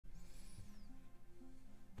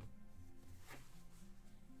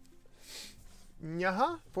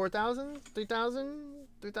Yeah, 4,000, 3,000,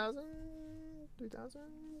 3,000, 3,000.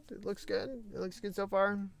 It looks good. It looks good so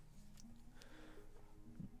far.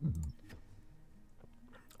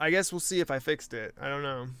 I guess we'll see if I fixed it. I don't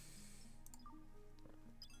know.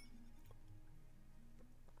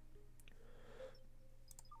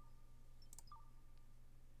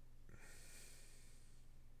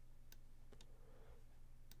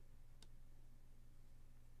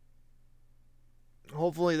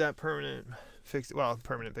 Hopefully that permanent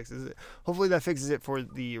fixes it. Hopefully that fixes it for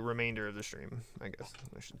the remainder of the stream, I guess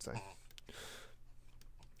I should say.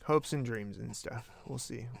 Hopes and dreams and stuff. We'll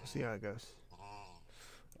see. We'll see how it goes.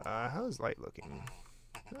 How is light looking?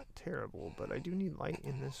 Not terrible, but I do need light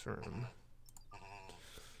in this room.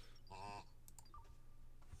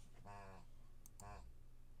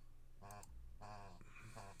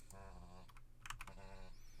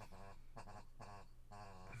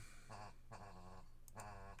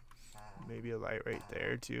 Maybe a light right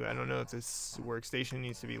there too. I don't know if this workstation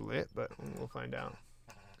needs to be lit, but we'll find out.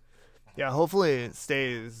 Yeah, hopefully it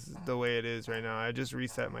stays the way it is right now. I just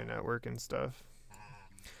reset my network and stuff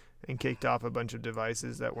and kicked off a bunch of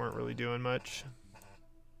devices that weren't really doing much.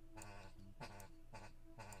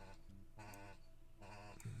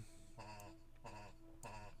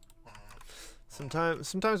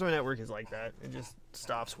 Sometimes my network is like that. It just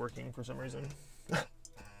stops working for some reason.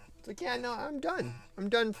 It's like, yeah, no, I'm done. I'm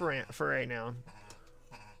done for right now.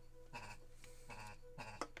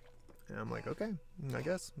 And I'm like, okay, I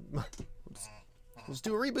guess. Let's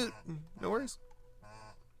do a reboot. No worries.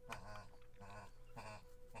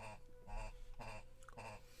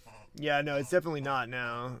 Yeah, no, it's definitely not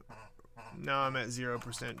now. Now I'm at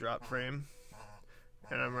 0% drop frame.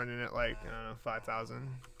 And I'm running at like, I don't know, 5,000.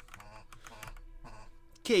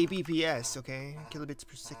 kbps, okay? Kilobits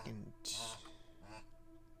per second.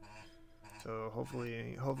 So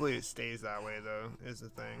hopefully it stays that way though, is the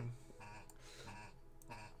thing.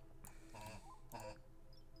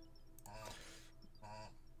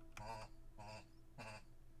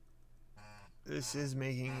 This is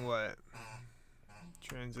making what?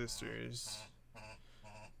 Transistors.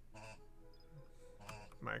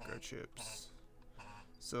 Microchips.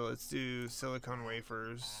 So let's do silicon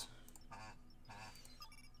wafers.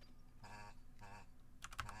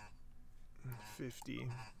 50.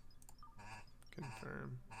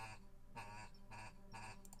 Confirm.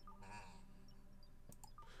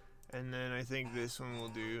 And then I think this one will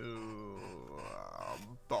do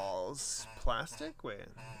balls. Plastic? Wait.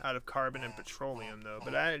 Out of carbon and petroleum though.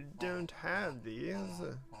 But I don't have these.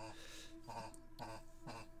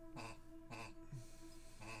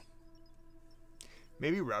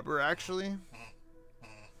 Maybe rubber actually?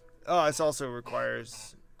 Oh, this also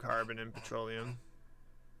requires carbon and petroleum.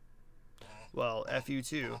 Well,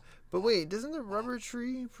 Fu2. But wait, doesn't the rubber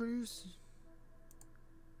tree produce?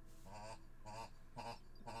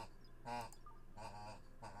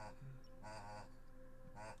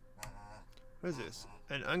 What is this?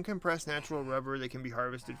 An uncompressed natural rubber that can be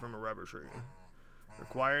harvested from a rubber tree.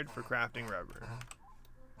 Required for crafting rubber.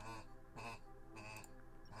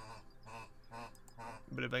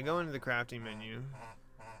 But if I go into the crafting menu,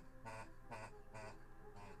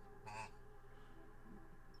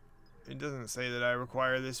 it doesn't say that I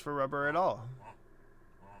require this for rubber at all.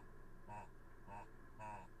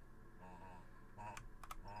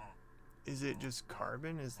 Is it just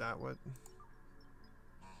carbon? Is that what?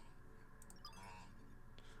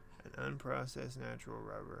 An unprocessed natural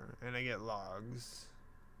rubber. And I get logs.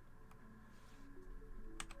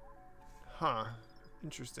 Huh.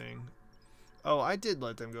 Interesting. Oh, I did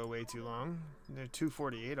let them go way too long. They're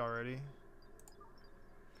 248 already.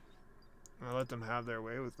 I let them have their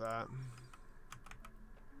way with that.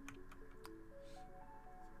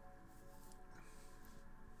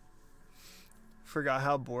 Forgot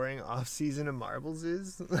how boring off-season of marbles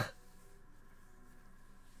is.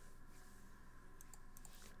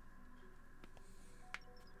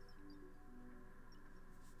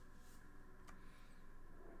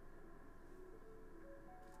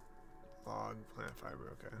 Log, plant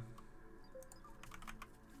fiber, okay.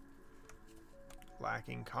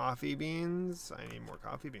 Lacking coffee beans. I need more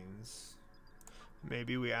coffee beans.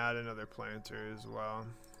 Maybe we add another planter as well.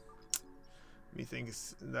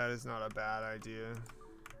 Methinks that is not a bad idea.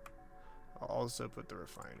 I'll also put the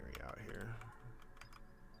refinery out here.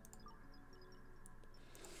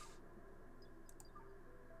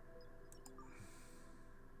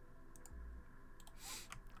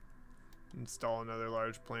 Install another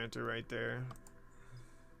large planter right there.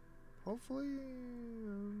 Hopefully,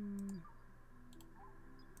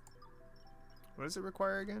 what does it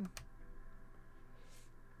require again?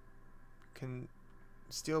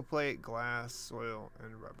 Steel plate, glass, soil,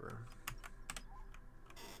 and rubber.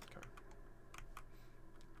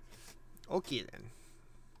 Okay then.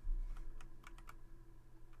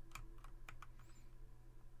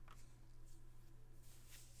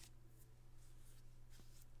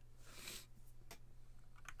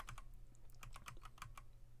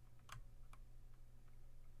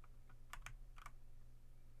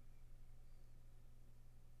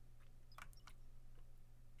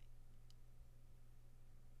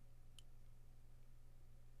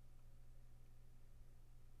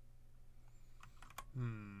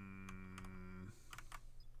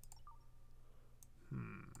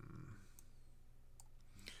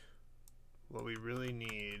 What we really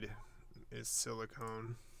need is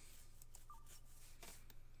silicone.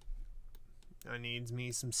 I needs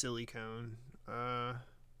me some silicone. Damn,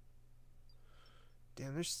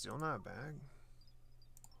 they're still not back.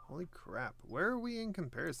 Holy crap. Where are we in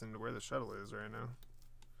comparison to where the shuttle is right now?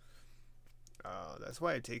 That's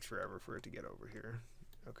why it takes forever for it to get over here.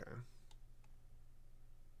 Okay.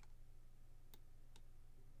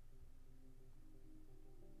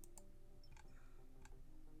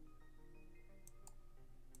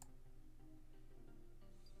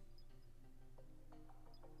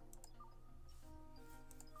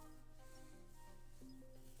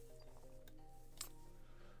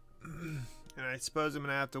 And I suppose I'm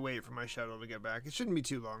going to have to wait for my shuttle to get back. It shouldn't be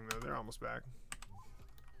too long, though. They're almost back.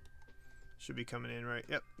 Should be coming in, right?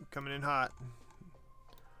 Yep, coming in hot.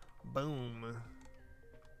 Boom.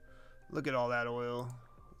 Look at all that oil.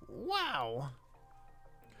 Wow.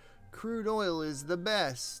 Crude oil is the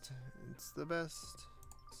best. It's the best.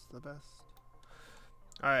 It's the best.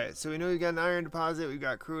 Alright, so we know we've got an iron deposit. We've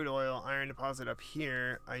got crude oil, iron deposit up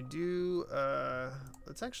here. I do,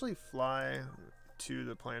 let's actually fly to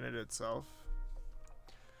the planet itself.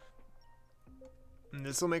 And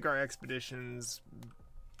this will make our expeditions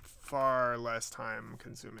far less time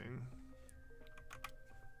consuming.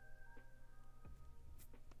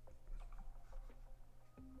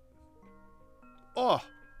 Oh!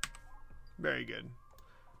 Very good.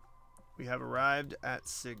 We have arrived at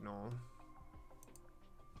signal.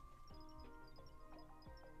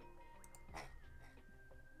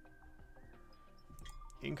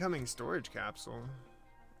 Incoming storage capsule.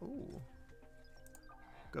 Ooh.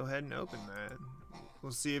 Go ahead and open that.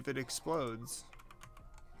 We'll see if it explodes.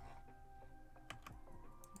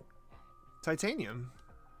 Titanium.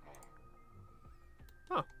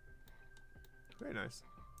 Huh. Very nice.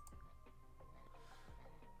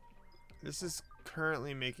 This is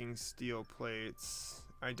currently making steel plates.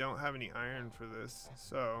 I don't have any iron for this,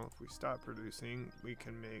 so if we stop producing, we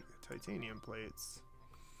can make titanium plates.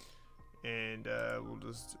 And we'll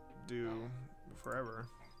just do forever.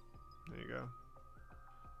 There you go.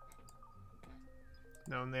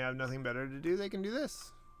 Now when they have nothing better to do, they can do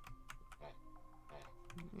this.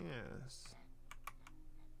 Yes.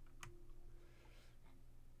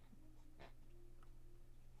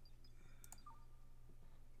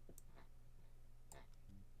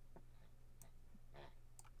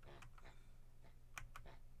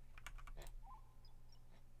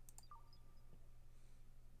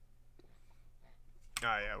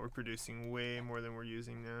 Ah, yeah, we're producing way more than we're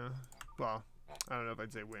using now. Well, I don't know if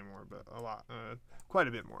I'd say way more, but a lot. Quite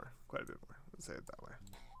a bit more. Quite a bit more. Let's say it that way.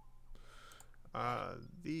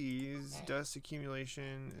 These dust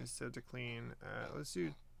accumulation is set to clean at, let's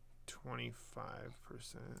do 25%.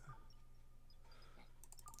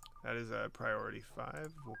 That is a priority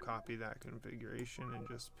 5. We'll copy that configuration and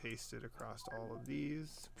just paste it across all of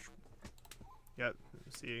these. Yep,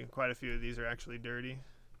 see, quite a few of these are actually dirty.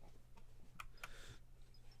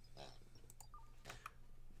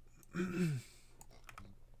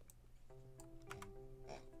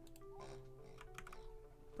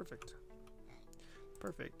 Perfect.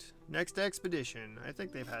 Perfect. Next expedition. I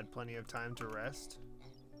think they've had plenty of time to rest.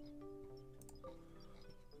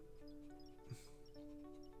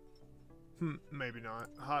 Maybe not.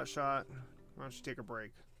 Hot shot. Why don't you take a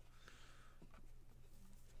break?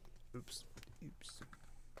 Oops. Oops.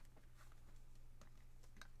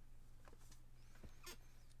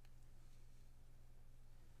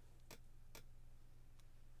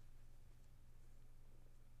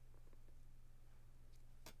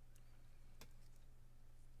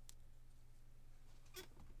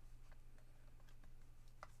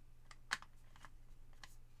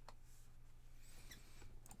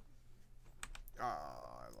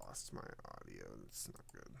 Ah, I lost my audio. That's not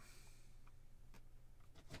good.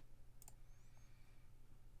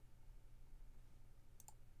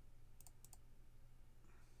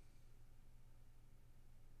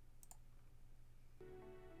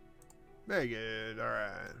 Very good. All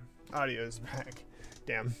right. Audio's back.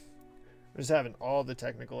 Damn. I'm just having all the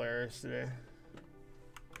technical errors today.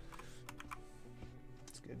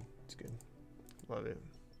 It's good. It's good. Love it.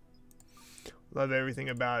 Love everything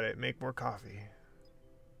about it. Make more coffee.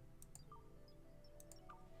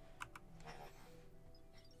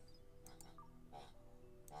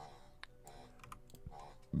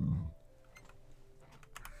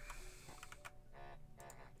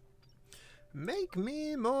 Make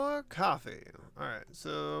me more coffee. All right,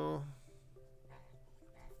 so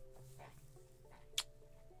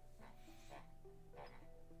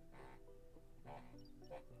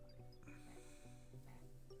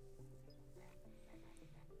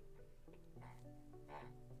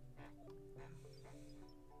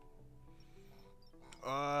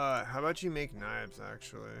how about you make knives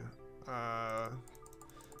actually? I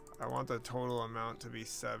want the total amount to be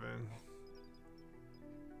 7.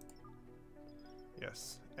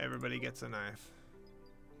 Yes, everybody gets a knife.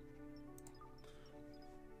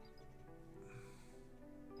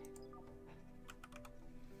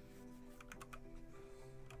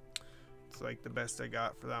 It's like the best I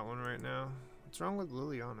got for that one right now. What's wrong with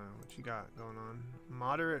Liliana? What you got going on?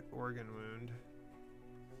 Moderate organ wound.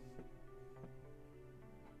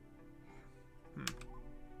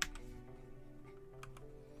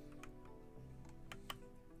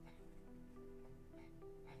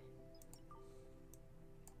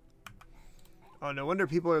 Oh, no wonder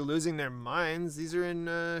people are losing their minds. These are in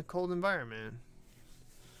a cold environment.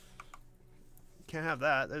 Can't have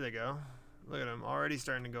that. There they go. Look at them. Already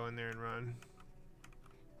starting to go in there and run.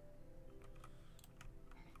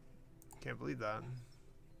 Can't believe that.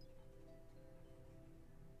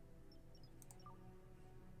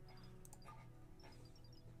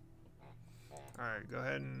 Alright, go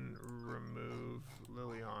ahead and remove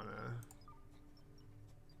Liliana.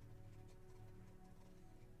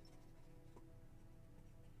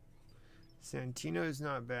 Santino is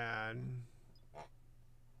not bad.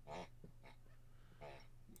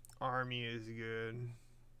 Army is good.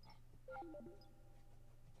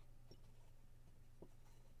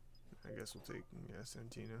 I guess we'll take, yeah,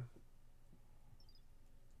 Santino.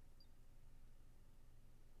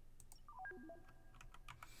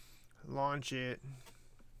 Launch it.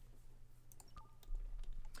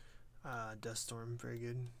 Dust storm, very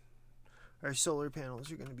good. Our solar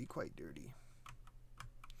panels are going to be quite dirty.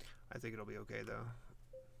 I think it'll be okay though.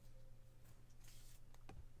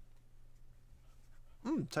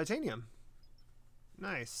 Titanium.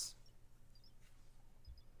 Nice.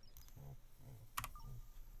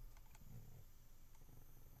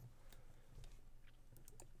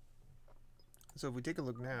 So if we take a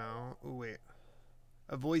look now, oh wait.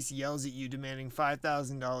 A voice yells at you demanding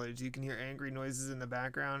 $5,000. You can hear angry noises in the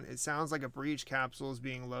background. It sounds like a breach capsule is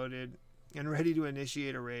being loaded and ready to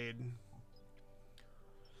initiate a raid.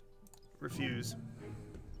 Refuse.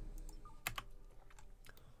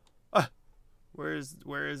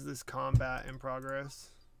 Where is this combat in progress?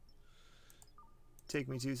 Take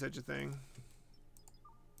me to such a thing.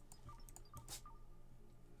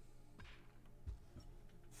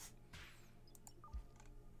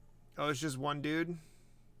 Oh, it's just one dude?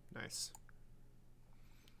 Nice.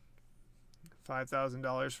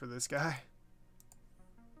 $5,000 for this guy?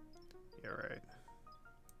 Yeah, right.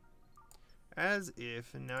 As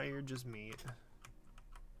if, and now you're just meat.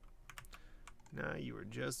 Now you are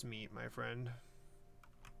just meat, my friend.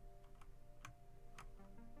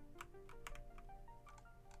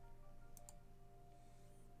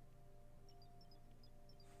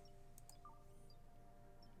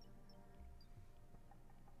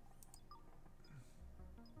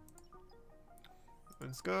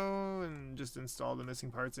 Let's go and just install the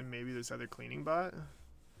missing parts in maybe this other cleaning bot.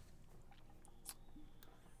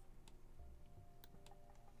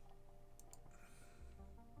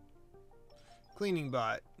 Cleaning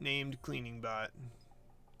bot, named cleaning bot.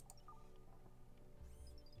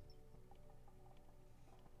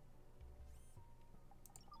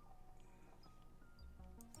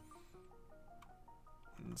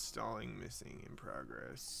 Installing missing in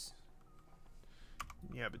progress.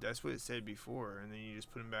 Yeah, but that's what it said before, and then you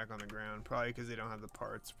just put them back on the ground. Probably because they don't have the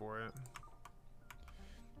parts for it.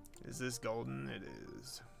 Is this golden? It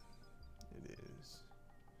is. It is.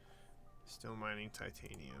 Still mining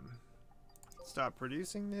titanium. Stop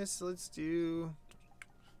producing this. Let's do...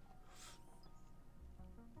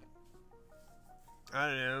 I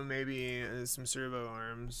don't know, maybe some servo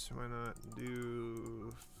arms. Why not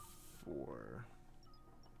do 4?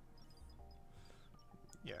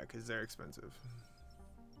 Yeah, because they're expensive.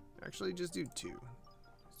 Actually, just do 2.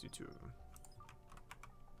 Let's do 2 of them.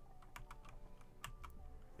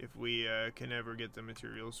 If we can ever get the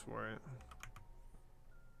materials for it.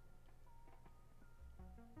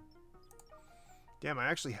 Damn, I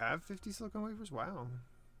actually have 50 silicon wafers? Wow.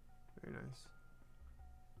 Very nice.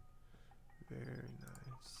 Very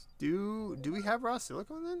nice. Do we have raw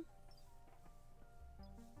silicone then?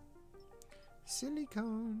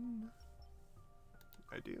 Silicone.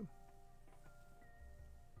 I do.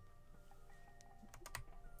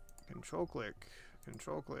 Control click.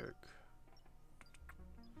 Control click.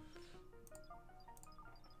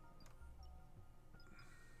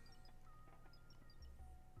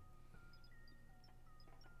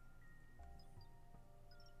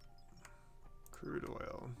 Crude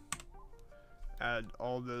oil. Add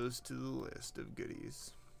all those to the list of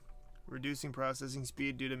goodies. Reducing processing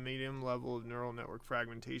speed due to medium level of neural network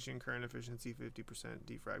fragmentation. Current efficiency 50%.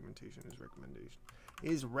 Defragmentation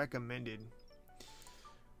is recommended.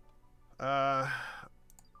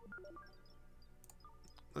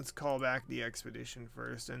 Let's call back the expedition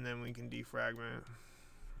first, and then we can defragment.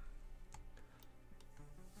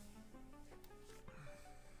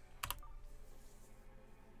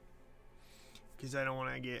 Because I don't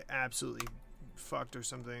want to get absolutely fucked or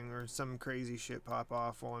something, or some crazy shit pop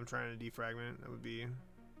off while I'm trying to defragment. That would be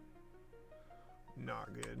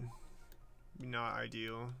not good. Not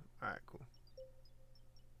ideal. Alright, cool.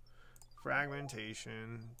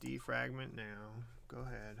 Fragmentation. Defragment now. Go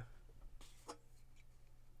ahead.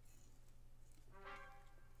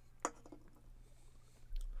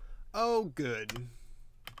 Oh, good.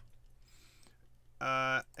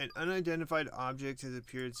 An unidentified object has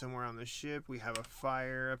appeared somewhere on the ship. We have a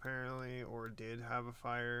fire, apparently, or did have a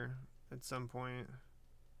fire at some point.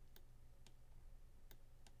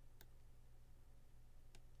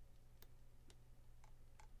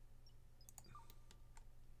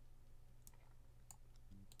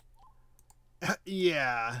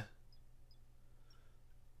 Yeah.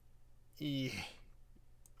 Yeah.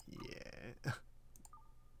 Yeah.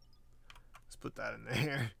 Let's put that in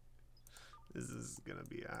there. This is gonna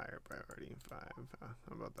be a higher priority. 5. How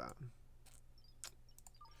about that?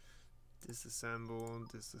 Disassemble,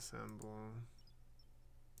 disassemble,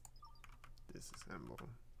 disassemble.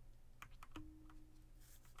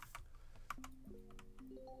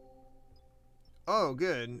 Oh,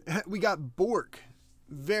 good. We got Bork.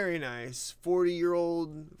 Very nice.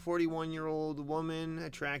 41-year-old woman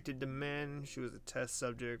attracted to men. She was a test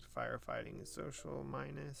subject. Firefighting and social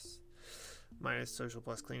minus social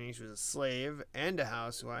plus cleaning. She was a slave and a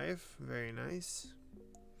housewife. Very nice.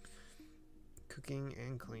 Cooking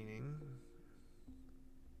and cleaning.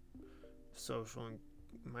 Social and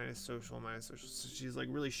minus social. So she's like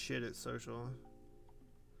really shit at social,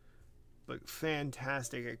 but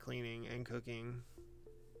fantastic at cleaning and cooking.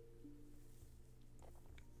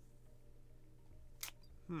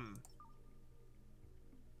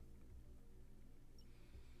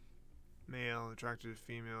 Male, attracted to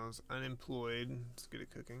females, unemployed. It's good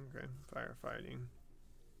at cooking. Okay, firefighting.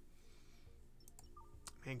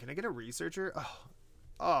 Man, can I get a researcher?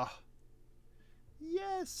 Oh,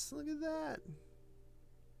 yes! Look at that.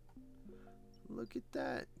 Look at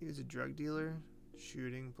that. He was a drug dealer.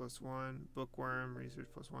 Shooting +1. Bookworm. Research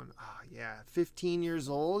 +1. Ah, yeah. 15 years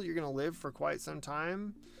old. You're gonna live for quite some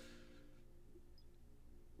time.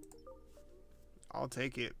 I'll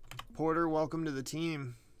take it. Porter, welcome to the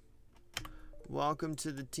team. Welcome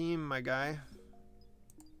to the team, my guy.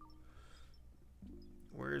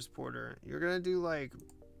 Where's Porter? You're gonna do like...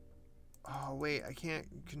 Oh, wait. I can't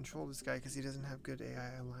control this guy because he doesn't have good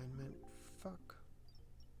AI alignment. Fuck.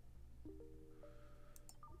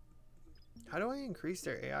 How do I increase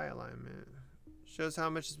their AI alignment? Shows how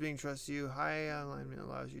much is being trusted to you. High AI alignment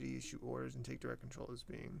allows you to issue orders and take direct control as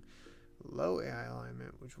being... Low AI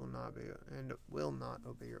alignment, which will not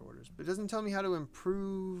obey your orders. But it doesn't tell me how to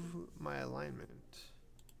improve my alignment.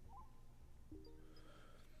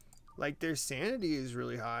 Like, their sanity is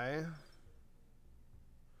really high.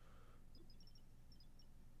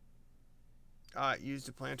 Used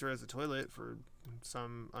a planter as a toilet for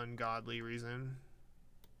some ungodly reason.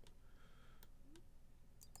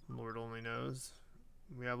 Lord only knows.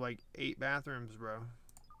 We have like 8 bathrooms, bro.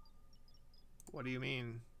 What do you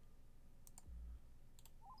mean?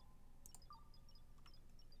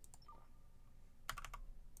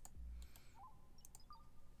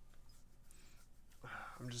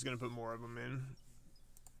 I'm just gonna put more of them in.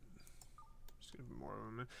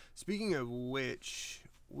 Speaking of which,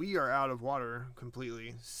 we are out of water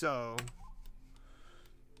completely, so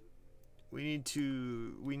we need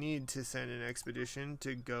to send an expedition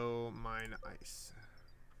to go mine ice.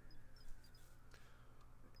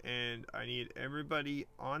 And I need everybody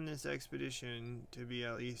on this expedition to be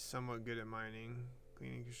at least somewhat good at mining.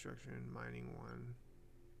 Cleaning, construction, mining 1,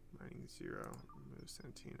 mining 0. Remove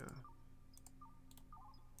Santina.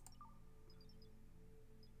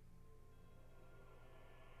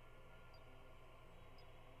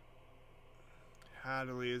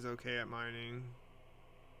 Hadley is okay at mining.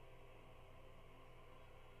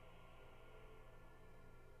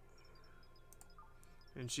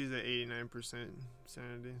 And she's at 89%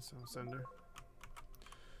 sanity, so send her.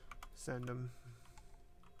 Send them.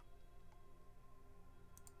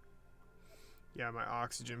 Yeah, my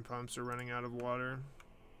oxygen pumps are running out of water.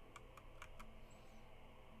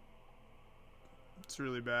 It's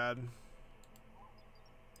really bad.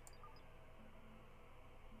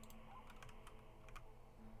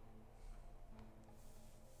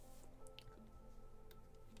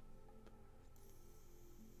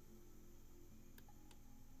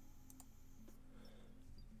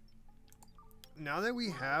 Now that we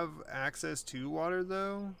have access to water,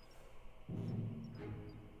 though,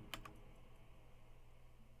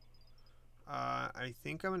 I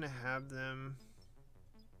think I'm gonna have them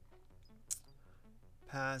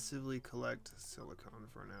passively collect silicone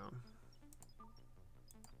for now.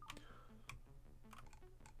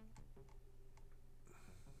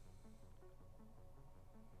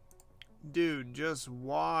 Dude, just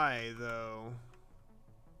why, though?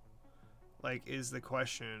 Like, is the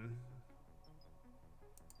question.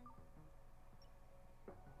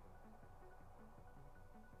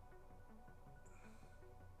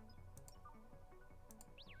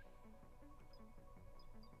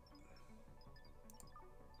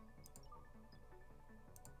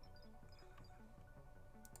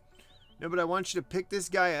 No, but I want you to pick this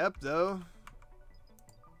guy up, though.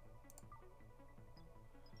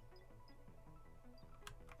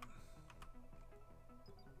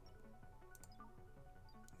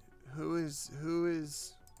 Who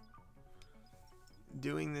is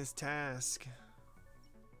doing this task?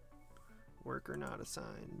 Worker not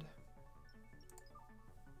assigned.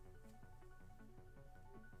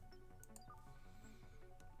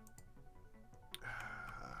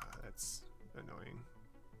 That's annoying.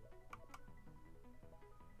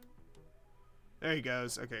 There he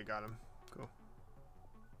goes. Okay, got him. Cool.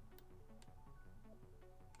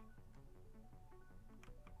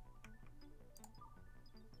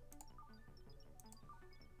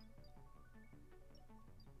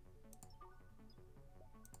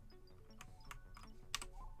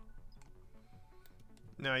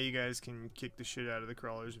 Now you guys can kick the shit out of the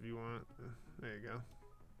crawlers if you want. There you go.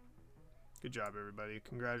 Good job, everybody.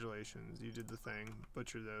 Congratulations. You did the thing.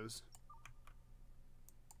 Butcher those.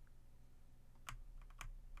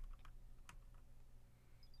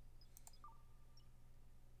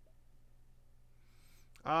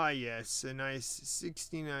 Ah, yes. A nice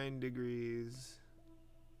 69 degrees.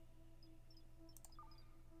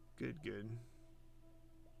 Good, good.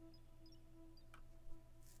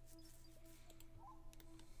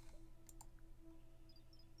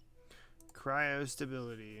 Cryo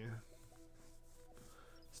stability.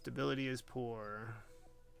 Stability is poor.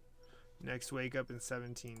 Next wake up in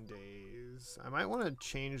 17 days. I might want to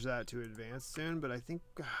change that to advanced soon, but I think,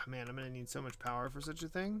 man, I'm going to need so much power for such a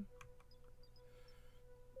thing.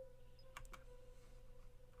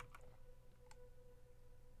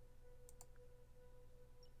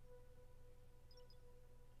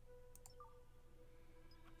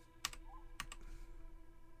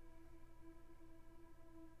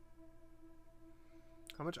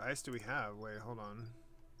 How much ice do we have? Wait, hold on.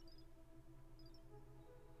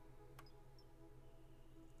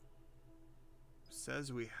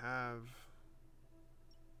 Says we have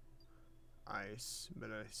ice,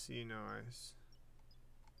 but I see no ice.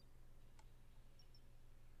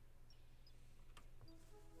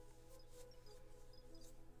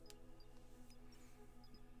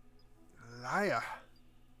 Liar.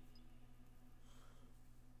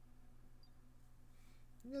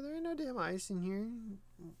 Yeah, there ain't no damn ice in here.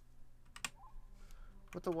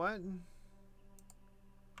 What the what?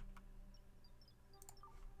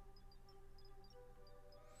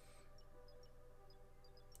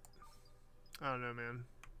 I don't know, man.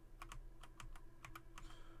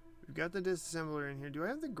 We've got the disassembler in here. Do I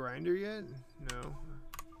have the grinder yet? No.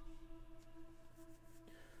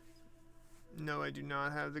 No, I do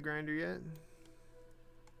not have the grinder yet.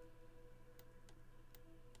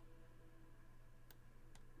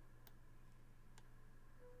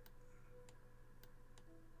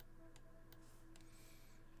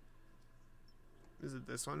 Is it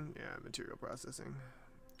this one? Yeah, material processing.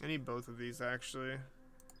 I need both of these, actually.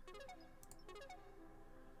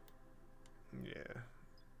 Yeah.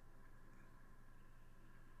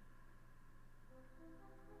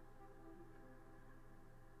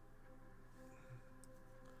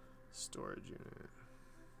 Storage unit.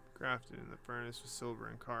 Crafted in the furnace with silver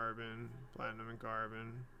and carbon, platinum and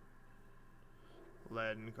carbon,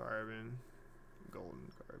 lead and carbon, gold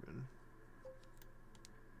and carbon.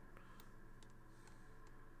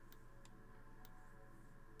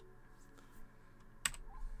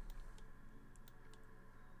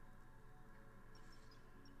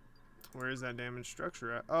 Where is that damaged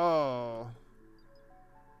structure at? Oh.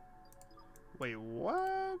 Wait,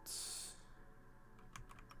 what?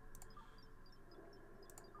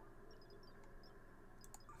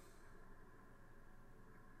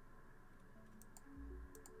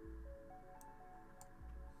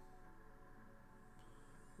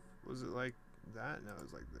 Was it like that? No, it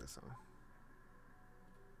was like this, huh?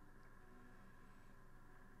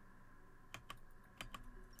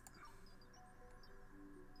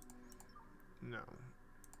 No.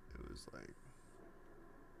 It was like...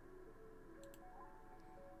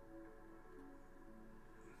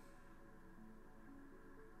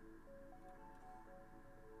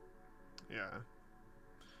 Yeah.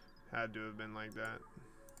 Had to have been like that.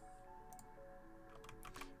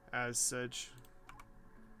 As such.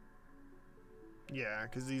 Yeah,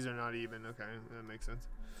 because these are not even. Okay, that makes sense.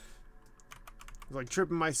 I was like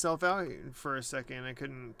tripping myself out for a second. I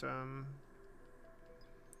couldn't,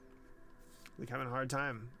 like having a hard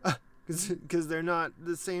time. Because they're not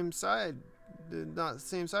the same side. They're not the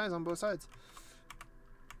same size on both sides.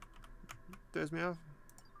 Throws me off.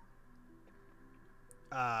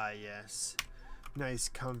 Ah, yes. Nice,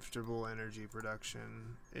 comfortable energy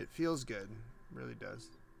production. It feels good. Really does.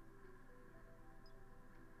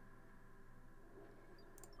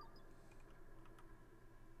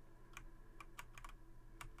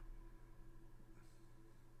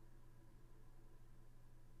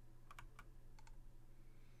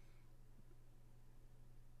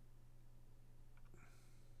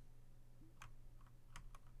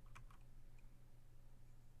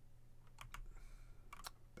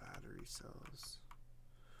 Battery cells.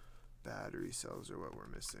 Battery cells are what we're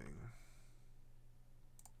missing.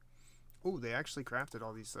 Oh, they actually crafted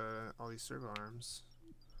all these servo arms.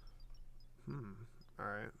 All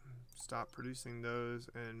right. Stop producing those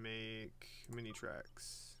and make mini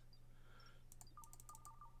tracks.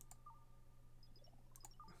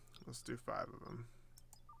 Let's do 5 of them.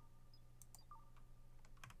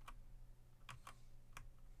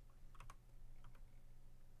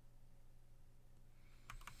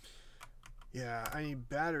 Yeah, I need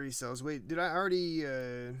battery cells. Wait, did I already...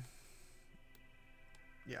 Yeah,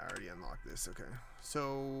 I already unlocked this. Okay.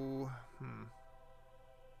 So,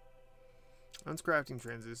 That's crafting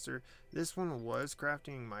transistor. This one was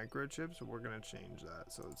crafting microchips, but we're going to change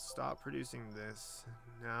that. So let's stop producing this.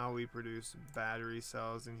 Now we produce battery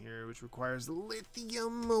cells in here, which requires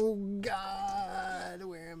lithium. Oh, God.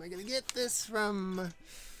 Where am I going to get this from?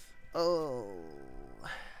 Oh.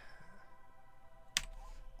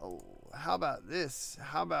 Oh, how about this?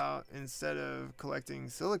 How about instead of collecting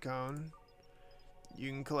silicone, you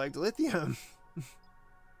can collect lithium?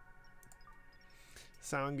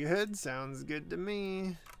 Sound good? Sounds good to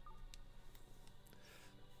me.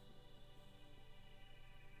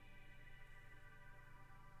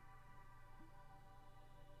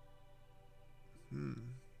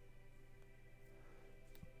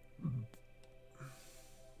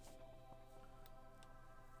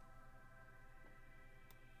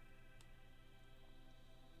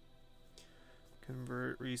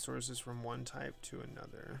 Convert resources from one type to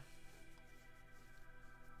another.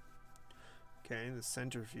 Okay, the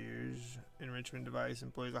centrifuge enrichment device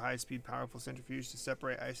employs a high-speed, powerful centrifuge to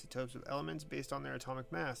separate isotopes of elements based on their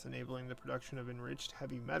atomic mass, enabling the production of enriched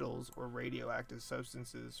heavy metals or radioactive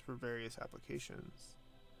substances for various applications.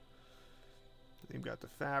 They've got the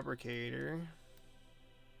fabricator.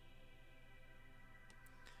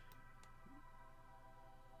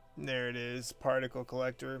 There it is, particle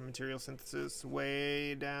collector, material synthesis,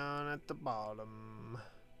 way down at the bottom.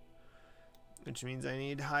 Which means I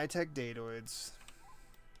need high-tech datoids.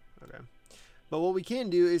 Okay. But what we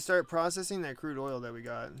can do is start processing that crude oil that we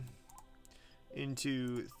got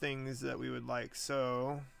into things that we would like.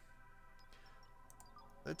 So,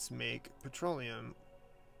 let's make petroleum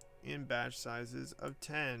in batch sizes of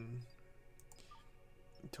 10.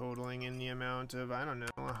 Totaling in the amount of, I don't know,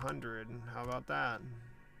 100. How about that?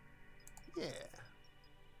 Yeah.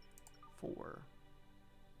 4.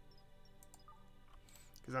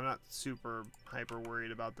 Because I'm not super hyper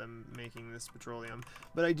worried about them making this petroleum.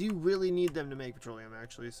 But I do really need them to make petroleum,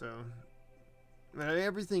 actually, so...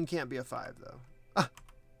 Everything can't be a 5, though. Ah!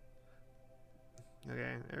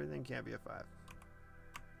 Okay, everything can't be a 5.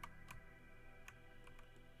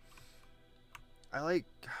 I like...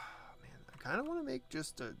 Oh, man, I kind of want to make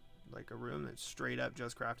just a room that's straight up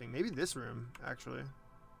just crafting. Maybe this room, actually.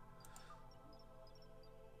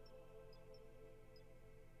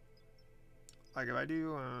 Like if I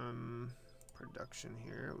do production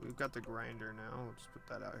here, we've got the grinder now. We'll just put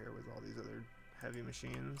that out here with all these other heavy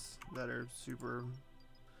machines that are super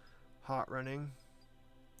hot running.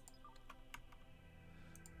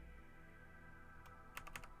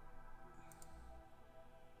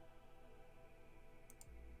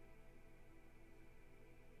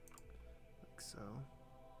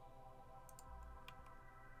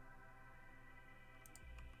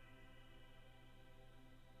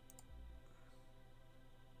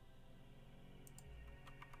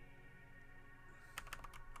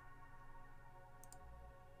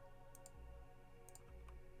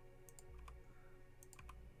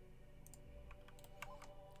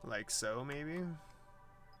 Like so, maybe.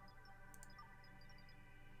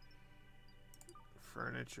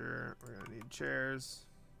 Furniture. We're gonna need chairs.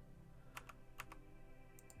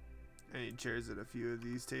 I need chairs at a few of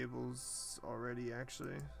these tables already,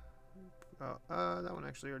 actually. Oh, that one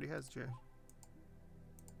actually already has a chair.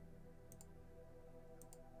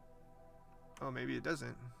 Oh, maybe it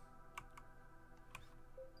doesn't.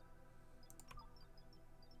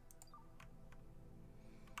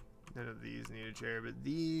 None of these need a chair, but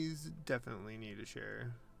these definitely need a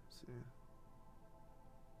chair. Let's see.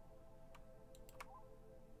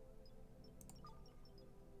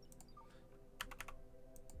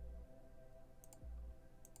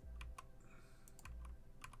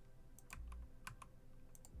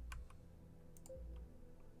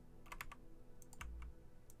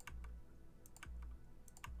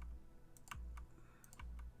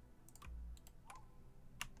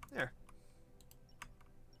 There.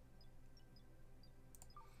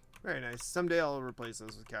 Very nice. Someday I'll replace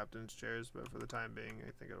those with captain's chairs, but for the time being,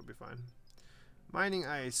 I think it'll be fine. Mining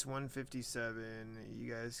ice, 157.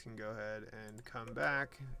 You guys can go ahead and come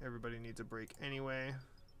back. Everybody needs a break anyway.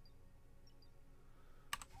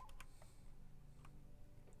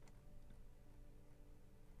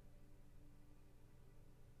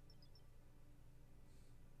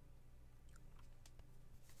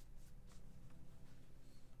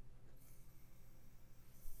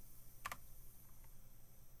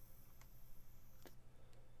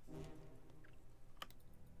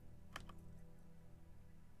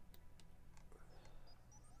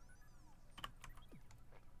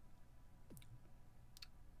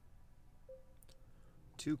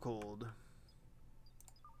 Too cold.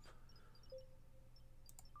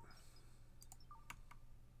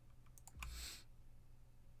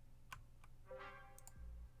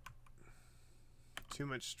 Too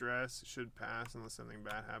much stress. It should pass unless something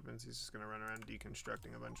bad happens. He's just gonna run around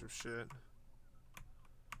deconstructing a bunch of shit.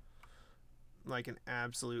 Like an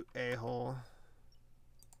absolute a-hole.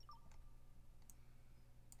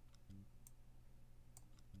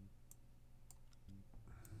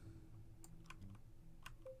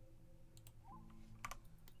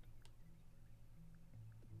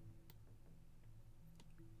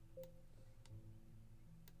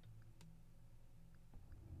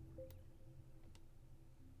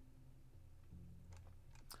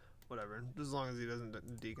 Whatever. Just as long as he doesn't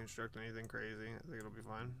deconstruct anything crazy, I think it'll be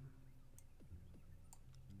fine.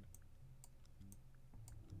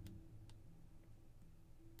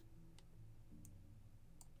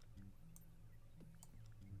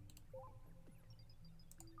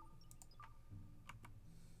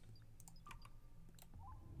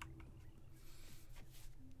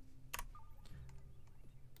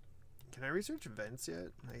 Can I research vents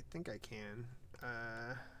yet? I think I can.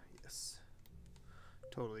 Yes.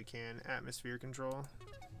 Totally can. Atmosphere control.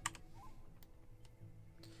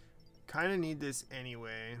 Kind of need this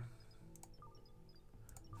anyway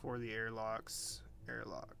for the airlocks.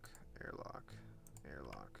 Airlock, airlock,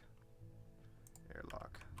 airlock,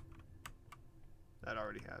 airlock. That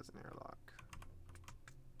already has an airlock.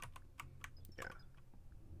 Yeah.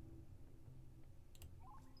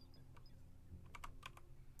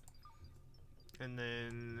 And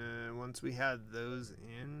then once we had those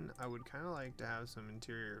in, I would kind of like to have some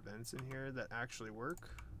interior vents in here that actually work.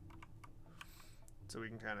 So we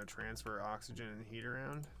can kind of transfer oxygen and heat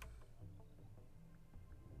around.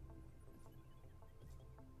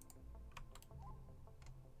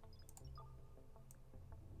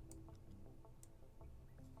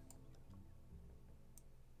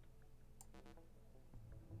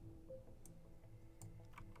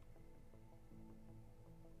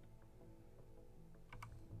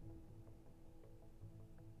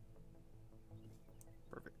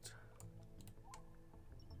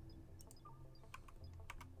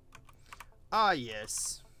 Ah,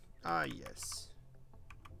 yes. Ah, yes.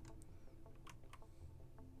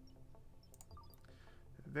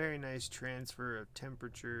 Very nice transfer of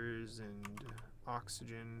temperatures and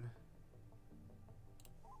oxygen.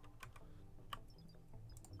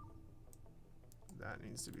 That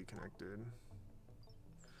needs to be connected.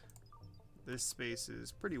 This space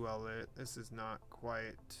is pretty well lit. This is not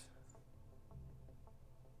quite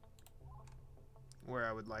where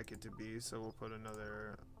I would like it to be, so we'll put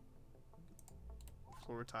another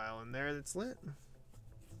floor tile in there that's lit.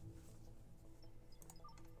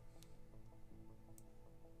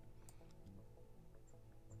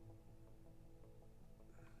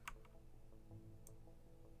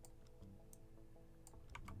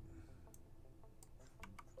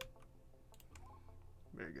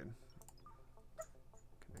 Very good.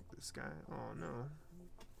 Connect this guy. Oh no.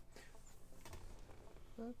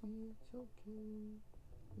 It's okay.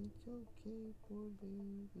 It's okay, poor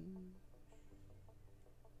baby.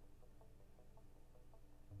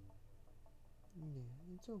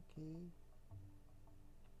 Yeah, it's okay.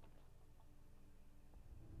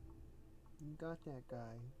 You got that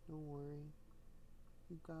guy. Don't worry.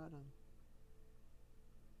 You got him.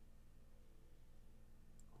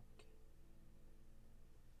 Okay.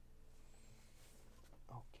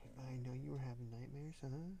 Okay, I know you were having nightmares, huh?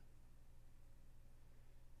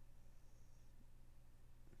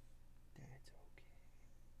 That's okay.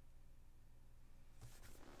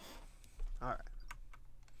 Alright.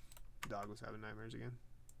 Dog was having nightmares again.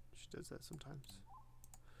 She does that sometimes.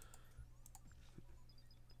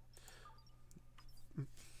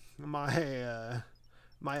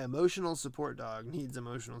 My emotional support dog needs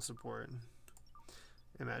emotional support.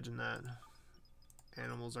 Imagine that.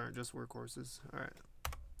 Animals aren't just workhorses. Alright.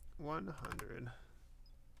 100.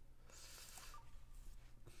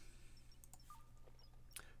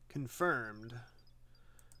 Confirmed.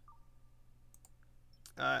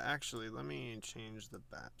 Actually, let me change the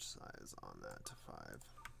batch size on that to 5.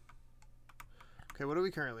 Okay, what are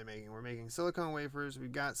we currently making? We're making silicone wafers.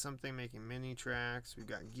 We've got something making mini tracks. We've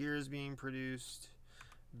got gears being produced,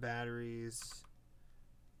 batteries,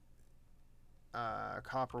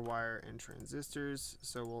 copper wire, and transistors.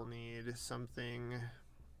 So we'll need something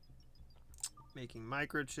making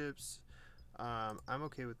microchips. I'm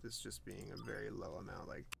okay with this just being a very low amount,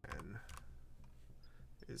 like 10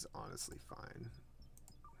 is honestly fine.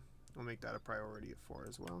 We'll make that a priority of 4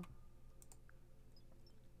 as well.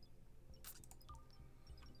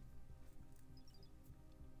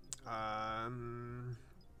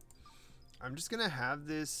 I'm just gonna have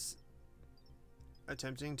this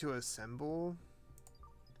attempting to assemble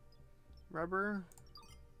rubber,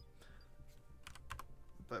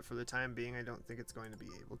 but for the time being I don't think it's going to be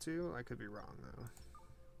able to. I could be wrong though.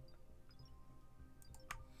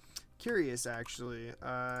 Curious actually.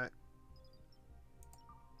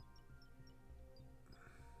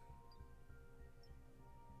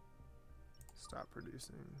 Stop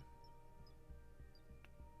producing.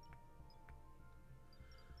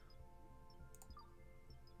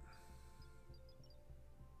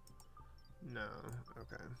 No,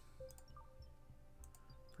 okay.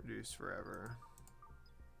 Produce forever.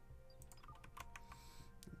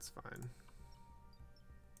 It's fine.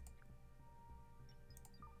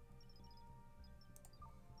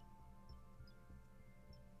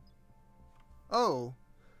 Oh,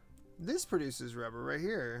 this produces rubber right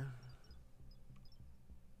here.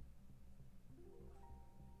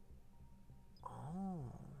 Oh.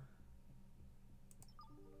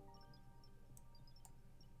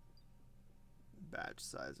 Batch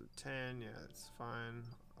size of 10, yeah, it's fine.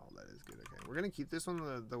 All that is good. Okay, we're gonna keep this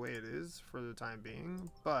one the way it is for the time being,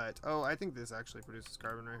 but oh, I think this actually produces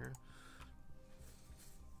carbon right here.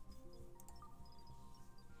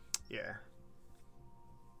 Yeah.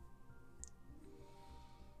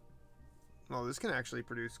 Well, this can actually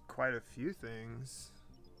produce quite a few things.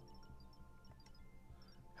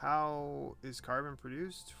 How is carbon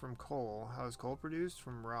produced? From coal. How is coal produced?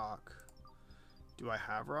 From rock. Do I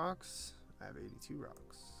have rocks? I have 82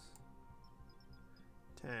 rocks.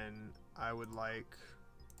 10. I would like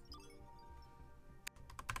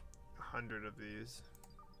 100 of these.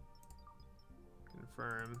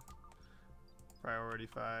 Confirm. Priority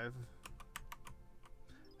 5.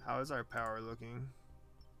 How is our power looking?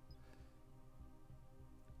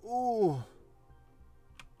 Ooh.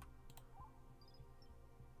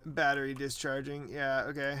 Battery discharging. Yeah,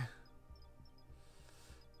 okay.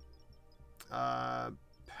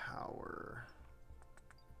 Power.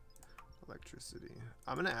 Electricity.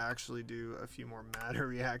 I'm gonna actually do a few more matter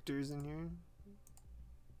reactors in here.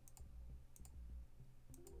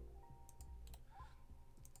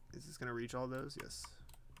 Is this gonna reach all those? Yes.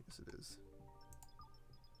 Yes, it is.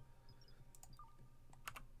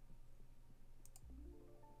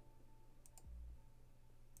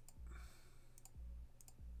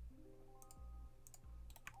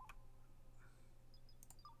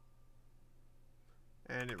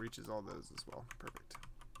 And it reaches all those as well. Perfect.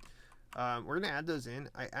 We're going to add those in.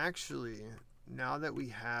 I actually, now that we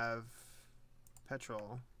have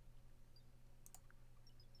petrol,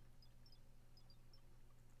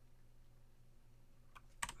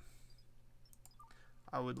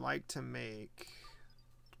 I would like to make,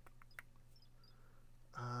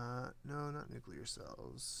 no, not nuclear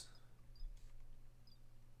cells.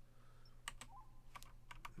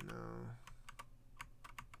 No.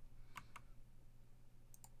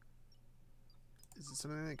 Is it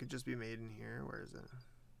something that could just be made in here? Where is it?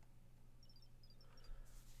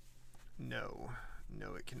 No.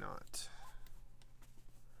 No, it cannot.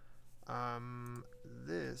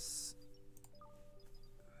 This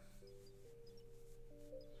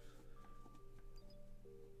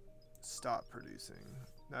stop producing.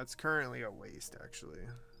 That's currently a waste, actually.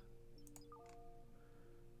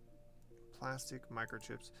 Plastic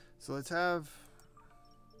microchips. So let's have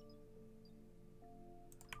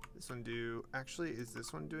this one do. Actually, is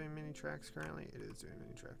this one doing mini tracks currently? It is doing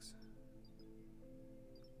mini tracks.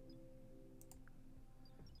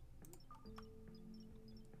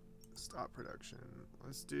 Stop production.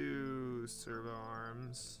 Let's do servo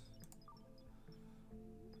arms.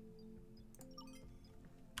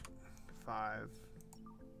 5.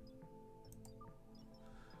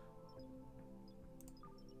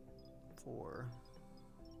 Four.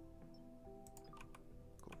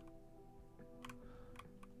 Cool.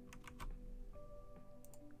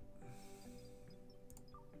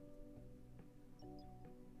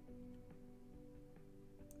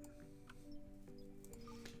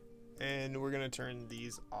 And we're going to turn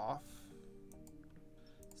these off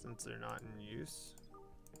since they're not in use.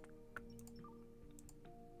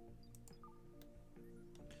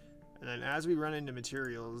 And then as we run into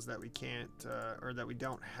materials that we can't, or that we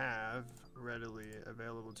don't have readily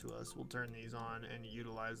available to us, we'll turn these on and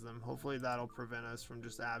utilize them. Hopefully that'll prevent us from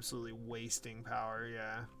just absolutely wasting power.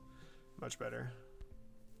 Yeah, much better.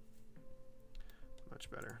 Much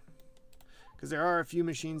better. Because there are a few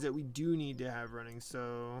machines that we do need to have running,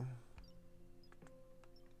 so...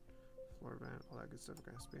 Floor vent, all that good stuff,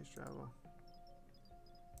 okay, space travel.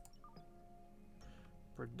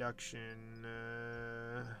 Production,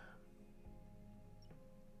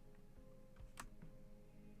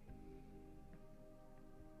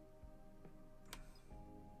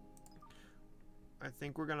 I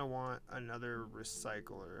think we're gonna want another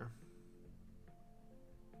recycler.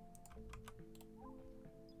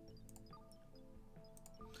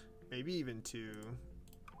 Maybe even 2,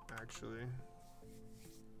 actually.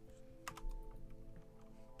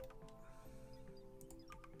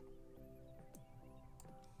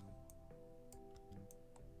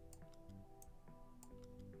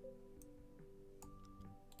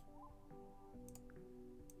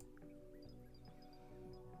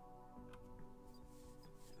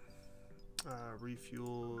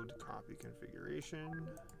 Refueled copy configuration.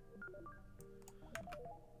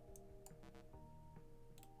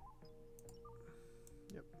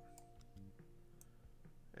 Yep.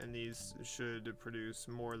 And these should produce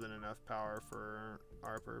more than enough power for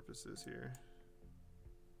our purposes here.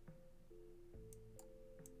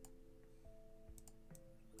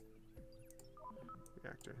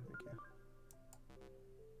 Reactor, thank you.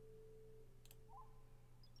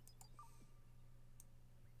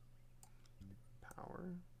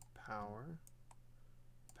 Power, power,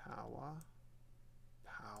 power,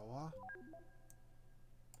 power,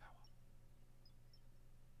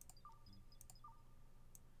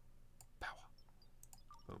 power.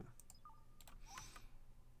 Boom.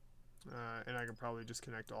 And I can probably just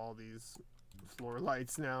connect all these floor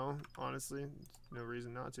lights now, honestly. No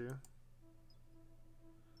reason not to.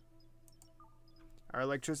 Our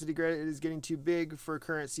electricity grid is getting too big for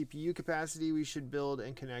current CPU capacity. We should build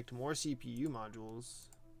and connect more CPU modules.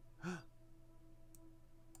 I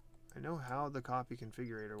know how the copy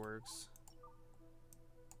configurator works.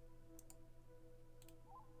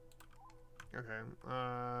 Okay.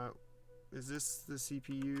 Is this the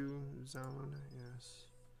CPU zone? Yes.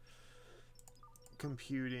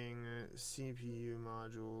 Computing CPU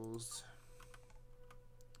modules.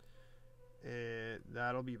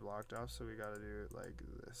 That'll be blocked off, so we gotta do it like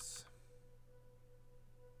this.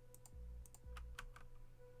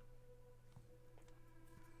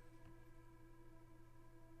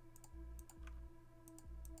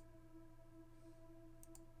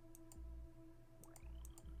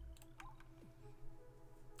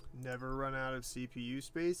 Never run out of CPU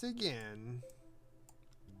space again.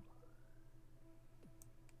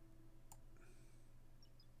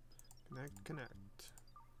 Connect, connect.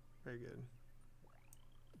 Very good.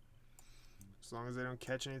 As long as they don't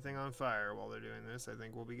catch anything on fire while they're doing this, I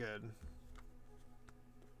think we'll be good.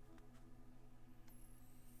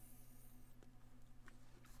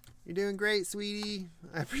 You're doing great, sweetie.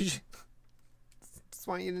 I appreciate. Just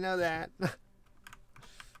want you to know that. What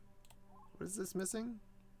is this missing?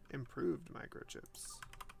 Improved microchips.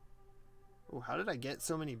 Oh, how did I get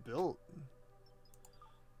so many built?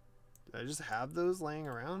 Did I just have those laying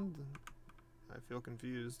around? I feel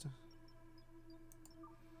confused.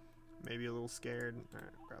 Maybe a little scared.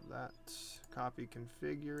 Alright, grab that. Copy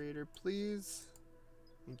configurator, please.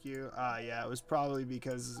 Thank you. Yeah, it was probably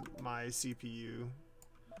because my CPU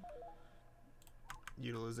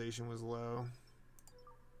utilization was low.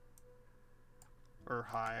 Or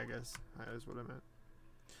high, I guess. High is what I meant.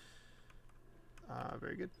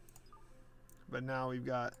 Very good. But now we've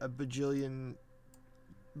got a bajillion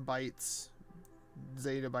bytes,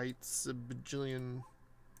 zettabytes, a bajillion.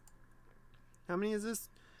 How many is this?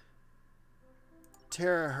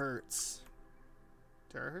 Terahertz.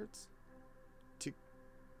 Terahertz?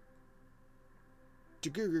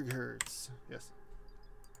 Gigahertz. Yes.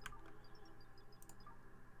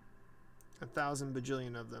 1,000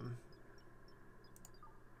 bajillion of them.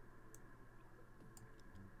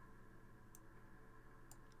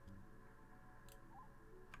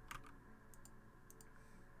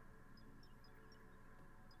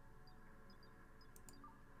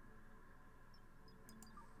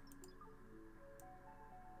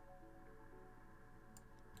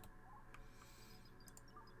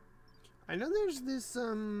 I know there's this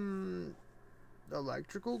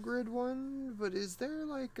electrical grid one, but is there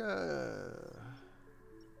like a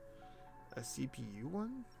CPU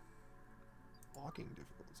one? Walking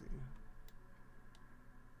difficulty.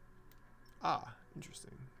 Ah,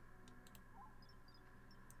 interesting.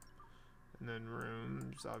 And then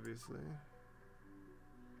rooms, obviously.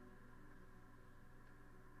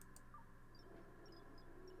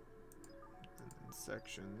 And then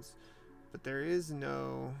sections. But there is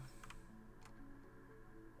no...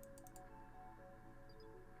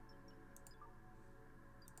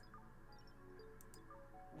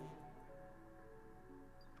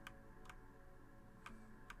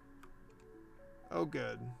 Oh,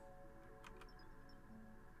 good.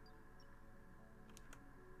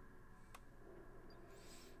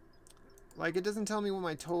 Like, it doesn't tell me what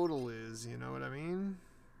my total is, you know what I mean?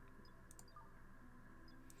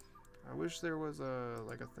 I wish there was a,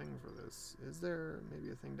 like, a thing for this. Is there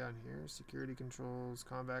maybe a thing down here? Security controls,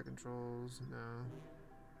 combat controls, no.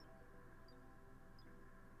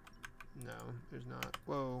 No, there's not.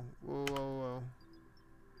 Whoa, whoa, whoa, whoa.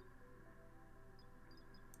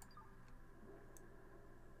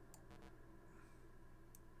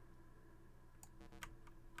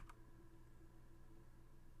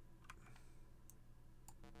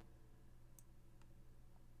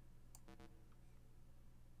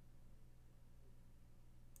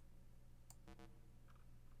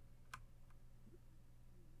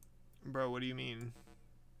 Bro, what do you mean?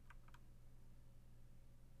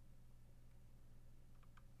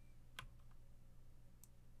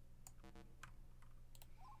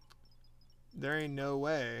 There ain't no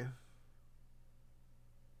way.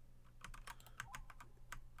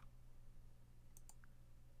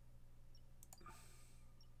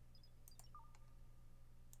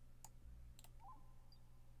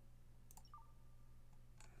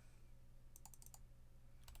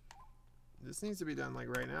 This needs to be done like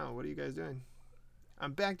right now. What are you guys doing?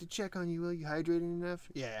 I'm back to check on you. Will you hydrated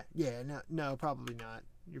enough? Yeah, no, probably not.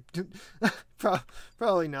 You're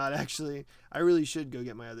probably not, actually. I really should go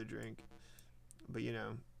get my other drink. But, you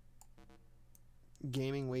know,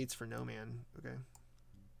 gaming waits for no man. Okay.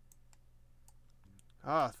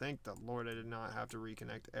 Ah, thank the Lord I did not have to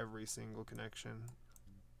reconnect every single connection.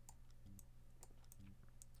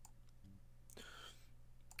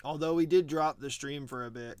 Although we did drop the stream for a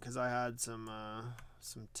bit because I had some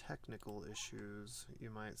technical issues, you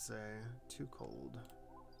might say. Too cold.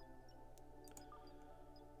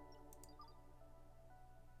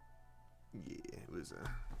 Yeah, it was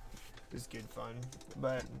good fun,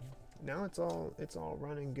 but now it's all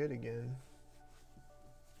running good again.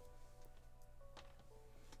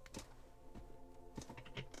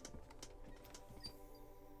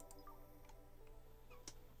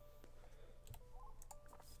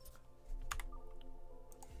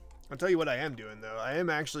 I'll tell you what I am doing, though. I am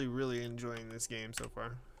actually really enjoying this game so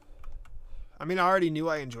far. I mean, I already knew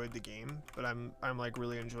I enjoyed the game, but I'm like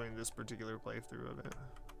really enjoying this particular playthrough of it.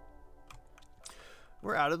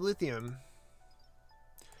 We're out of lithium.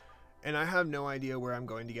 And I have no idea where I'm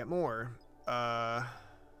going to get more. How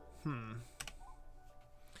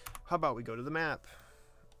about we go to the map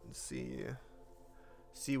and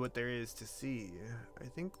see what there is to see. I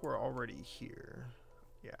think we're already here.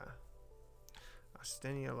 Yeah.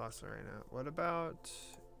 Ostenia Lhasa right now. What about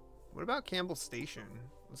Campbell Station?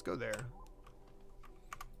 Let's go there.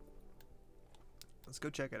 Let's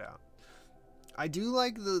go check it out. I do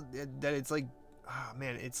like that it's like, oh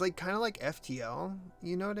man, it's like kind of like FTL.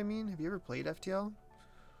 You know what I mean? Have you ever played FTL?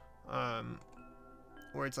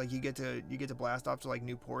 Where it's like you get to blast off to like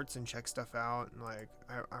new ports and check stuff out, and like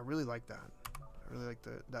I really like that. I really like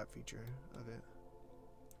that feature of it.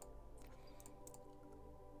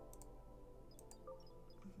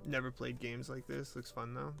 Never played games like this. Looks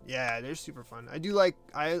fun though. Yeah, they're super fun. I do like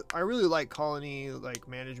I really like colony like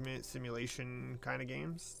management simulation kind of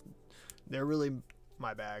games. They're really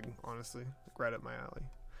my bag, honestly. Like right up my alley.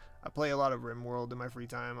 I play a lot of RimWorld in my free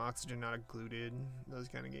time, Oxygen Not Included, those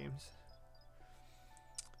kind of games.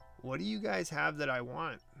 What do you guys have that I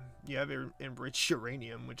want? You have enriched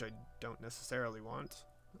uranium, which I don't necessarily want.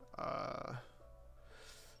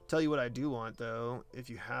 Tell you what I do want, though, if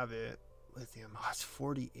you have it. Lithium. Oh, it's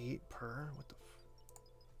 48 per? What the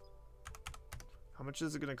How much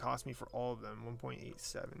is it going to cost me for all of them?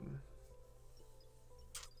 1.87.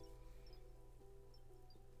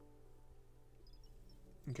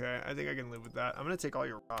 Okay, I think I can live with that. I'm going to take all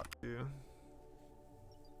your rock, too.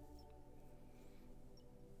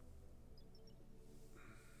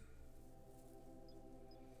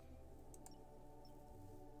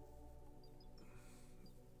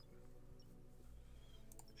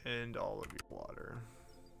 And all of your water.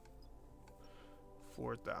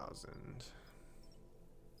 4,000.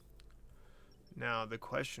 Now the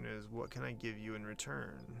question is, what can I give you in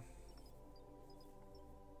return?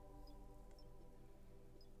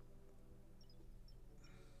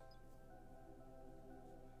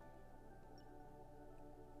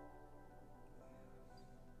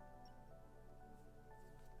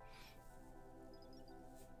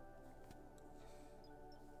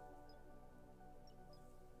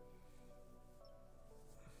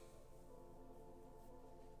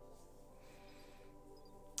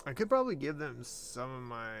 I could probably give them some of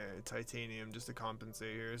my titanium just to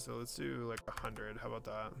compensate here. So let's do like 100. How about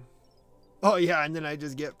that? Oh yeah, and then I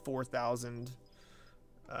just get 4,000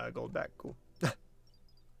 gold back. Cool.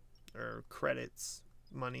 Or credits,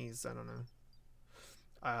 monies. I don't know.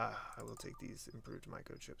 I will take these improved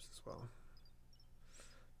microchips as well.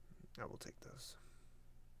 I will take those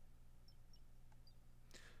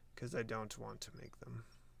because I don't want to make them.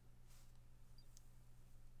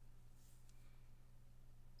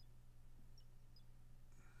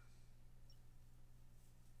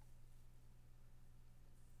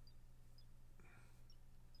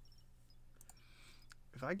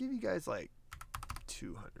 If I give you guys like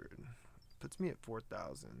 200, puts me at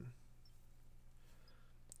 4,000.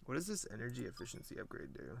 What does this energy efficiency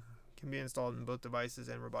upgrade do? Can be installed in both devices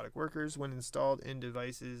and robotic workers. When installed in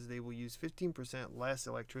devices, they will use 15% less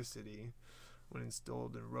electricity. When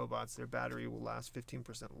installed in robots, their battery will last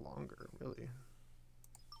 15% longer. Really?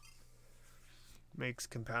 Makes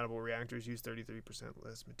compatible reactors use 33%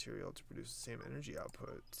 less material to produce the same energy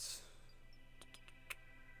output.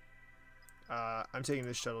 I'm taking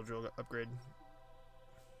this shuttle drill upgrade.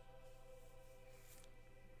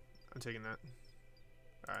 I'm taking that.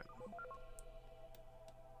 Alright.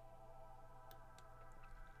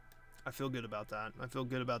 I feel good about that. I feel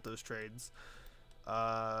good about those trades.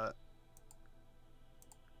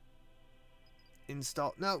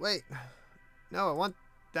 Install. No, wait. No, I want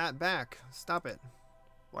that back. Stop it.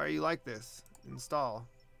 Why are you like this? Install.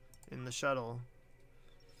 In the shuttle.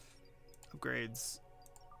 Upgrades.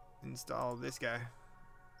 Install this guy.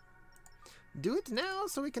 Do it now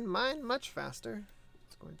so we can mine much faster.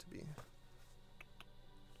 It's going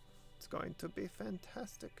to be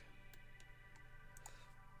fantastic.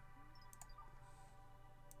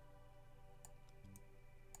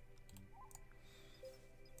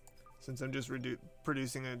 Since I'm just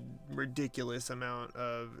producing a ridiculous amount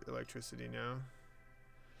of electricity now.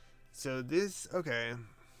 So this, okay.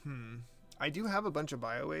 I do have a bunch of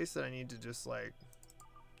bio waste that I need to just like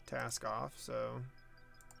task off, so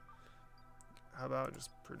how about just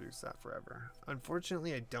produce that forever?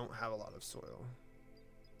 Unfortunately, I don't have a lot of soil.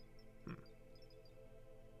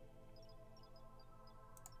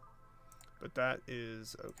 But that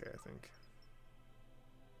is okay, I think.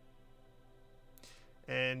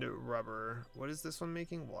 And rubber. What is this one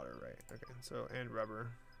making? Water, right? Okay, so, and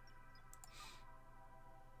rubber.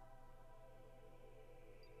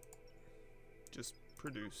 Just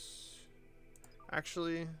produce.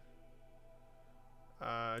 Actually,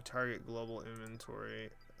 target global inventory.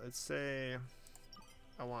 Let's say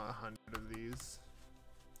I want 100 of these.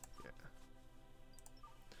 Yeah.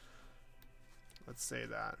 Let's say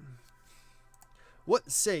that.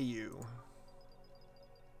 What say you?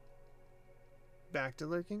 Back to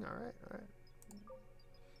lurking? Alright, alright.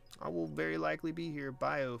 I will very likely be here.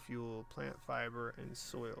 Biofuel, plant fiber, and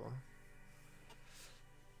soil.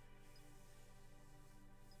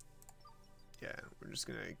 Yeah, we're just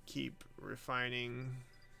gonna keep refining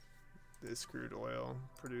this crude oil.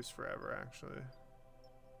 Produce forever, actually.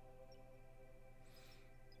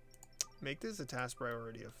 Make this a task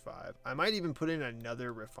priority of 5. I might even put in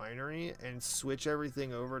another refinery and switch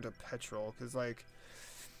everything over to petrol, because like,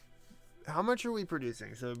 how much are we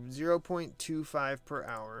producing? So 0.25 per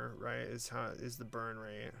hour, right, is the burn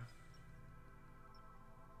rate.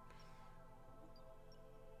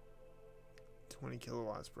 20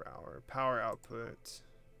 kilowatts per hour. Power output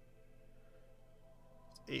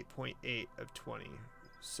 8.8 of 20.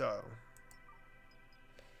 So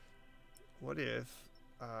what if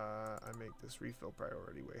I make this refill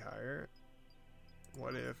priority way higher?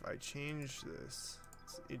 What if I change this?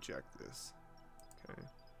 Let's eject this. Okay.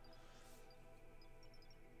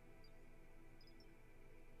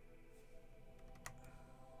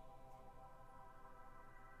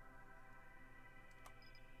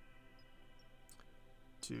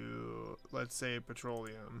 To, let's say,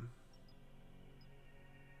 petroleum.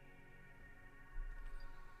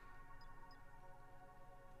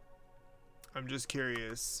 I'm just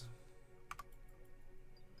curious.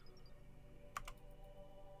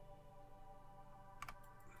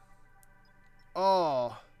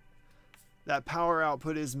 Oh, that power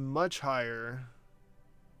output is much higher.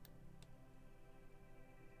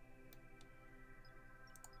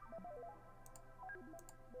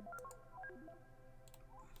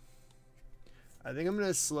 I think I'm going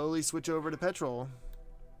to slowly switch over to petrol.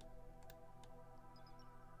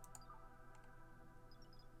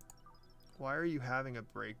 Why are you having a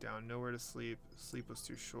breakdown? Nowhere to sleep. Sleep was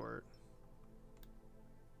too short.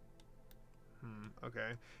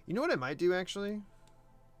 Okay. You know what I might do, actually?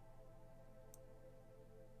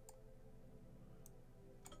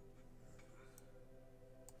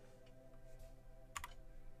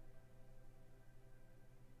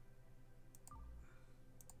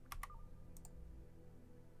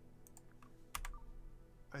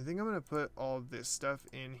 I think I'm going to put all of this stuff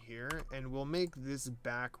in here, and we'll make this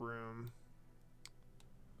back room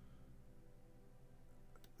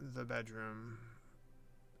the bedroom.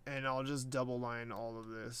 And I'll just double line all of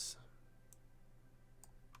this.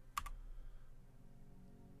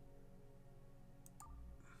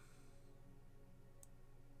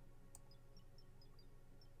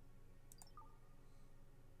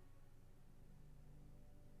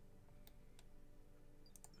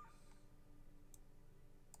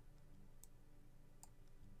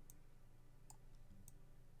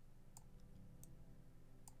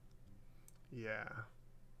 Yeah.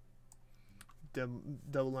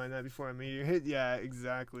 Double line that before I made your hit. Yeah,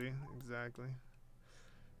 exactly. Exactly.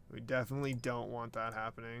 We definitely don't want that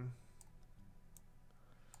happening.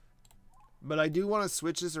 But I do want to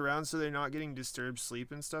switch this around so they're not getting disturbed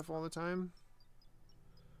sleep and stuff all the time.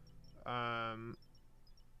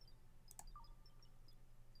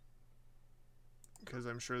 Because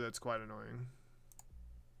I'm sure that's quite annoying.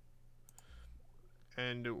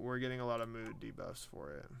 And we're getting a lot of mood debuffs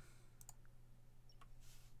for it.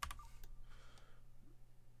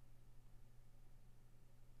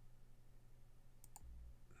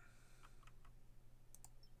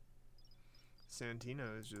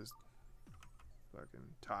 Santino is just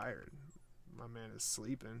fucking tired. My man is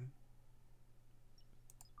sleeping.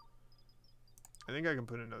 I think I can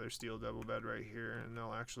put another steel double bed right here and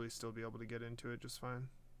they'll actually still be able to get into it just fine.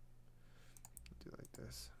 Do like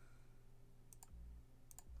this.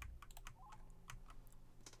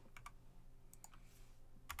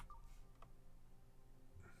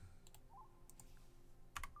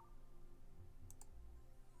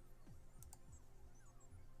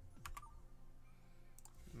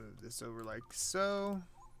 Move this over like so.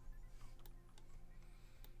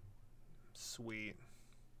 Sweet.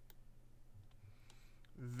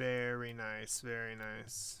 Very nice, very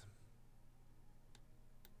nice.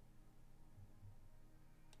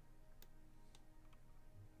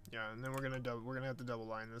 Yeah, and then we're gonna have to double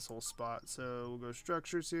line this whole spot. So we'll go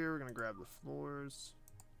structures here. We're gonna grab the floors,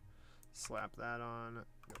 slap that on.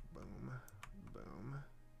 Go boom, boom.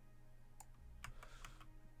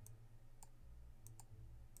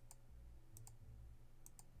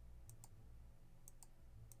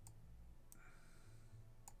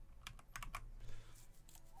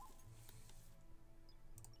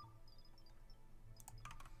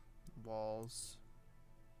 Walls.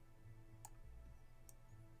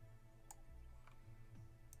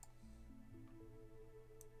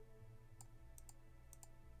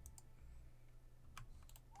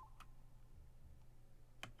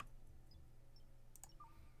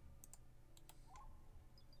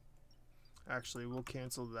 Actually, we'll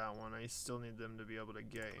cancel that one. I still need them to be able to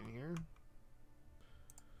get in here.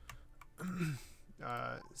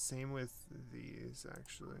 Same with these,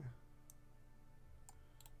 actually.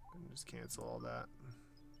 And just cancel all that.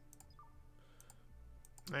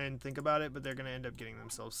 I didn't think about it, but they're going to end up getting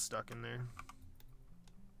themselves stuck in there.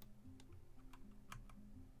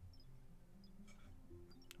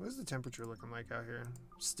 What is the temperature looking like out here?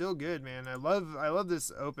 Still good, man. I love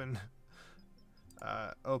this open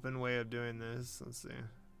open way of doing this. Let's see.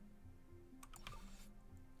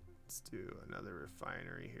 Let's do another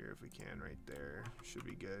refinery here if we can right there. Should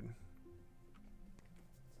be good.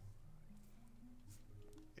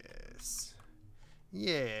 Yes.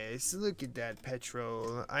 Yes, look at that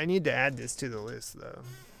petrol. I need to add this to the list though.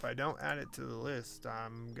 If I don't add it to the list,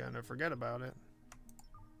 I'm gonna forget about it.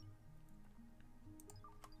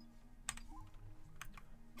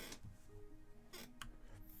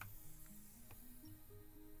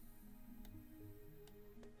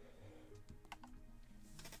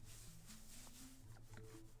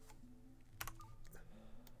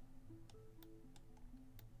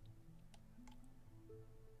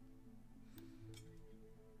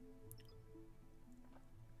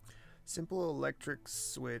 Simple electric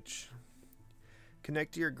switch.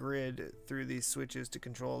 Connect to your grid through these switches to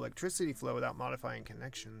control electricity flow without modifying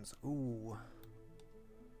connections. Ooh.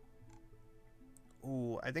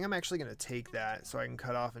 Ooh, I think I'm actually going to take that so I can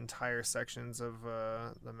cut off entire sections of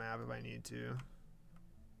the map if I need to.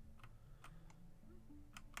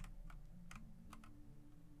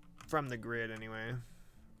 From the grid, anyway.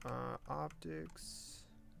 Optics.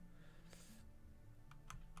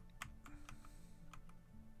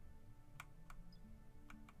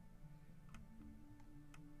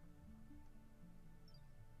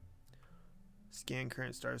 Scan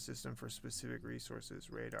current star system for specific resources.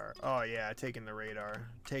 Radar. Oh yeah, taking the radar.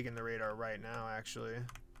 Taking the radar right now, actually.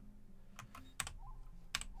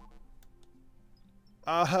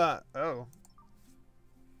 Oh.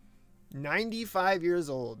 95 years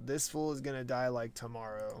old. This fool is gonna die like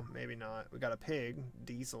tomorrow. Maybe not. We got a pig,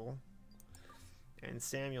 Diesel. And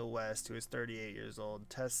Samuel West, who is 38 years old.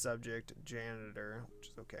 Test subject, janitor, which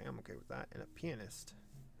is okay. I'm okay with that. And a pianist,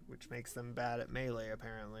 which makes them bad at melee,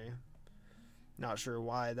 apparently. Not sure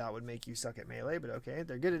why that would make you suck at melee, but okay.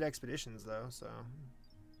 They're good at expeditions, though, so...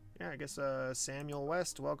 Yeah, I guess Samuel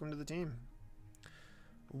West, welcome to the team.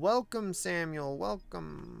 Welcome, Samuel,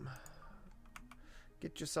 welcome.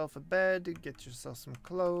 Get yourself a bed, get yourself some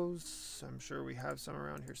clothes. I'm sure we have some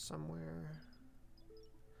around here somewhere.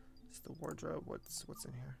 It's the wardrobe. What's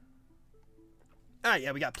in here? Ah,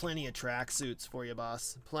 yeah, we got plenty of tracksuits for you,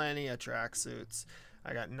 boss. Plenty of tracksuits.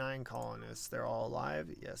 I got 9 colonists. They're all alive?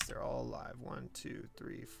 Yes, they're all alive. 1, 2,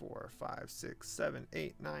 3, 4, 5, 6, 7,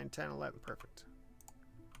 8, 9, 10, 11. Perfect.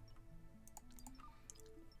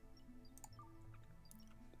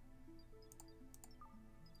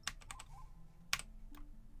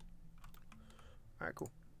 Alright,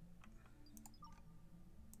 cool.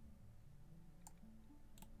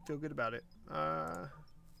 Feel good about it.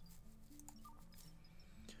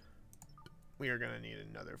 We are going to need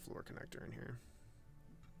another floor connector in here.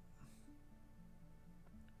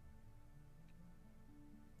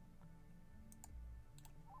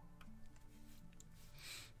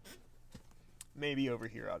 Maybe over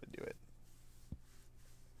here ought to do it.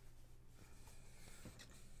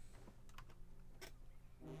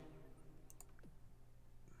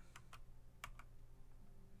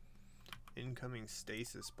 Incoming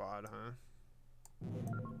stasis pod, huh?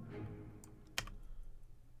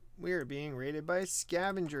 We are being raided by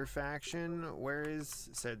scavenger faction. Where is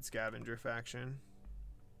said scavenger faction?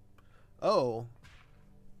 Oh.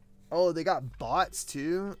 Oh, they got bots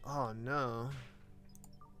too? Oh no.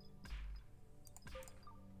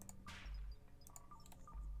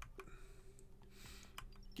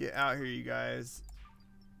 Get out here, you guys.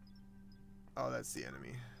 Oh, that's the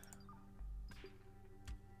enemy.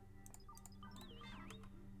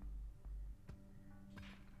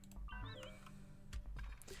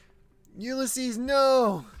 Ulysses,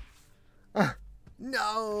 no!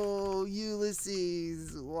 No,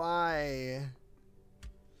 Ulysses, why?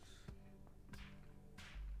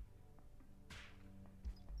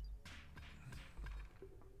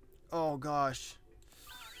 Oh gosh.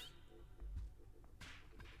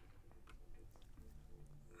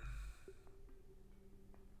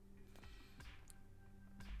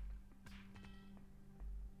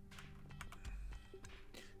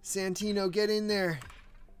 Santino, get in there.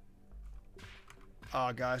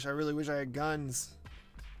 Oh gosh, I really wish I had guns.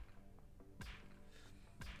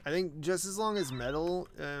 I think just as long as metal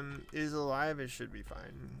is alive, it should be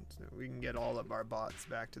fine. So we can get all of our bots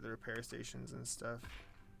back to the repair stations and stuff.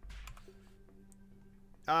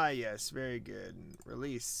 Ah yes, very good.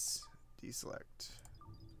 Release, deselect.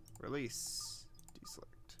 Release, deselect.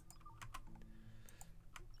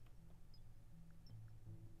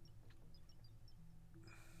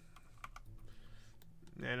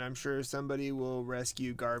 And I'm sure somebody will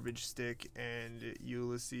rescue Garbage Stick and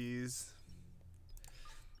Ulysses.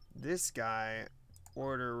 This guy,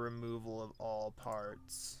 order removal of all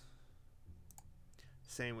parts.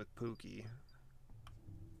 Same with Pookie.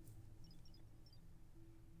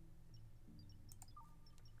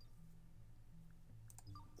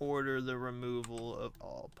 order the removal of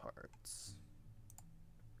all parts.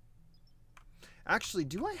 Actually,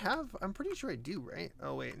 do I have... I'm pretty sure I do, right?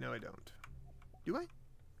 Oh, wait. No, I don't. Do I?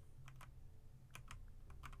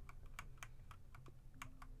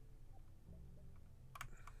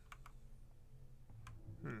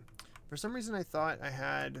 For some reason, I thought I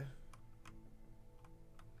had...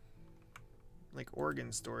 like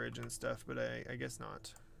organ storage and stuff, but I guess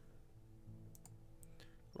not.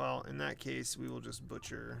 Well, in that case, we will just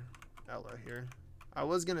butcher Ella here. I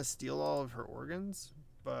was gonna steal all of her organs,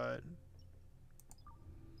 but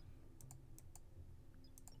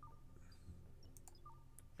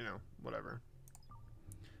you know, whatever.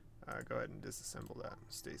 Go ahead and disassemble that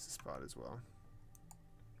stasis pod as well.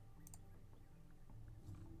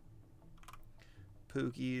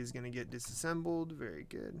 Pookie is gonna get disassembled. Very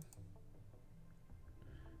good.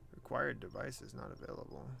 Required device is not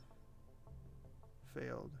available.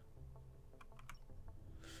 Failed.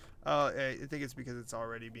 Oh, I think it's because it's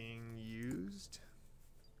already being used.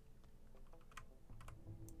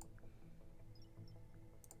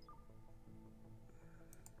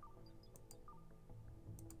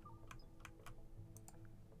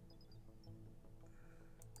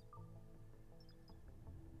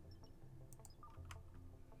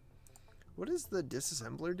 What does the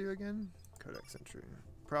disassembler do again? Codex entry.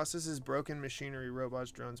 Processes broken machinery, robots,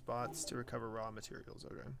 drones, bots to recover raw materials.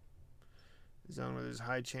 Okay. Zone where there's a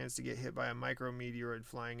high chance to get hit by a micrometeoroid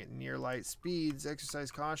flying at near light speeds. Exercise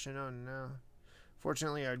caution. Oh no.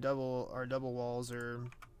 Fortunately, our double walls are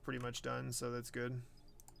pretty much done, so that's good.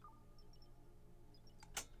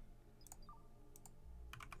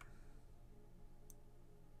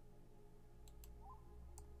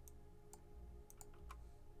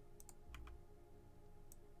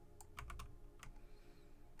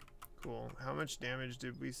 Cool. How much damage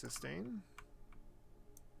did we sustain?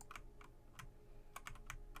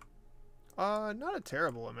 Not a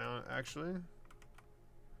terrible amount, actually.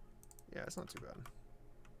 Yeah, it's not too bad.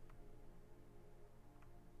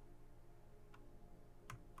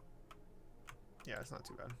 Yeah, it's not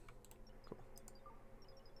too bad. Cool.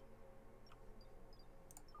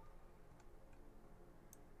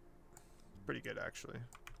 Pretty good, actually.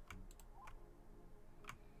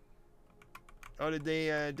 Oh, did they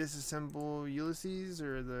disassemble Ulysses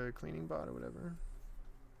or the cleaning bot or whatever?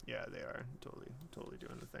 Yeah, they are. Totally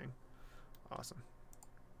doing the thing. Awesome.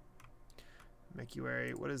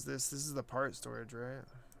 Mecuary. What is this? This is the part storage, right?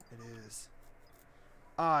 It is.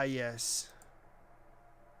 Ah, yes.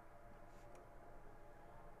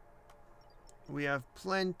 We have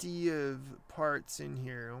plenty of parts in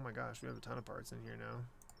here. Oh my gosh, we have a ton of parts in here now.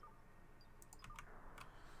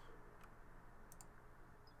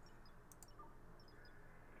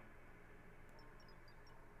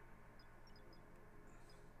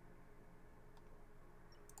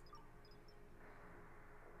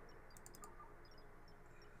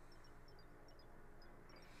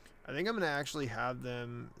 I think I'm going to actually have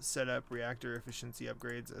them set up reactor efficiency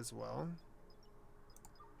upgrades as well.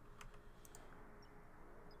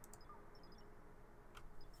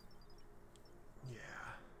 Yeah.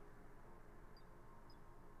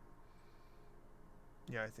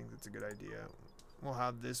 Yeah, I think that's a good idea. We'll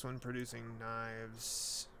have this one producing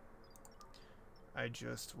knives. I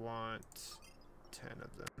just want 10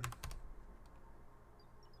 of them.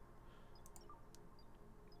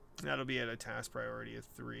 That'll be at a task priority of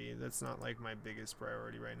 3. That's not like my biggest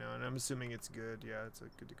priority right now, and I'm assuming it's good. Yeah, it's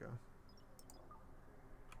good to go.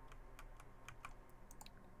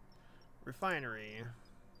 Refinery.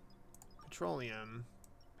 Petroleum.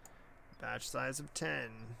 Batch size of 10.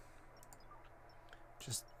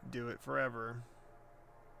 Just do it forever.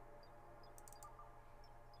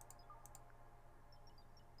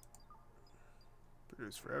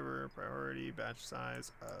 Produce forever. Priority. Batch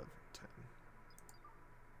size of 10.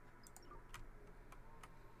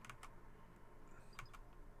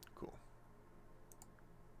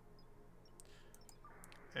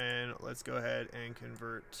 And let's go ahead and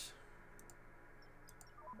convert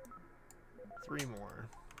 3 more.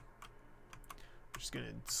 Just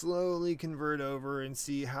gonna slowly convert over and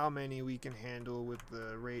see how many we can handle with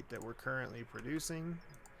the rate that we're currently producing,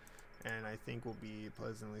 and I think we'll be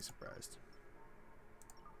pleasantly surprised.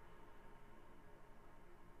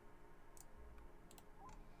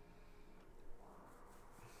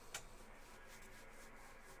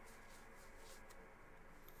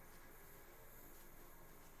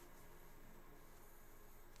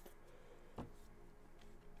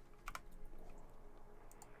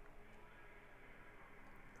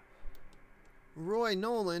 Roy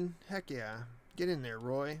Nolan, heck yeah. Get in there,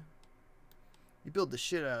 Roy. You build the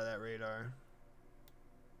shit out of that radar.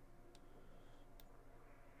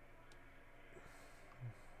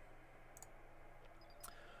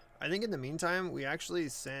 I think in the meantime, we actually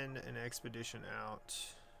send an expedition out.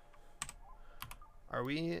 Are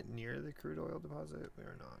we near the crude oil deposit? We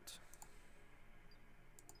are not.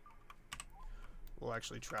 We'll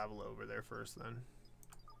actually travel over there first then.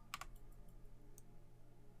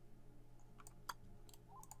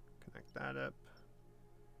 Connect that up.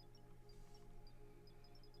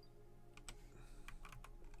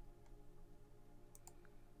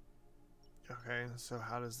 Okay, so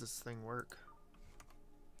how does this thing work?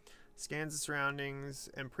 Scans the surroundings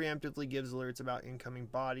and preemptively gives alerts about incoming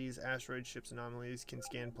bodies, asteroids, ships, anomalies, can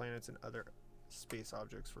scan planets and other space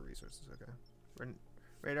objects for resources. Okay.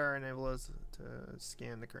 Radar enables us to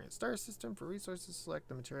scan the current star system for resources. Select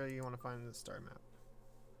the material you want to find in the star map.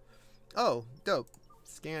 Oh, dope.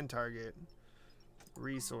 Scan target.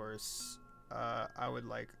 Resource. I would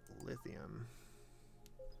like lithium.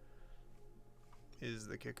 Is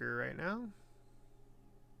the kicker right now.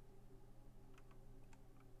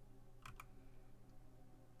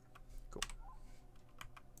 Cool.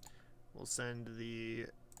 We'll send the...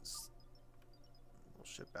 We'll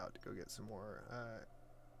ship out to go get some more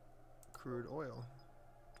crude oil.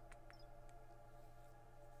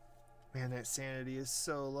 Man, that sanity is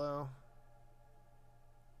so low.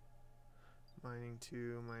 Mining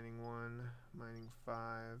 2, mining 1, mining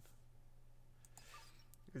 5.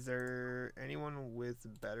 Is there anyone with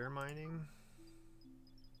better mining?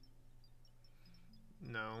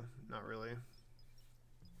 No, not really.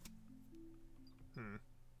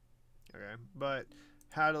 Okay, but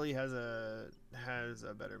Hadley has a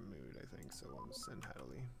better mood, I think, so we'll send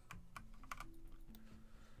Hadley.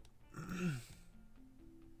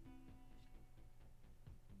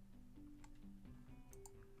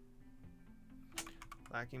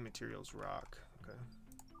 Lacking materials, rock. Okay.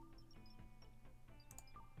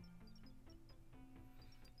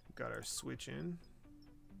 Got our switch in.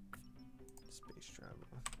 Space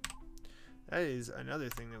travel. That is another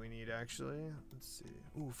thing that we need, actually. Let's see.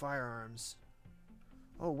 Ooh, firearms.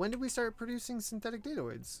 Oh, when did we start producing synthetic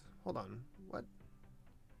datoids? Hold on. What?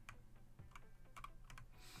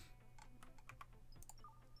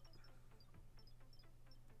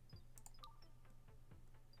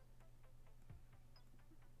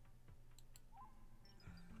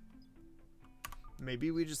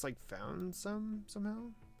 Maybe we just like found some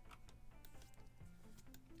somehow?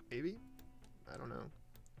 Maybe? I don't know.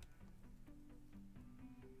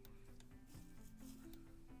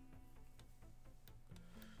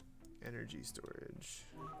 Energy storage.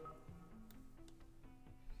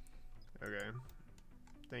 Okay.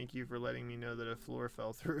 Thank you for letting me know that a floor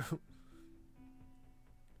fell through.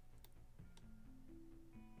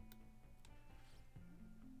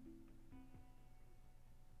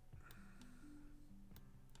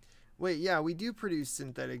 Wait, yeah, we do produce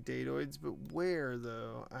synthetic datoids, but where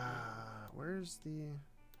though? Where's the...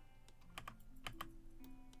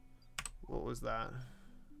 What was that?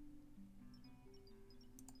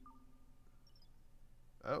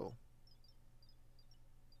 Oh.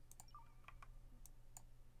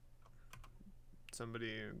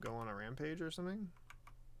 Somebody go on a rampage or something?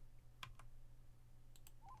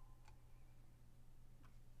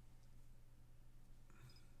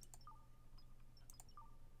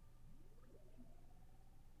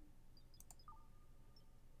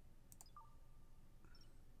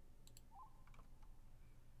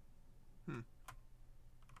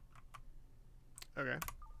 Okay.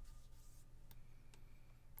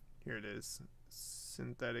 Here it is.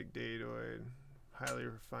 Synthetic datoid. Highly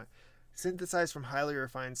refined. Synthesized from highly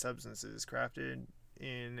refined substances. Crafted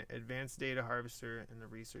in advanced data harvester in the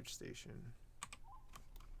research station.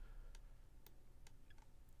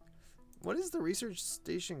 What is the research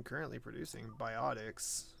station currently producing?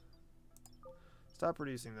 Biotics. Stop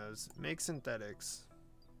producing those. Make synthetics.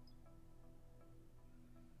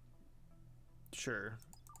 Sure.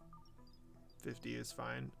 50 is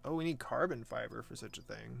fine. Oh, we need carbon fiber for such a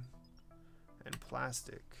thing. And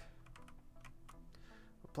plastic.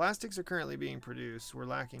 Well, plastics are currently being produced. We're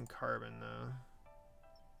lacking carbon,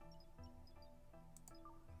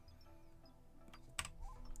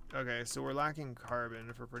 though. Okay, so we're lacking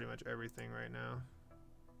carbon for pretty much everything right now.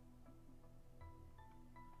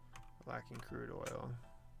 Lacking crude oil.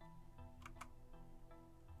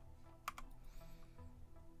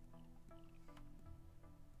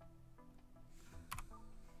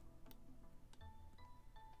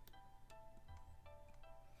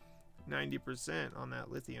 %, on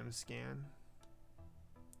that lithium scan.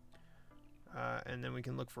 And then we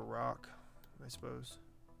can look for rock, I suppose.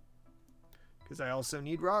 Because I also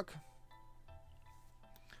need rock.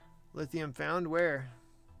 Lithium found where?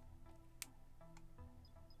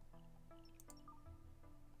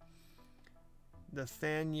 The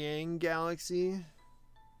Fanyang Galaxy.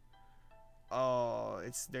 Oh,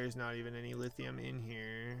 there's not even any lithium in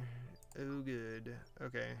here. Oh, good.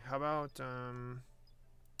 Okay, how about the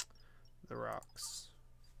rocks?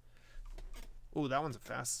 Oh, that one's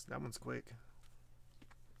fast. That one's quick.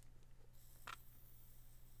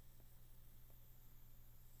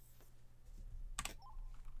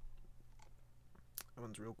 That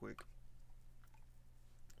one's real quick.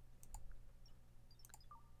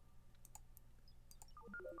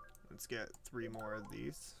 Let's get 3 more of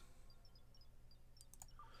these.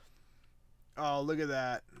 Oh, look at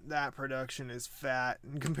that. That production is fat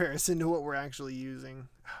in comparison to what we're actually using.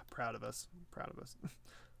 Proud of us. Proud of us.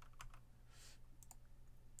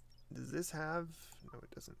 Does this have... No, it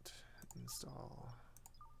doesn't. Install.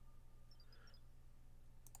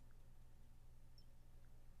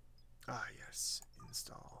 Ah, yes.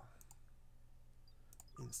 Install.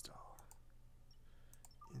 Install.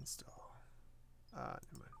 Install. Never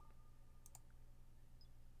mind.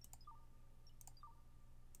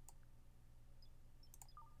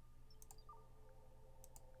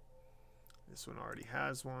 This one already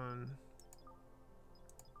has one.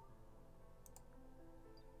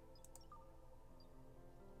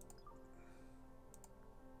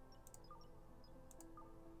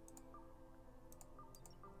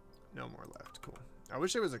 No more left. Cool. I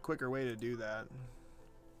wish there was a quicker way to do that.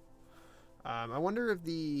 I wonder if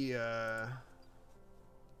the...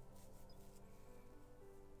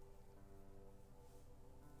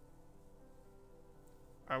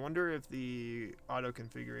 I wonder if the auto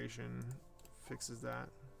configuration fixes that.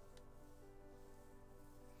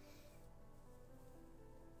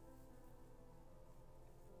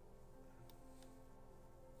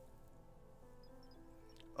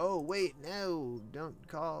 Oh, wait, no, don't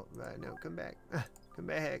call. No, come back. Come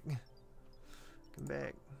back. Come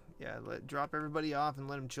back. Yeah, drop everybody off and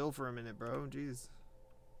let them chill for a minute, bro. Jeez.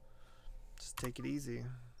 Just take it easy.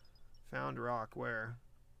 Found rock, where?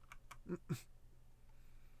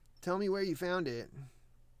 Tell me where you found it.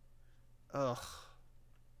 Ugh.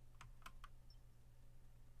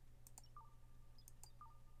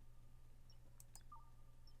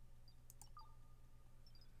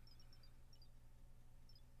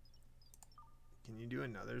 Can you do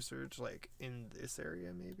another search, like, in this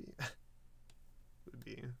area, maybe? Would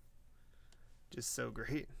be just so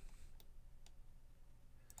great.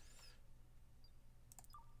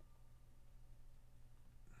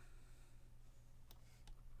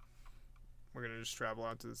 We're gonna just travel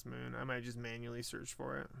out to this moon. I might just manually search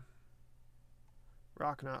for it.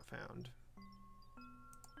 Rock not found.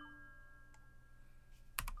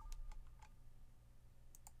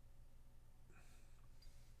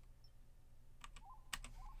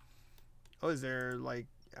 Oh, is there, like,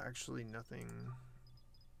 actually nothing?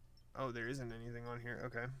 Oh, there isn't anything on here.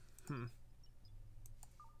 Okay.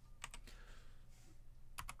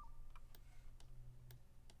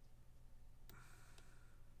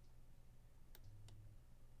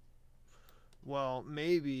 Well,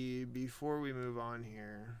 maybe before we move on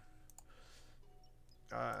here,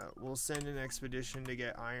 we'll send an expedition to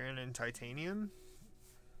get iron and titanium,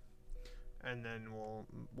 and then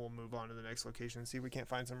we'll move on to the next location. See if we can't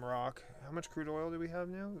find some rock. How much crude oil do we have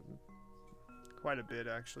now? Quite a bit,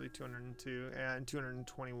 actually. 202 and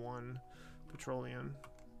 221 petroleum.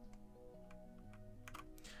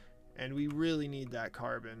 And we really need that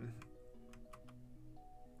carbon.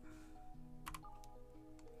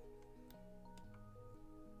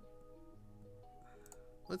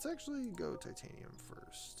 Let's actually go titanium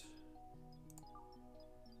first.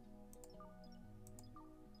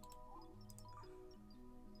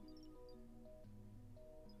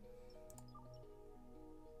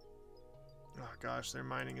 Oh gosh, their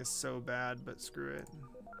mining is so bad, but screw it.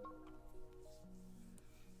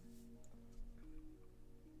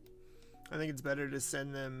 I think it's better to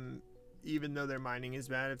send them, even though their mining is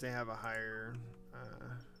bad, if they have a higher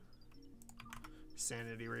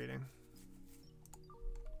sanity rating.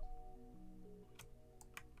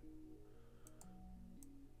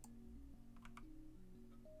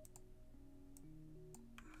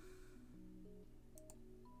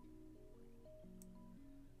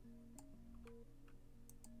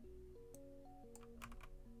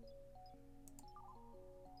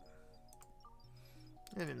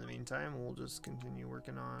 And in the meantime, we'll just continue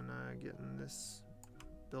working on getting this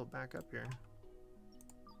built back up here.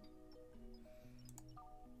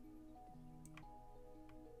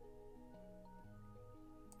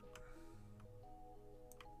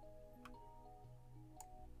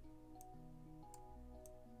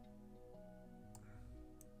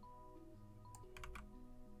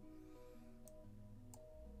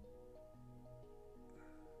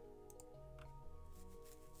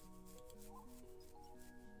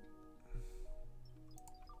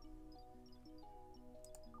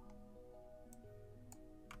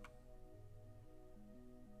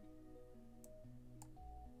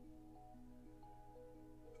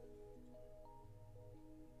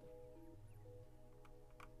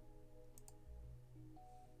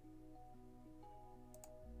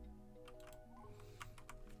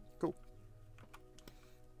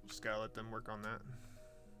 just gotta let them work on that.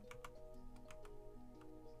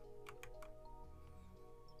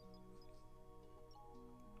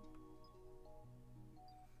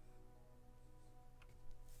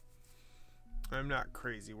 I'm not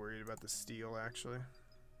crazy worried about the steel, actually.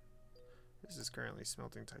 This is currently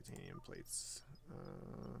smelting titanium plates.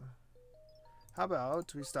 How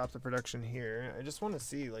about we stop the production here? I just want to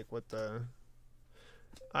see like what the...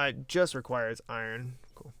 It just requires iron.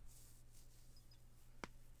 Cool.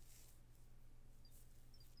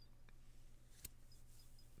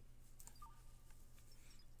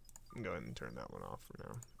 Go ahead and turn that one off for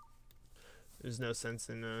now. There's no sense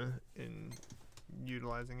in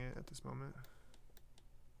utilizing it at this moment.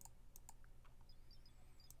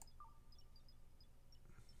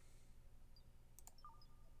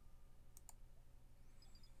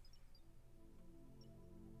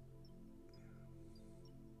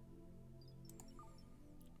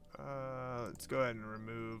 Let's go ahead and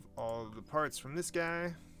remove all of the parts from this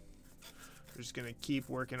guy. We're just gonna keep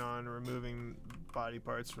working on removing body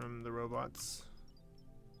parts from the robots.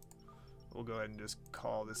 We'll go ahead and just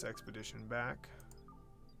call this expedition back.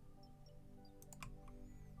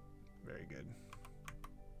 Very good.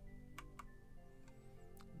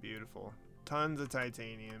 Beautiful. Tons of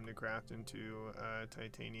titanium to craft into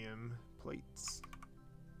titanium plates.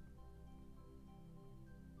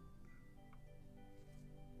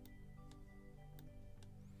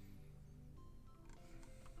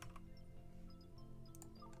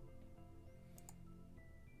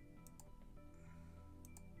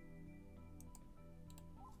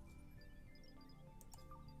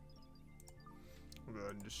 We'll go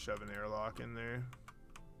ahead and just shove an airlock in there.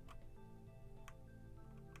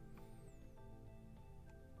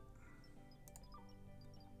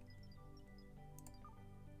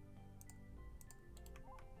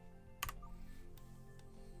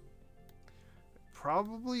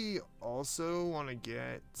 Probably also want to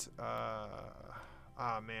get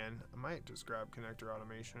man, I might just grab connector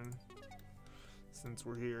automation since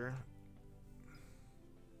we're here.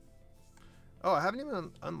 Oh, I haven't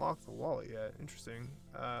even unlocked the wallet yet. Interesting.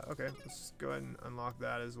 Okay, let's go ahead and unlock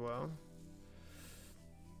that as well.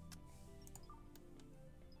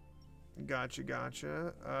 Gotcha,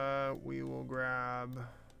 gotcha. We will grab...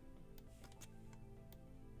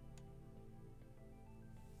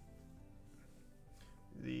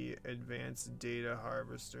 the advanced data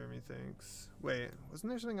harvester, methinks. Wait,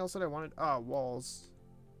 wasn't there something else that I wanted? Ah, walls.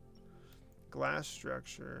 Glass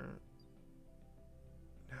structure.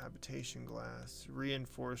 Habitation glass.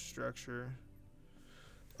 Reinforced structure.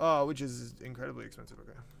 Oh, which is incredibly expensive.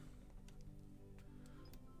 Okay.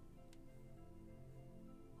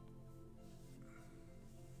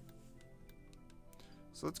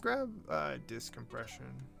 So let's grab disk compression.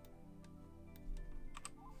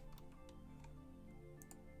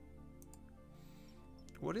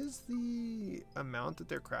 What is the amount that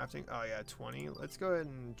they're crafting? Oh yeah, 20. Let's go ahead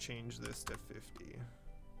and change this to 50.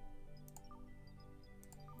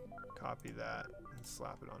 Copy that and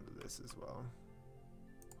slap it onto this as well.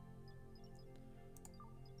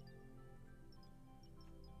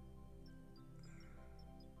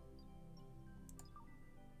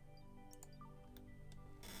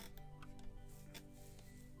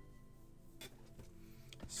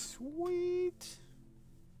 Sweet.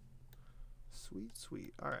 Sweet,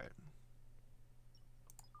 sweet. All right.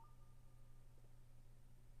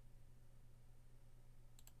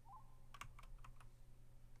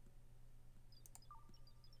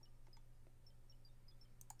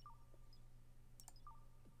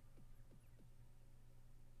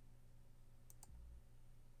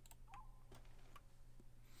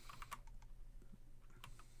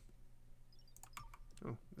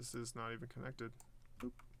 Oh, this is not even connected.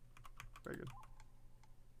 Oop. Very good.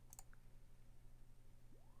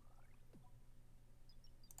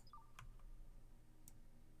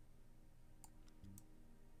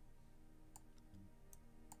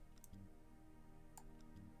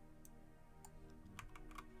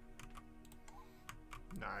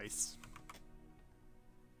 Nice.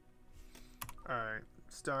 Alright,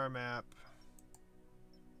 star map.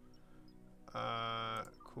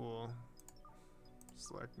 Cool.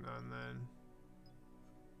 Select none then.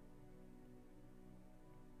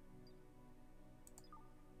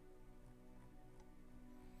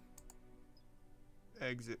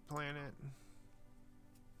 Exit planet. And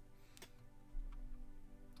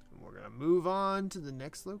we're gonna move on to the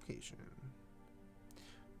next location.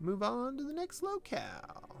 Move on to the next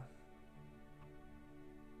locale.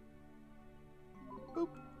 Boop.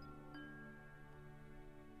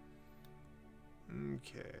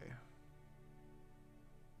 Okay.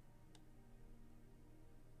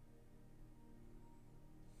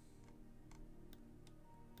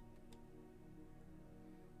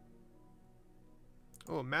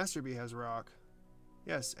 Oh, Master Bee has rock.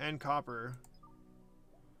 Yes, and copper.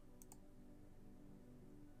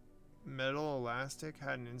 Metal elastic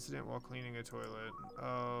had an incident while cleaning a toilet.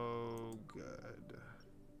 Oh, good.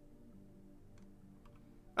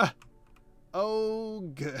 Ah! Oh,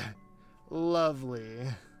 good. Lovely.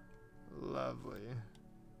 Lovely.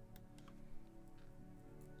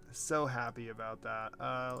 So happy about that.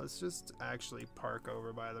 Let's just actually park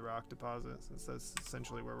over by the rock deposit, since that's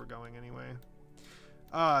essentially where we're going anyway.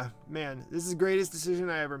 Man, this is the greatest decision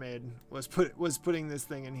I ever made, was putting this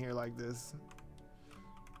thing in here like this.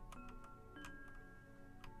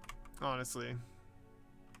 Honestly.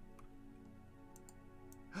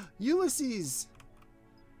 Ulysses!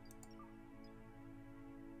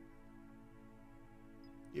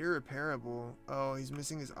 Irreparable. Oh, he's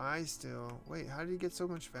missing his eye still. Wait, how did he get so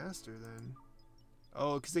much faster then?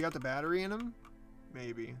 Oh, because they got the battery in him?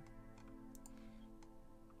 Maybe.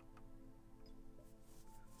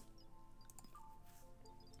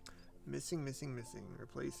 Missing, missing, missing.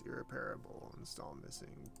 Replace irreparable. Install missing.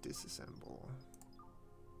 Disassemble.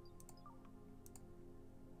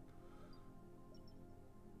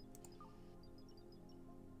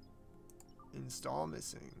 Install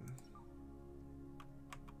missing.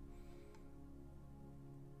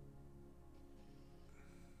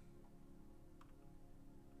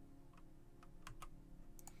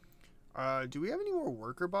 Do we have any more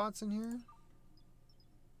worker bots in here?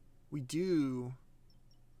 We do.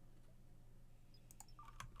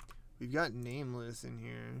 We've got Nameless in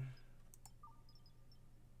here.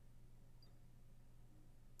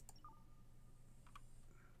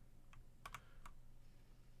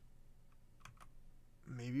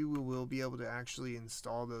 Maybe we will be able to actually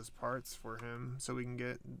install those parts for him so we can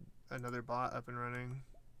get another bot up and running.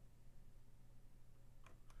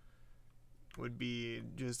 Would be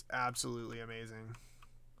just absolutely amazing,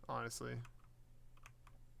 honestly.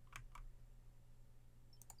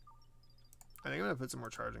 I think I'm gonna put some more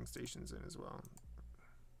charging stations in as well.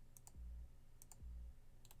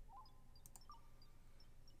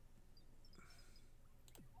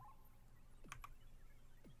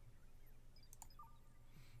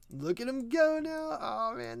 Look at him go now.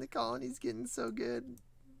 Oh man, the colony's getting so good.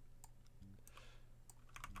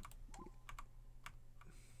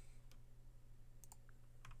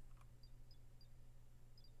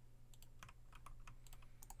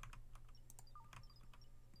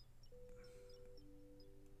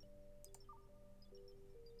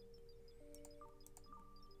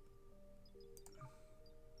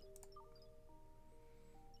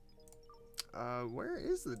 Where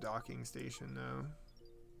is the docking station though?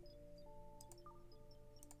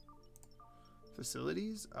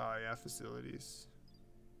 Facilities? Oh yeah, facilities.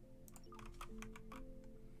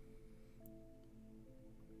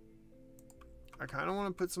 I kind of want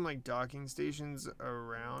to put some like docking stations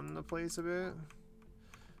around the place a bit.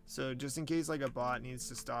 So just in case like a bot needs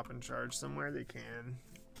to stop and charge somewhere, they can.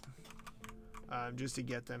 Just to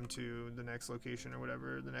get them to the next location or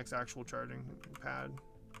whatever, the next actual charging pad.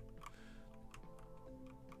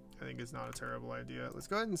 I think it's not a terrible idea. Let's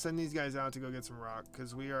go ahead and send these guys out to go get some rock,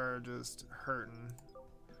 because we are just hurting.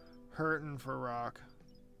 Hurting for rock.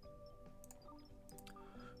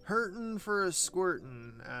 Hurting for a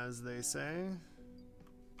squirtin', as they say.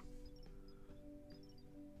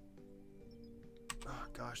 Oh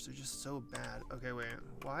gosh, they're just so bad. Okay, wait.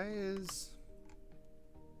 Why is...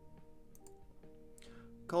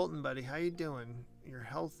 Colton, buddy, how you doing? You're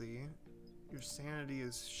healthy. Your sanity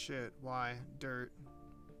is shit. Why? Dirt.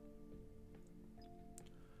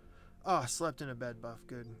 Oh, slept in a bed buff.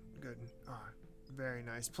 Good, good. Oh, very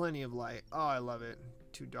nice. Plenty of light. Oh, I love it.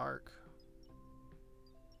 Too dark.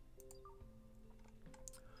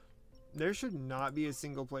 There should not be a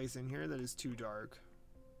single place in here that is too dark.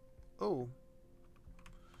 Oh.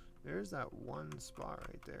 There's that one spot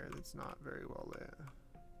right there that's not very well lit.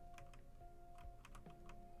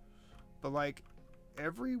 But like,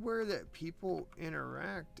 everywhere that people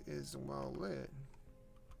interact is well lit.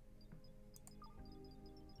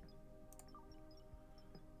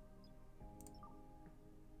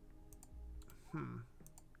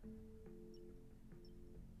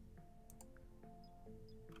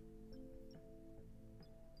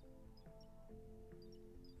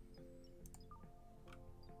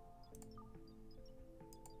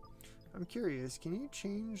 I'm curious, can you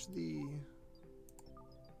change the...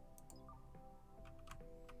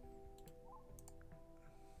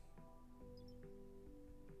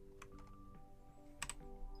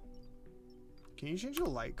 Can you change the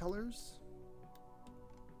light colors?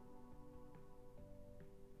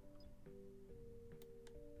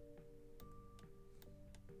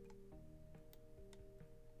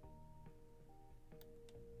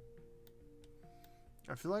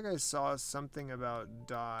 I feel like I saw something about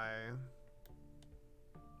dye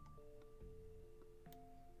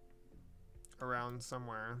around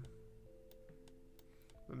somewhere,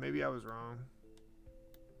 but maybe I was wrong.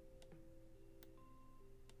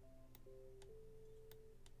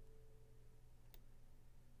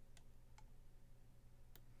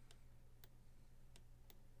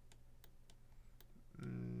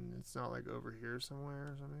 It's not like over here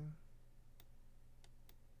somewhere or something.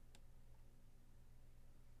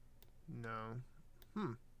 No.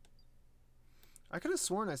 I could have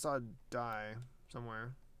sworn I saw dye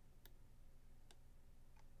somewhere.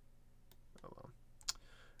 Oh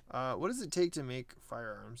well. What does it take to make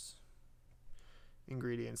firearms?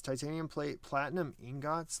 Ingredients: titanium plate, platinum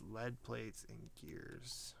ingots, lead plates, and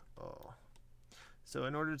gears. Oh. So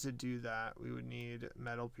in order to do that, we would need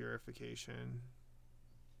metal purification.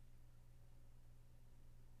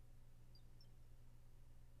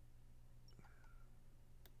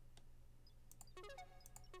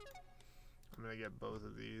 I'm going to get both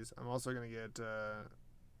of these. I'm also going to get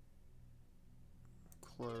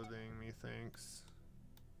clothing, methinks.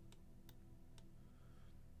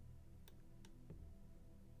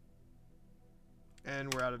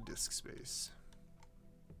 And we're out of disk space.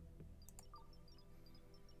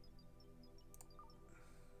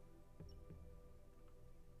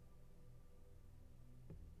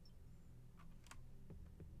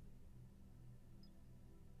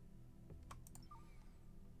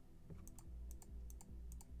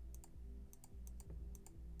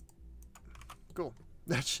 Cool.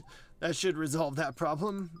 That should resolve that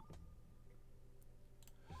problem.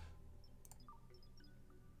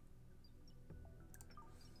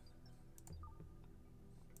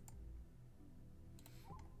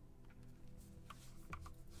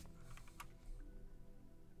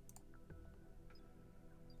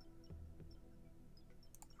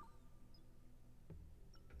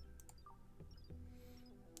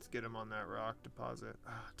 Let's get him on that rock deposit.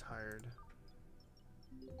 Ah, tired.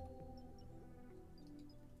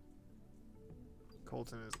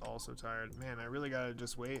 Colton is also tired. Man, I really gotta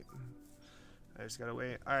just wait. I just gotta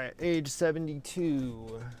wait. Alright, age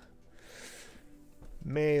 72.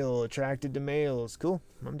 Male, attracted to males. Cool,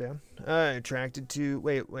 I'm down. Attracted to...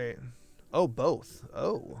 Wait. Oh, both.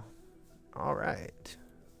 Oh. Alright.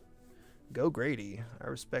 Go Grady. I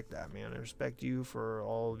respect that, man. I respect you for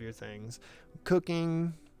all of your things.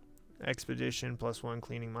 Cooking... Expedition +1,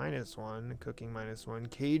 cleaning -1, cooking -1,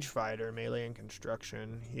 cage fighter, melee and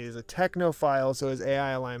construction. He is a technophile, so his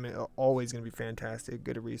AI alignment is always going to be fantastic.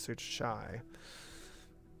 Good at research, shy.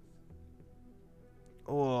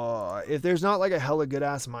 Oh, if there's not like a hella good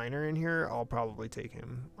ass miner in here, I'll probably take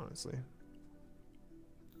him, honestly.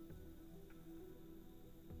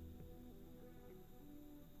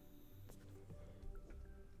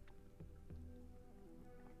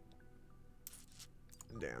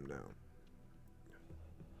 Damn, no.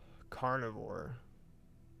 Carnivore.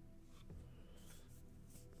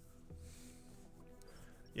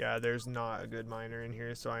 Yeah, there's not a good miner in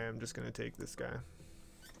here, so I am just gonna take this guy.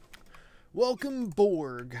 Welcome,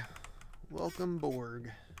 Borg. Welcome,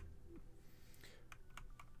 Borg.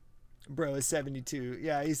 Bro is 72.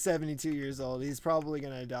 Yeah, he's 72 years old. He's probably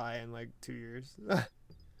gonna die in like 2 years.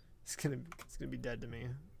 It's gonna be dead to me.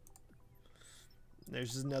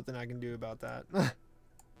 There's just nothing I can do about that.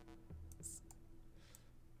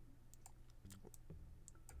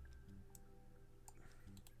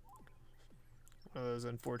 One of those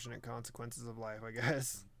unfortunate consequences of life, I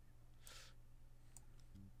guess.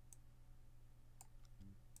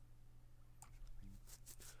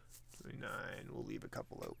 We'll leave a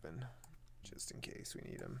couple open just in case we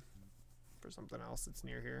need them for something else that's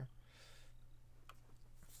near here.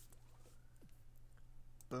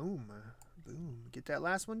 Boom. Boom. Get that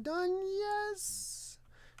last one done. Yes.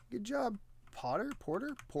 Good job. Porter.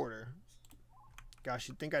 Gosh,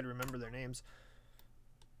 you'd think I'd remember their names.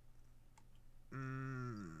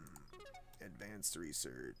 Advanced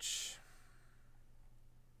research.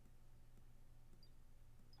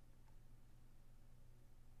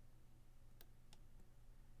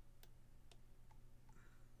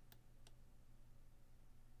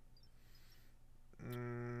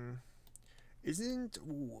 Isn't...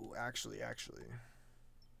 Ooh, actually.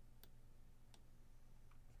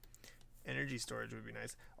 Energy storage would be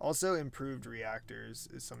nice. Also, improved reactors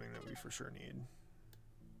is something that we for sure need.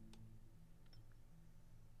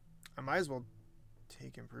 I might as well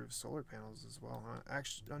take improved solar panels as well, huh?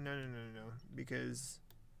 Actually, oh, no. Because,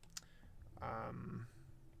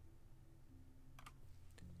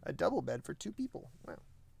 a double bed for 2 people. Wow.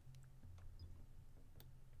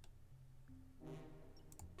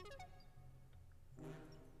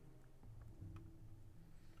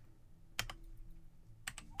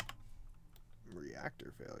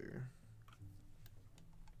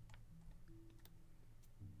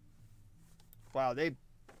 Wow, they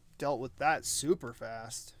dealt with that super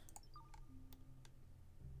fast.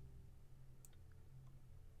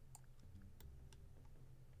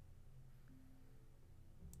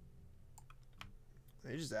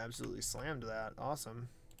 They just absolutely slammed that. Awesome.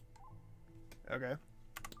 Okay.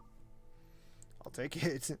 I'll take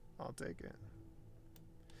it. I'll take it.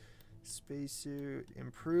 Spacesuit.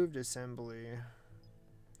 Improved assembly.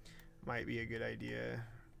 Might be a good idea.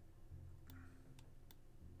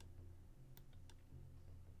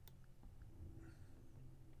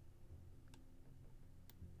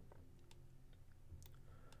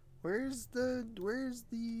 Where's the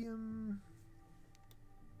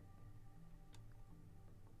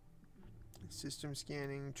system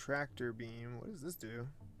scanning tractor beam? What does this do?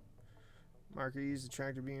 Marker, use the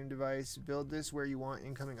tractor beam device. Build this where you want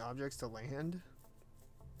incoming objects to land.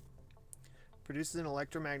 Produces an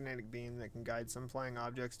electromagnetic beam that can guide some flying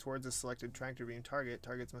objects towards a selected tractor beam target.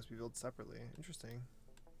 Targets must be built separately. Interesting.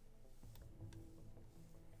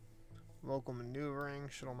 Local maneuvering,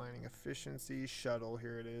 shuttle mining efficiency, shuttle,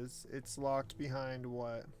 here it is. It's locked behind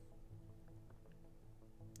what?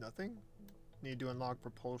 Nothing? Need to unlock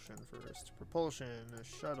propulsion first. Propulsion, a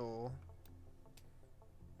shuttle.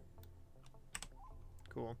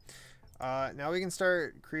 Cool. Now we can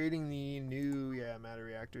start creating the new, matter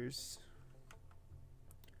reactors,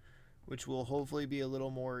 which will hopefully be a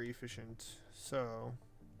little more efficient. So,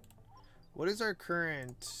 what is our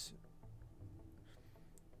current...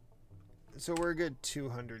 So we're a good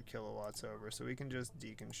 200 kilowatts over, so we can just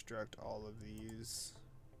deconstruct all of these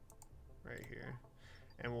right here.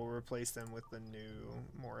 And we'll replace them with the new,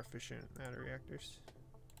 more efficient matter reactors.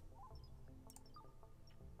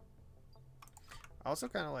 I also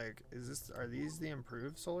kind of like, are these the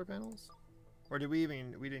improved solar panels? Or did we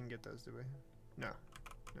didn't get those, did we? No.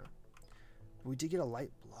 We did get a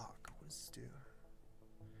light block. What does this do?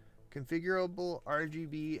 Configurable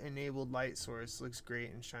RGB enabled light source. Looks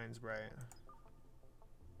great and shines bright.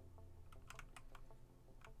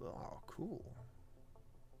 Oh, cool.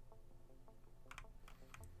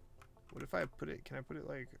 What if I put it, can I put it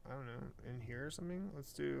like, I don't know, in here or something?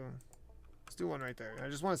 Let's do one right there. I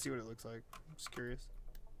just want to see what it looks like. I'm just curious.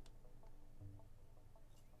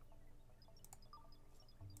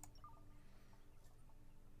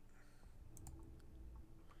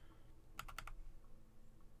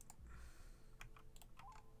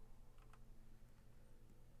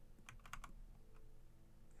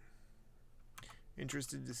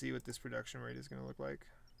 Interested to see what this production rate is going to look like.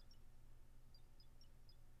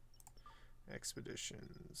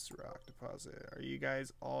 Expeditions, rock deposit. Are you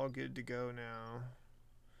guys all good to go now?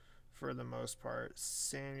 For the most part.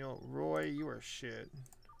 Samuel, Roy, you are shit.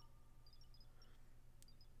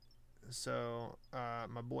 So,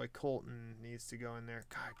 my boy Colton needs to go in there.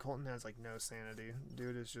 God, Colton has like no sanity.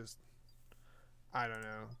 Dude is just, I don't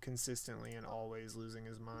know, consistently and always losing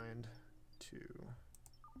his mind. 2.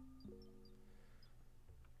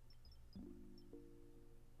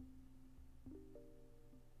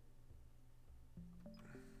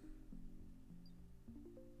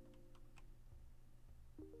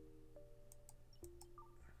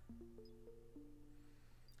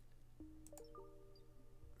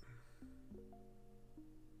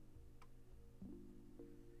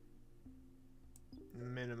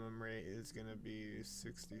 Minimum rate is gonna be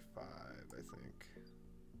 65, I think.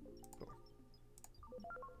 Cool.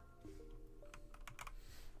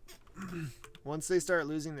 Once they start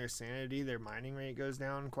losing their sanity, their mining rate goes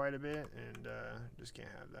down quite a bit, and just can't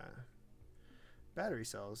have that. Battery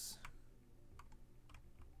cells.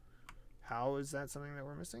 How is that something that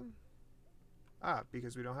we're missing? Ah,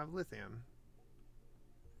 because we don't have lithium.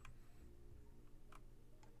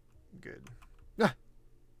 Good.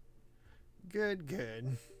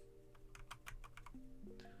 Good.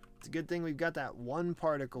 It's a good thing we've got that one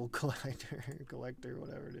particle collector,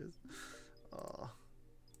 whatever it is. Oh.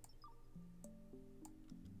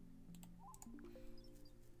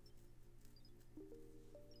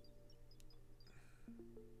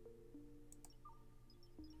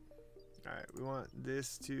 Alright, we want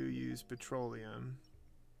this to use petroleum.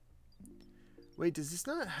 Wait, does this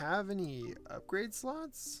not have any upgrade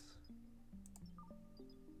slots?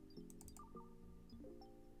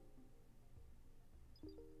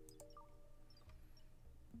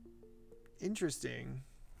 Interesting.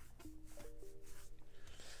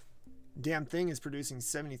 Damn thing is producing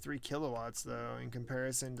 73 kilowatts though, in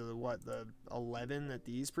comparison to the 11 that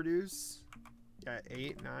these produce? Yeah,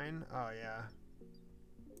 8, 9? Oh yeah.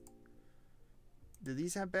 Do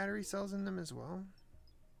these have battery cells in them as well?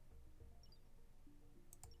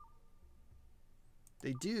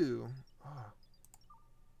 They do. Oh.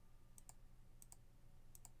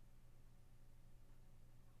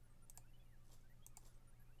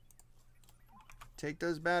 Take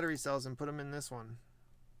those battery cells and put them in this one.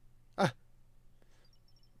 Ah.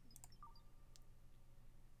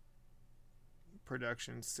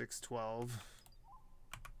 Production 612.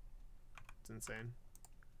 It's insane.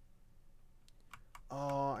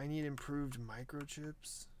 Oh, I need improved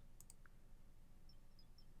microchips.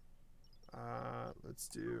 Let's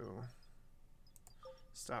do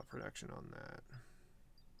stop production on that.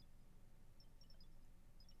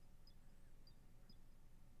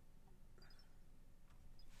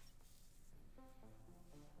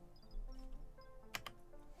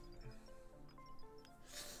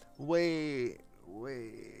 Wait.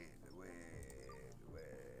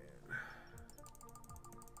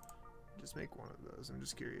 Just make one of those. I'm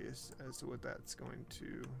just curious as to what that's going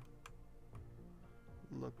to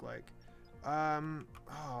look like.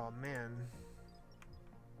 Oh man.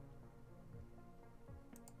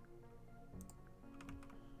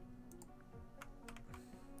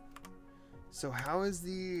 So how is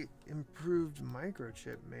the improved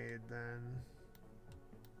microchip made then?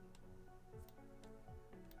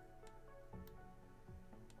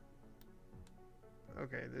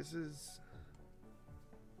 Okay, this is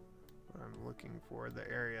what I'm looking for, the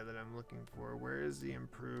area that I'm looking for. Where is the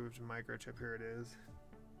improved microchip? Here it is.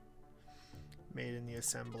 Made in the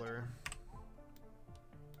assembler.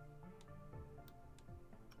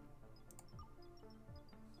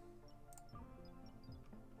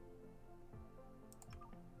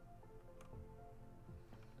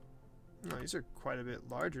 Oh, these are quite a bit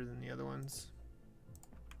larger than the other ones.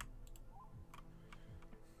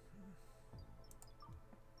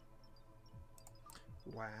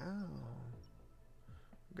 Wow.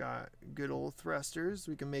 Got good old thrusters.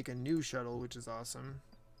 We can make a new shuttle, which is awesome.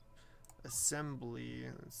 Assembly.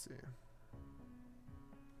 Let's see.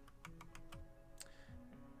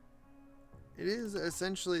 It is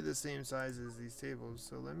essentially the same size as these tables,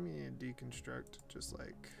 so let me deconstruct just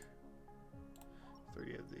like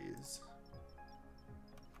 3 of these.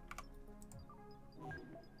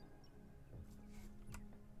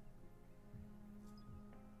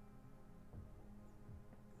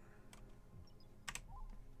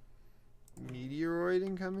 Meteoroid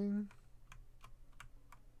incoming?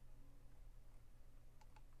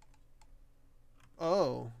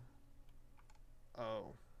 Oh.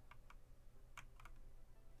 Oh.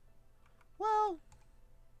 Well,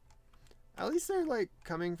 at least they're like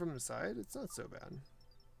coming from the side. It's not so bad.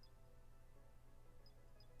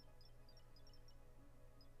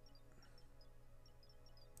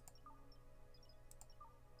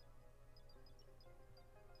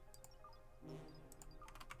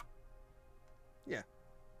 Yeah.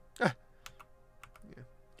 Ah. Yeah.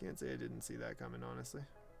 Can't say I didn't see that coming, honestly.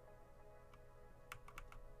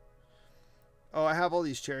 Oh, I have all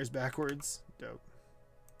these chairs backwards. Dope.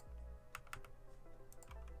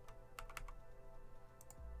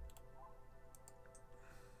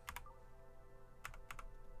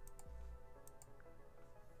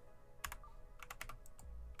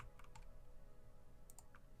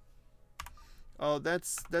 Oh,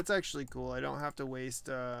 that's actually cool. I don't have to waste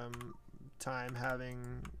time having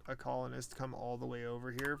a colonist come all the way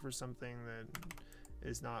over here for something that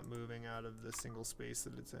is not moving out of the single space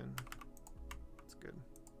that it's in. It's good.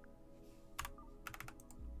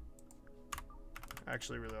 I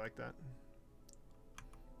actually really like that.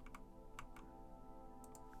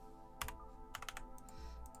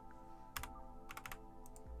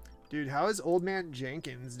 Dude, how is Old Man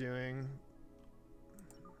Jenkins doing?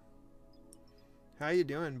 How you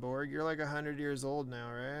doing, Borg? You're like 100 years old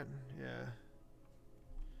now, right? Yeah.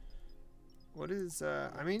 What is,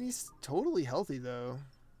 I mean, he's totally healthy, though.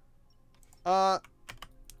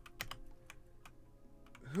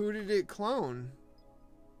 Who did it clone?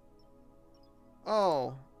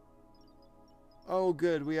 Oh. Oh,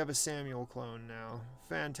 good. We have a Samuel clone now.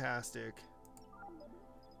 Fantastic.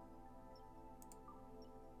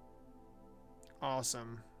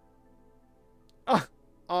 Awesome. Ah!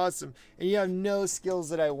 Awesome. And you have no skills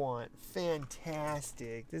that I want.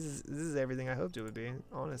 Fantastic. This is everything I hoped it would be,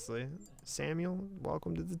 honestly. Samuel,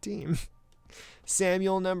 welcome to the team.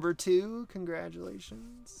 Samuel number 2,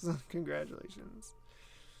 congratulations. Congratulations.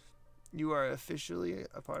 You are officially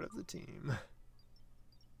a part of the team.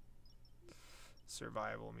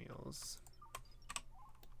 Survival meals.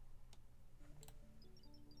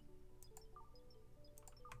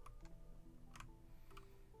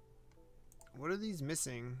 What are these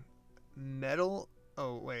missing? Metal?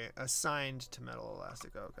 Oh, wait. Assigned to metal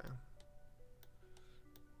elastic. Oh, okay.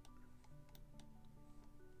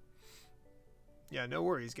 Yeah, no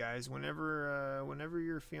worries, guys. Whenever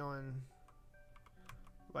you're feeling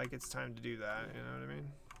like it's time to do that, you know what I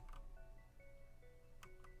mean?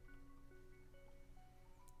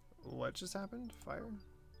 What just happened? Fire?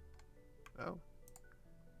 Oh.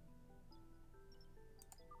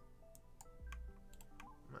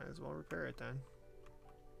 Might as well repair it then.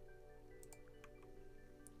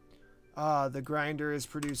 Ah, the grinder is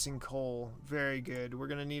producing coal. Very good. We're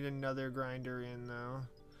gonna need another grinder in though.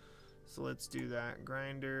 So let's do that.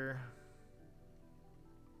 Grinder.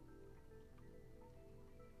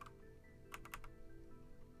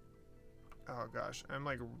 Oh gosh, I'm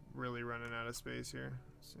like really running out of space here.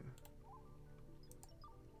 Let's see.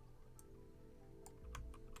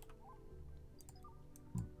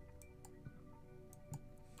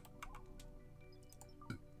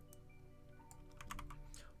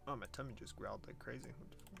 Oh, my tummy just growled like crazy.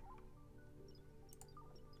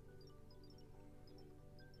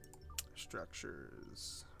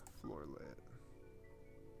 Structures, floor lit.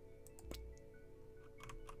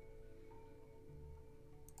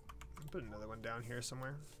 Put another one down here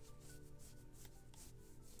somewhere.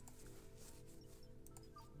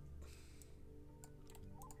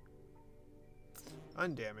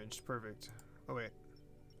 Undamaged, perfect. Oh wait,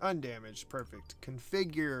 undamaged, perfect.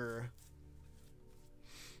 Configure.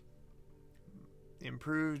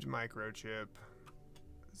 Improved microchip.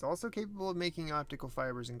 It's also capable of making optical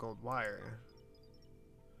fibers and gold wire.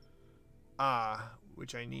 Ah,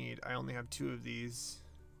 which I need. I only have 2 of these.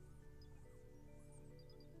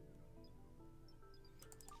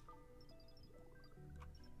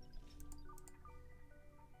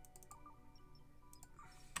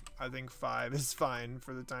 I think 5 is fine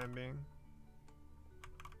for the time being.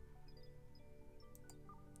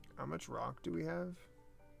 How much rock do we have?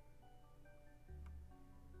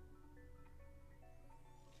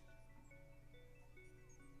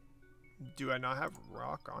 Do I not have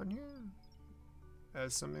rock on here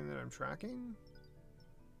as something that I'm tracking?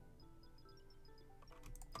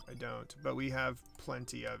 I don't, but we have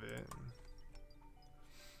plenty of it.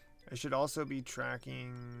 I should also be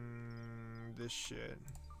tracking this shit.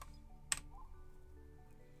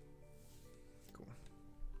 Cool.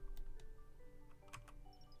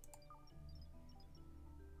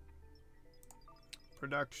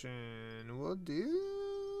 Production will do.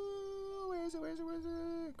 Where is it? Where is it? Where is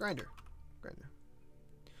it? Grinder. Grinder.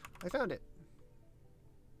 I found it.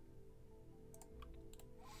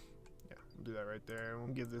 Yeah, we'll do that right there. We'll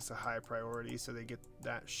give this a high priority so they get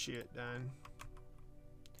that shit done.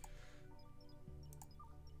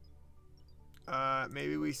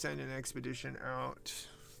 Maybe we send an expedition out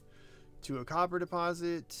to a copper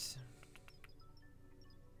deposit.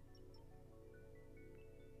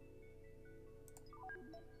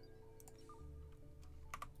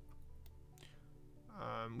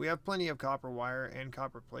 We have plenty of copper wire and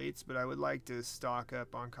copper plates, but I would like to stock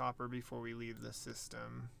up on copper before we leave the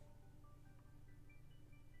system.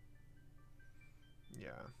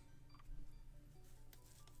 Yeah.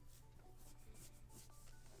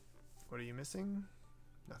 What are you missing?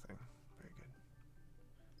 Nothing. Very good.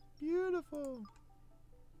 Beautiful.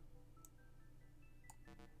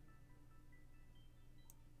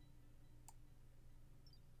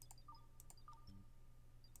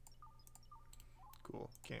 Cool.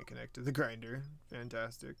 Can't connect to the grinder.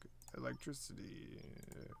 Fantastic. Electricity.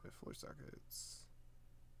 Floor sockets.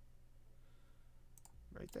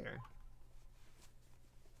 Right there.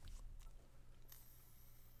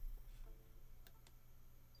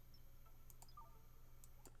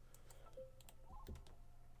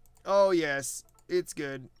 Oh, yes. It's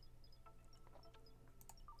good.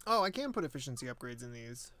 Oh, I can put efficiency upgrades in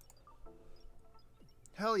these.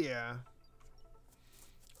 Hell yeah.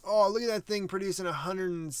 Oh, look at that thing producing that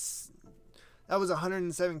was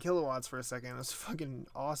 107 kilowatts for a second. That's fucking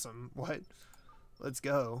awesome. What? Let's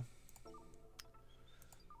go.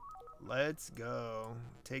 Let's go.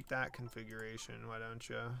 Take that configuration, why don't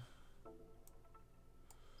you?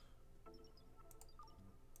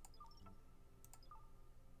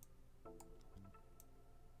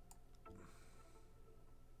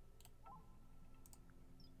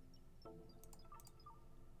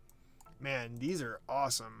 Man, these are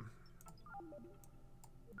awesome.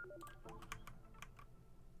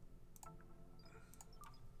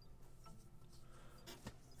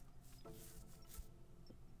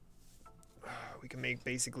 We can make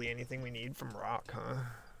basically anything we need from rock, huh?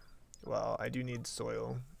 Well, I do need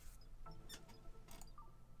soil.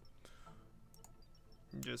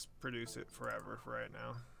 Just produce it forever for right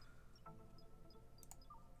now.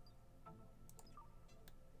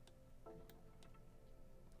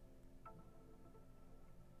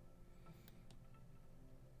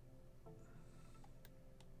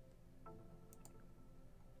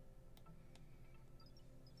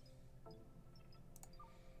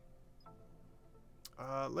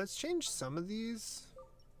 Let's change some of these.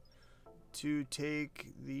 to take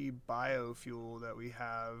the biofuel that we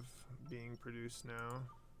have being produced now.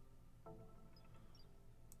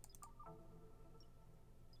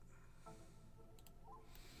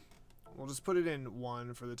 We'll just put it in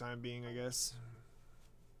 1 for the time being, I guess.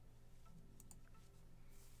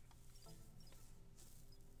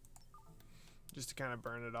 Just to kind of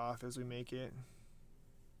burn it off as we make it.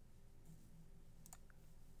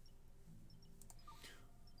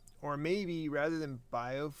 Or maybe rather than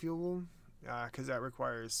biofuel, because that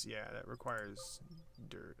requires, yeah, that requires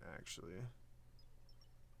dirt actually.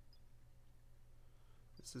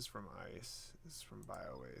 This is from ice. This is from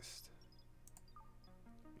bio waste.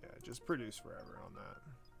 Yeah, just produce forever on that.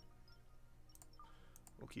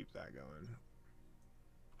 We'll keep that going.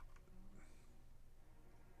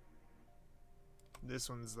 This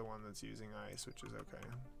one's the one that's using ice, which is okay.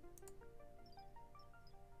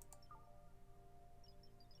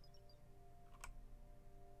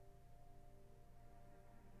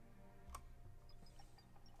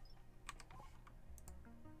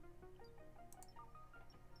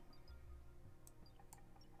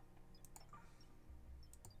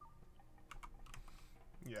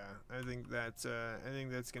 Yeah, I think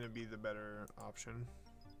that's gonna be the better option.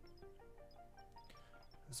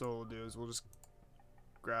 So what we'll do is we'll just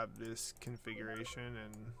grab this configuration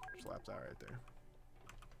and slap that right there.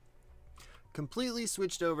 Completely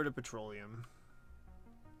switched over to petroleum.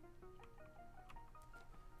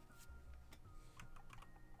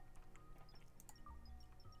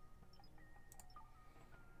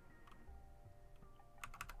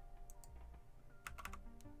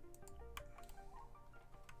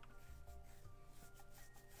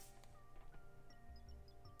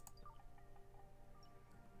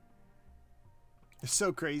 It's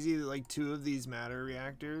so crazy that like 2 of these matter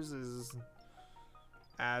reactors is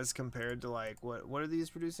as compared to like what are these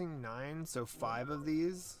producing? 9, so 5 of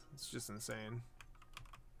these. It's just insane.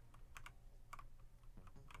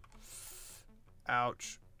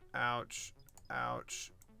 Ouch, ouch,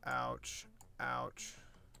 ouch, ouch, ouch.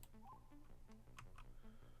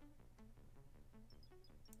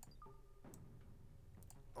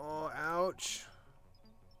 Oh, ouch.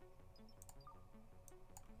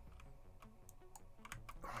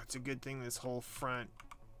 It's a good thing this whole front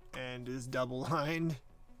end is double lined.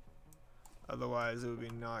 Otherwise, it would be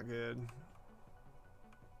not good.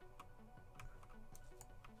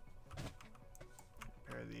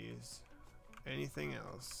 Repair these. Anything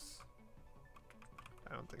else?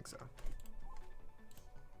 I don't think so.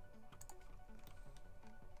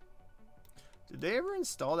 Did they ever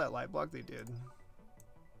install that light block? They did.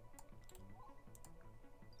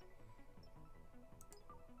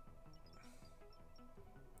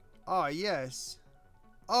 Oh, yes.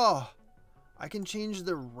 Oh, I can change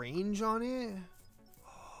the range on it.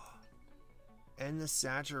 And the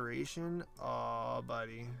saturation. Oh,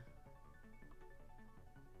 buddy.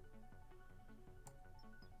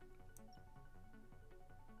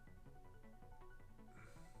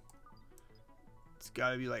 It's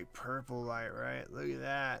gotta be like purple light, right? Look at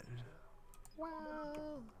that.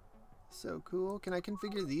 Wow. So cool. Can I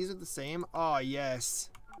configure these with the same? Oh, yes.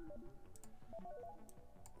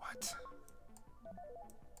 What?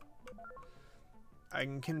 I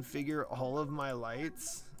can configure all of my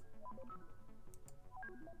lights.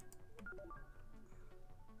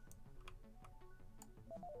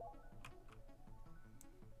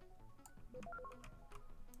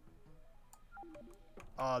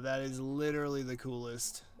 Oh, that is literally the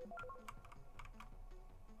coolest.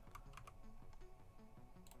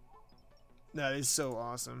 That is so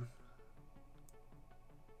awesome.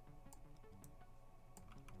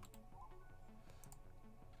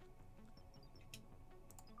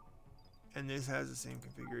 And this has the same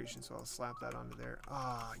configuration, so I'll slap that onto there.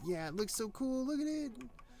 Ah, yeah, it looks so cool. Look at it.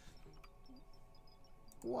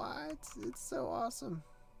 What? It's so awesome.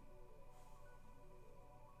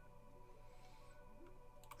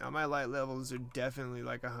 Now my light levels are definitely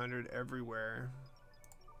like 100 everywhere.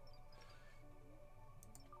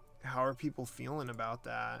 How are people feeling about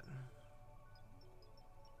that?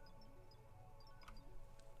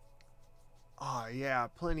 Oh yeah,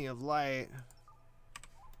 plenty of light.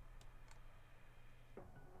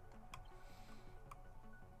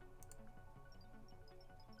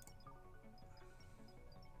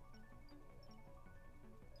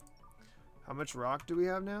 How much rock do we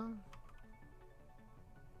have now?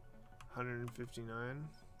 159.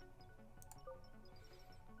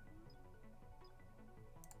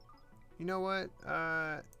 You know what?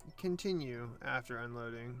 Continue after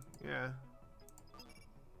unloading. Yeah.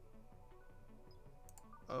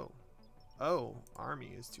 Oh. Oh,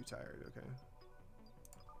 army is too tired. Okay.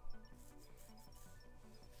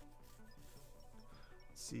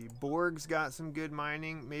 see, Borg's got some good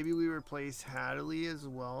mining. Maybe we replace Hadley as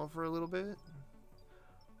well for a little bit.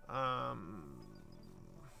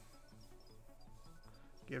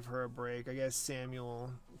 Give her a break. I guess Samuel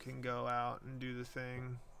can go out and do the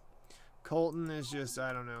thing. Colton is just,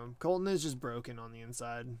 I don't know. Colton is just broken on the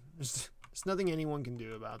inside. There's nothing anyone can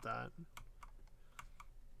do about that.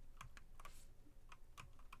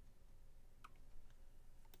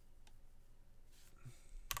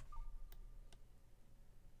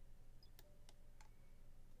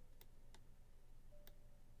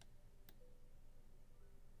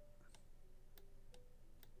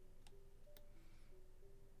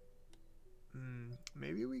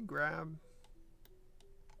 Maybe we grab,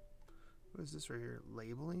 what is this right here?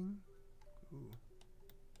 Labeling? Ooh.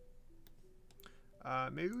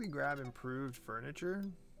 Maybe we grab improved furniture.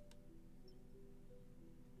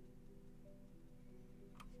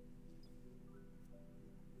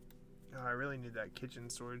 Oh, I really need that kitchen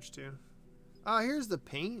storage too. Oh, here's the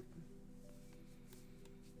paint.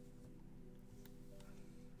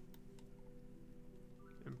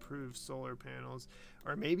 Improved solar panels,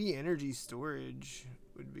 or maybe energy storage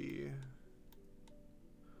would be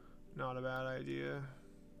not a bad idea.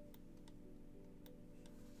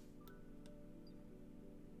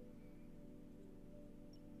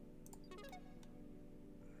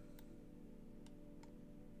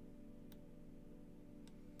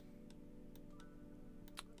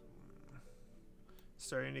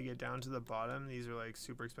 Starting to get down to the bottom. These are like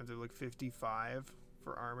super expensive, like 55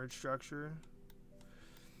 for armored structure.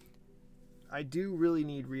 I do really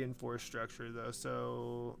need reinforced structure though,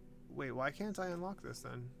 so wait, why can't I unlock this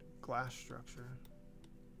then? Glass structure.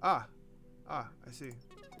 I see.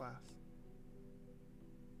 Glass.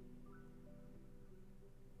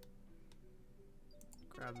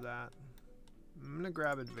 Grab that. I'm gonna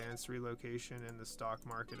grab advanced relocation in the stock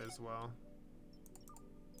market as well.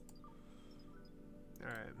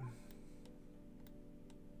 Alright.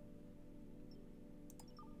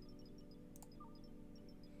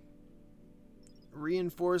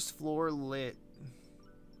 Reinforced floor lit.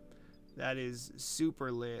 That is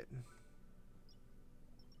super lit.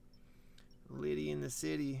 Litty in the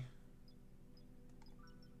city.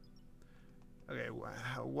 Okay,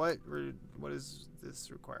 what is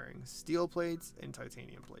this requiring? Steel plates and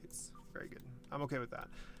titanium plates. Very good. I'm okay with that.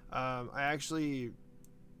 I actually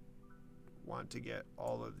want to get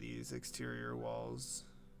all of these exterior walls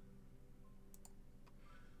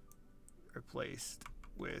replaced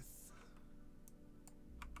with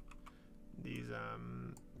these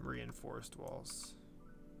reinforced walls.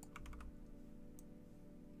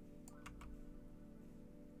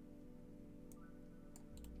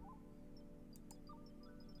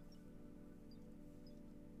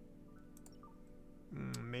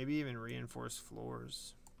 Maybe even reinforced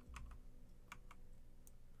floors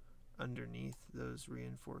underneath those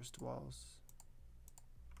reinforced walls.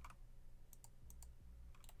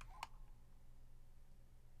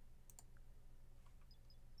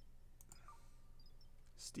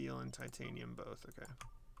 Steel and titanium both, okay.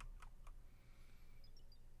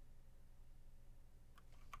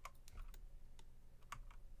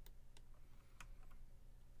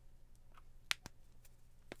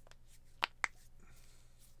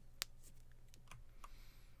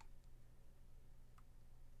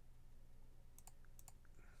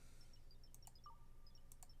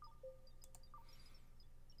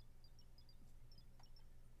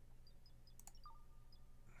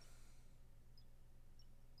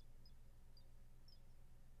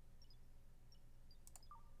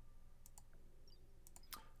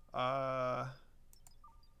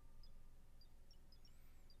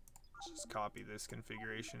 Just copy this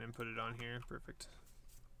configuration and put it on here. Perfect.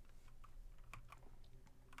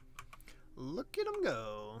 Look at them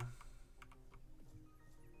go.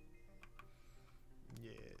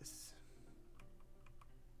 Yes.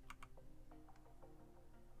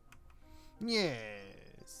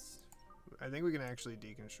 Yes. I think we can actually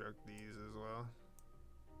deconstruct these as well.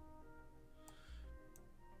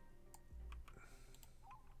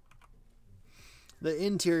 The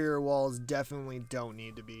interior walls definitely don't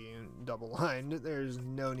need to be double lined. There's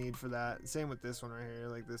no need for that. Same with this one right here.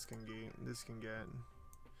 Like this can get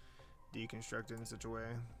deconstructed in such a way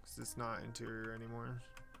because it's not interior anymore,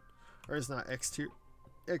 or it's not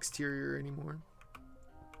exterior anymore.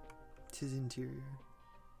 It is interior.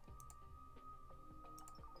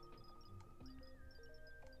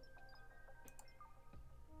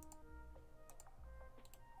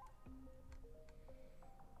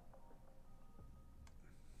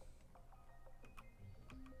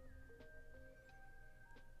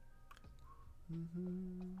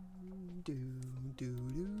 Do do do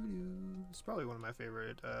do. It's probably one of my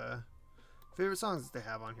favorite songs that they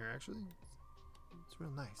have on here. Actually, it's real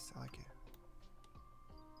nice. I like it.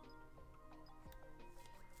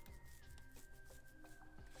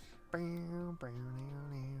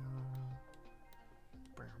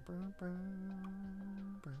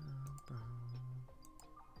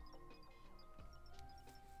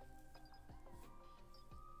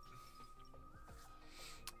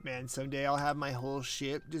 Man, someday I'll have my whole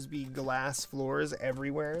ship just be glass floors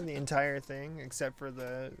everywhere, the entire thing, except for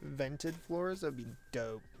the vented floors. That'd be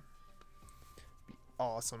dope. Be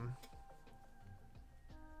awesome.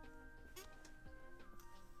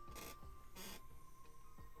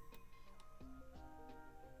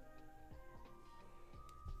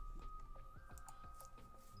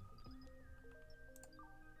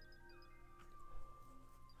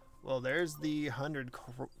 Well, there's the 100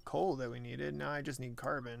 coal that we needed. Now I just need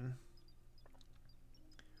carbon.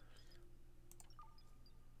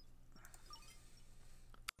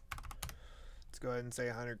 Let's go ahead and say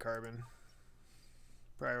 100 carbon.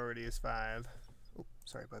 Priority is 5. Oh,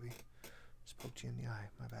 sorry, puppy. Just poked you in the eye.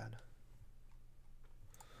 My bad.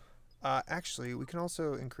 Actually, we can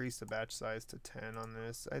also increase the batch size to 10 on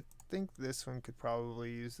this. I think this one could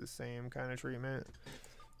probably use the same kind of treatment.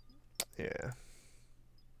 Yeah.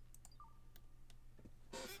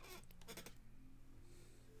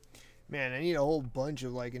 Man, I need a whole bunch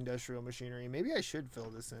of like industrial machinery. Maybe I should fill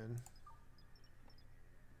this in.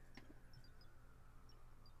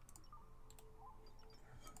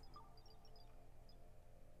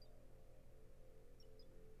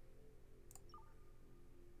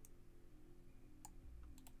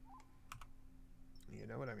 You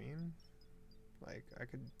know what I mean? Like, I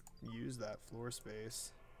could use that floor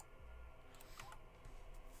space.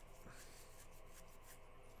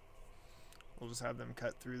 We'll just have them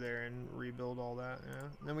cut through there and rebuild all that, yeah.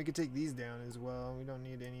 And then we could take these down as well. We don't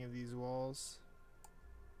need any of these walls.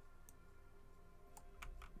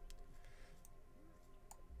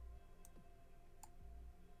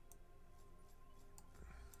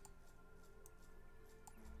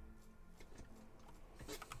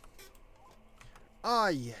 Ah,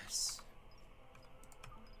 yes.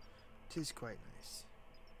 It is quite nice.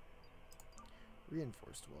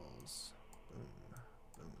 Reinforced walls. Boom.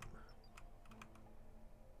 Boom.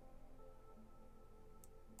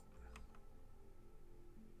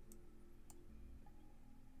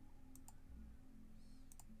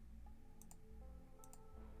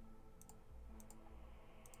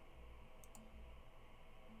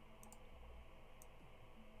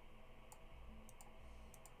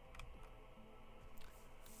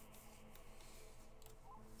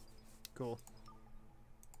 Cool.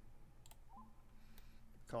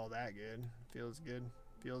 Call that good. Feels good.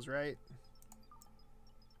 Feels right.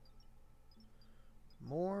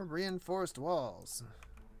 More reinforced walls.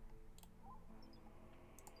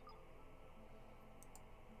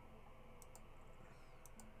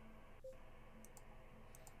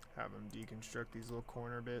 Have them deconstruct these little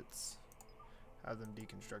corner bits. Have them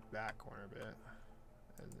deconstruct that corner bit.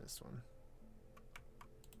 And this one.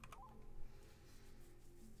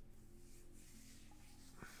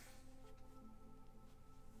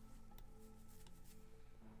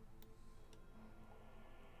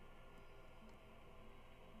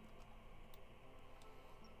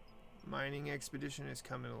 Mining expedition is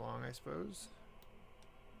coming along, I suppose.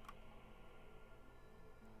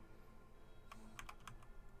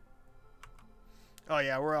 Oh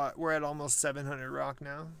yeah, we're at almost 700 rock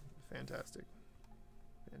now. Fantastic.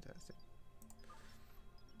 Fantastic.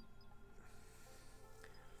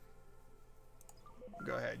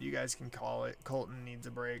 Go ahead, you guys can call it. Colton needs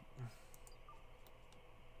a break.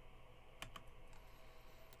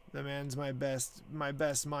 The man's my best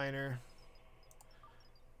miner.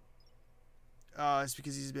 It's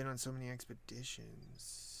because he's been on so many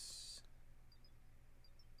expeditions.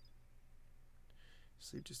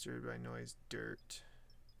 Sleep disturbed by noise, dirt.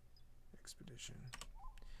 Expedition.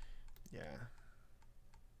 Yeah.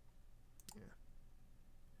 Yeah.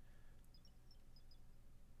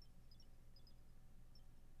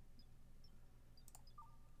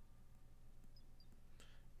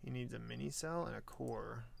 He needs a mini cell and a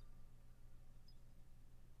core.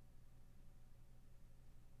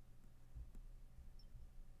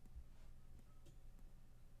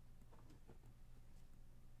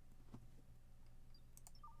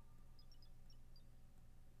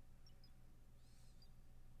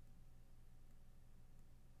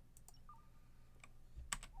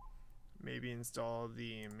 Maybe install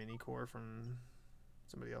the mini core from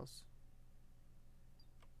somebody else.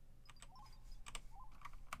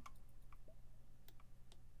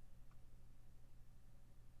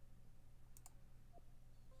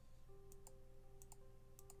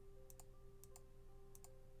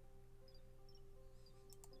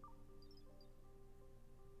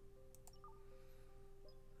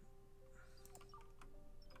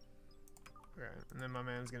 Okay, and then my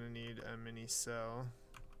man's gonna need a mini cell.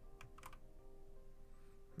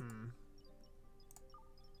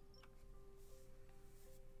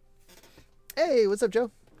 Hey, what's up,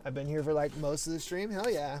 Joe? I've been here for like most of the stream. Hell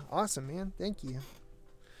yeah. Awesome, man. Thank you.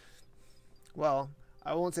 Well,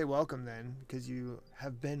 I won't say welcome then, because you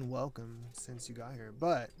have been welcome since you got here.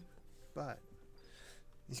 But,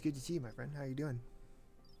 it's good to see you, my friend. How you doing?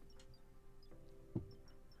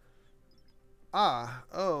 Ah,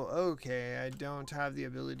 oh, okay. I don't have the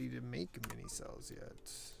ability to make mini cells yet.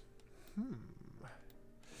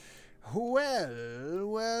 Well.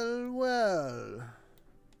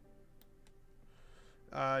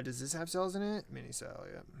 Does this have cells in it? Mini cell,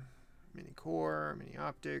 yep. Mini core, mini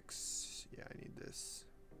optics. Yeah, I need this.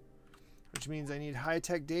 Which means I need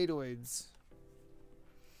high-tech datoids.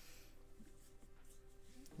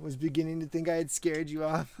 Was beginning to think I had scared you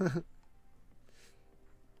off.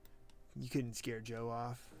 You couldn't scare Joe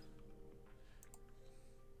off.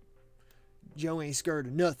 Joe ain't scared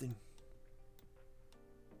of nothing.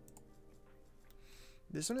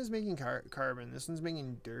 This one is making carbon. This one's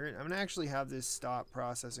making dirt. I'm going to actually have this stop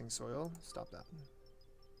processing soil. Stop that.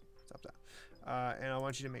 Stop that. And I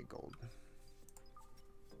want you to make gold.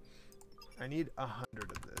 I need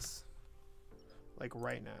 100 of this. Like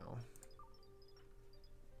right now.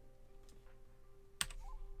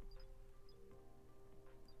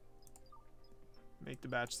 Make the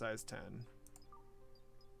batch size 10.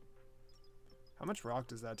 How much rock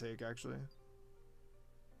does that take, actually?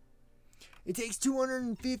 It takes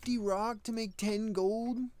 250 rock to make 10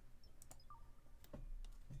 gold?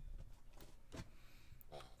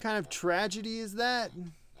 What kind of tragedy is that?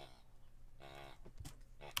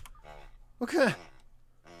 Okay.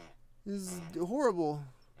 This is horrible.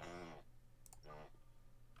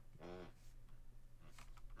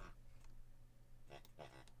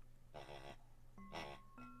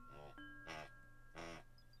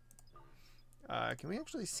 Can we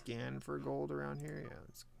actually scan for gold around here? Yeah,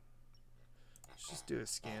 let's just do a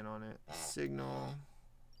scan on it. Signal.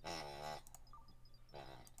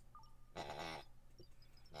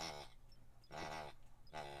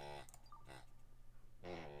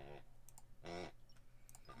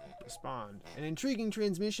 Respond. An intriguing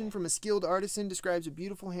transmission from a skilled artisan describes a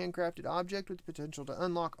beautiful handcrafted object with the potential to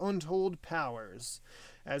unlock untold powers.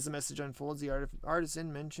 As the message unfolds, the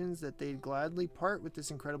artisan mentions that they'd gladly part with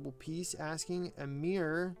this incredible piece, asking a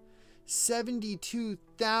mere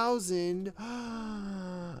 72,000.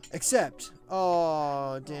 Accept.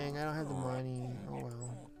 Oh, dang, I don't have the money. Oh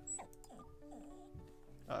well.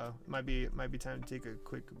 Uh-oh. Might be time to take a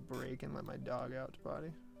quick break and let my dog out to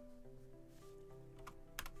potty.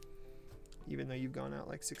 Even though you've gone out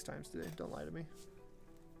like 6 times today. Don't lie to me.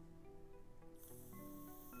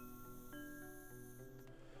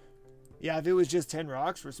 Yeah, if it was just 10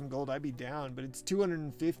 rocks for some gold, I'd be down. But it's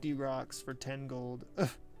 250 rocks for 10 gold. Ugh.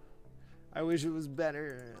 I wish it was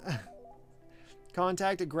better.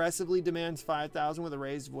 Contact aggressively demands 5,000 with a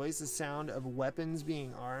raised voice. The sound of weapons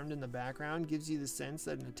being armed in the background gives you the sense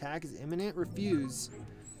that an attack is imminent. Refuse.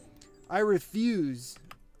 I refuse.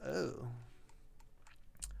 Oh.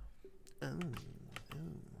 Oh.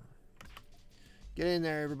 Get in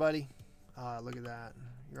there, everybody. Ah, look at that.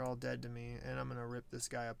 You're all dead to me, and I'm gonna rip this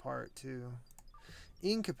guy apart too.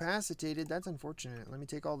 Incapacitated. That's unfortunate. Let me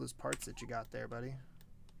take all those parts that you got there, buddy.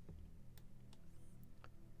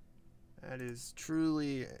 That is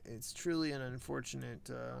truly, it's truly an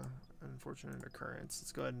unfortunate, unfortunate occurrence.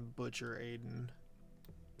 Let's go ahead and butcher Aiden.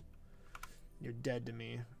 You're dead to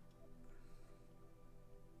me.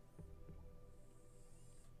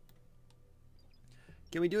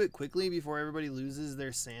 Can we do it quickly before everybody loses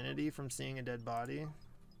their sanity from seeing a dead body?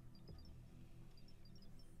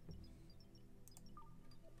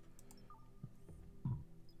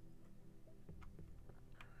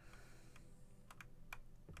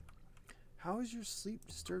 How is your sleep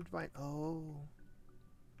disturbed by... Oh.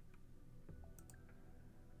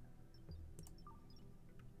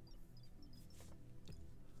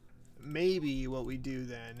 Maybe what we do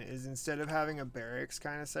then is instead of having a barracks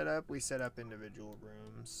kind of set up, we set up individual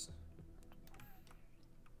rooms.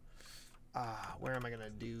 Where am I going to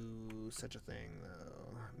do such a thing,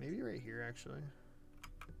 though? Maybe right here, actually.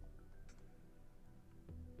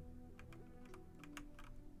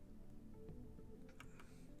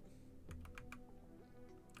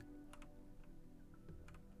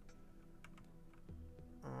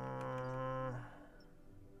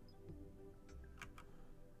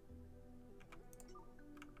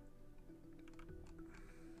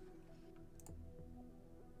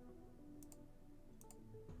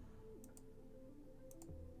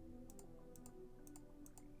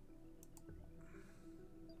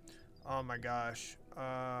 Oh my gosh.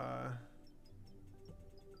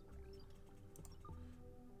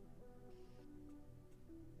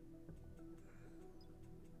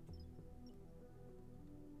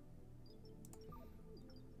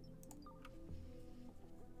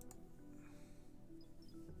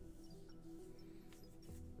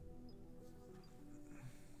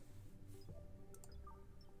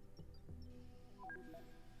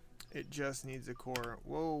 It just needs a core.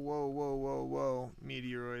 Whoa, whoa, whoa, whoa, whoa.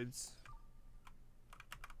 Meteoroids.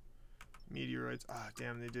 Meteoroids. Ah,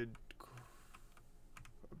 damn, they did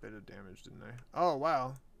a bit of damage, didn't they? Oh,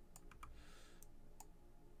 wow.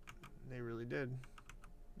 They really did.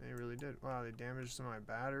 They really did. Wow, they damaged some of my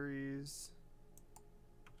batteries.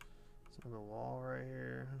 Some of the wall right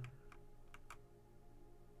here.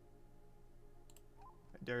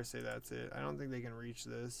 I dare say that's it. I don't think they can reach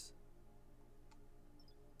this.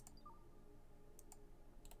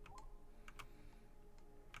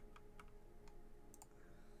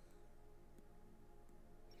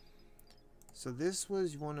 So this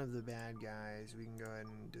was one of the bad guys. We can go ahead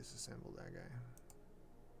and disassemble that guy.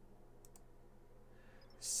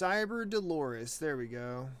 Cyber Dolores. There we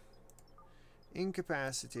go.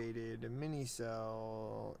 Incapacitated. A mini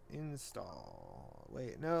cell. Install.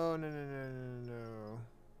 Wait. No, no, no, no, no, no.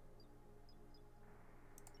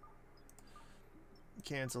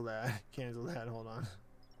 Cancel that. Cancel that. Hold on.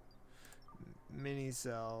 Mini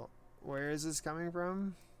cell. Where is this coming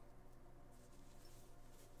from?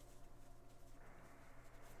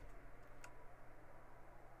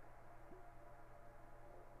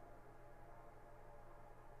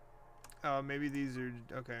 Oh, maybe these are...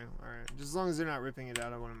 Okay, alright. Just as long as they're not ripping it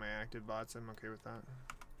out of one of my active bots, I'm okay with that.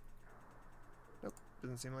 Nope,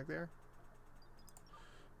 doesn't seem like they are.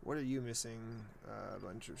 What are you missing? A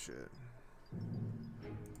bunch of shit.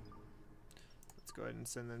 Let's go ahead and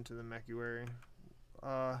send them to the mechuary.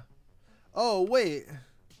 Oh, wait!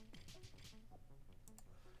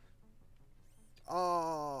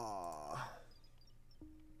 Oh.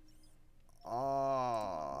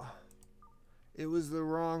 Oh. It was the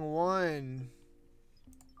wrong one.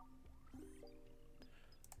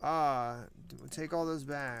 Ah, take all those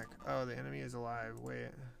back. Oh, the enemy is alive. Wait.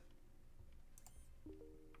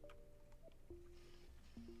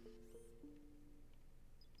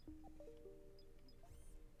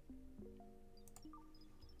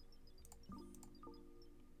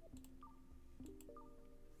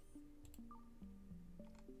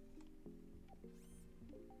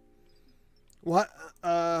 What?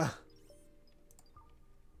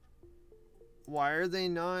 Why are they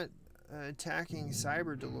not attacking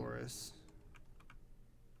Cyber Dolores?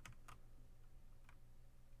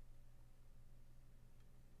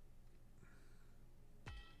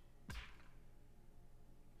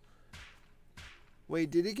 Wait,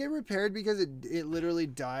 did it get repaired because it literally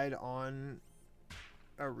died on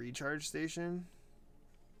a recharge station?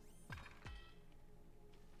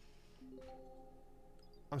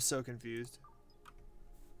 I'm so confused.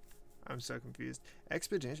 I'm so confused.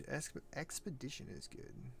 Expedition is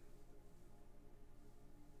good.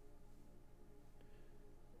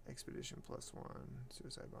 Expedition +1.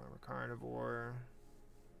 Suicide bomber. Carnivore.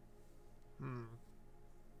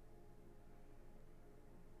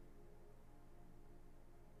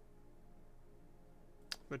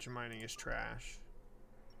 Butcher mining is trash.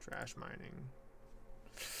 Trash mining.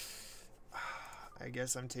 I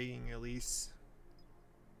guess I'm taking Elise.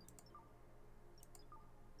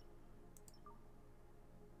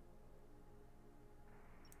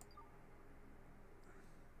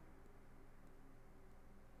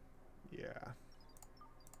 Yeah.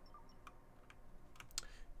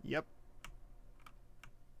 Yep.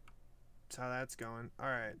 That's how that's going.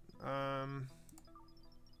 Alright.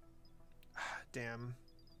 Damn.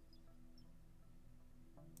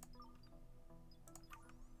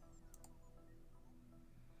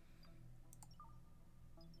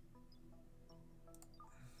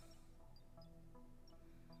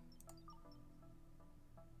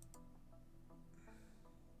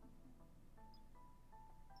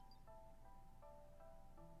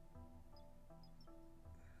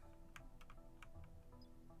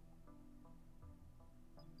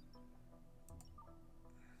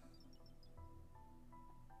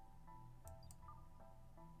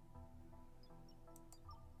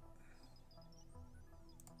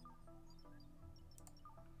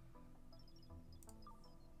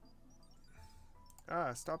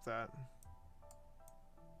 Ah, stop that.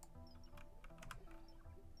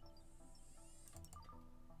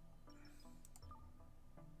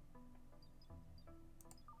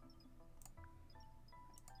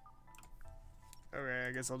 Okay,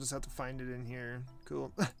 I guess I'll just have to find it in here.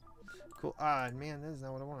 Cool. Cool. Ah, man, that is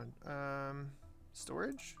not what I wanted.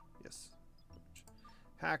 Storage? Yes. Storage.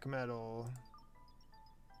 Hack metal.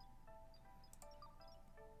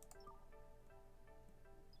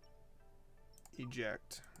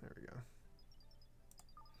 Eject. There we go.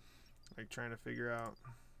 Like trying to figure out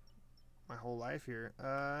my whole life here.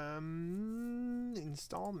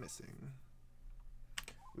 Install missing.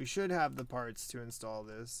 We should have the parts to install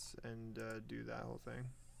this and do that whole thing.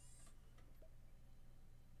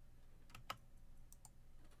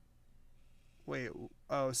 Wait,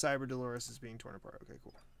 oh, Cyber Dolores is being torn apart. Okay,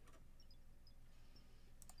 cool.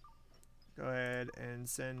 Go ahead and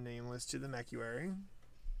send Nameless to the Mecuary.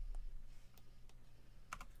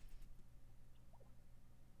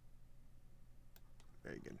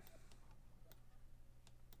 Very good.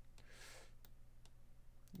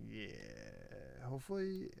 Yeah,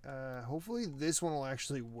 hopefully this one will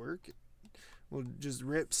actually work. We'll just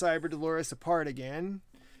rip Cyber Dolores apart again,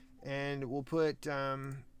 and we'll put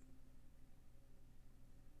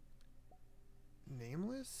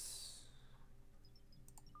Nameless.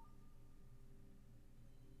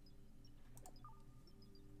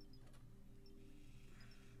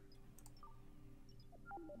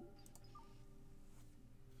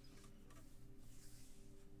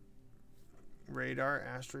 Radar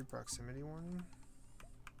asteroid proximity warning.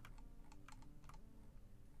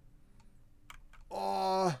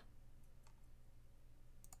 Oh.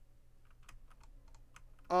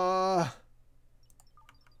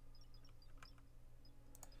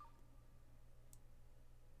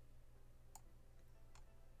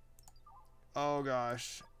 Oh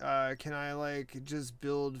gosh. Can I like just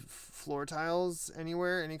build floor tiles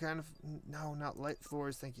anywhere? Any kind of... No, not light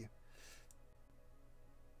floors. Thank you.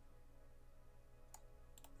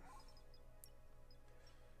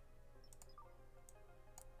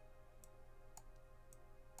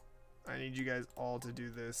 I need you guys all to do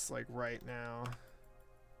this like right now.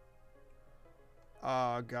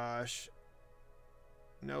 Oh gosh.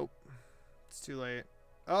 Nope. It's too late.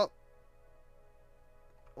 Oh.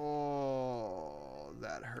 Oh,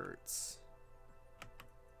 that hurts.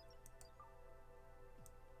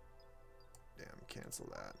 Damn, cancel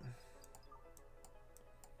that.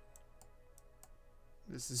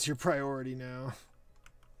 This is your priority now.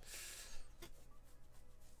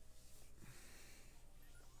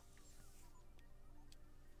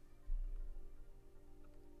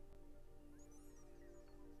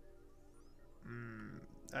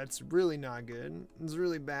 That's really not good. It's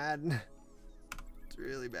really bad. It's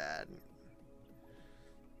really bad.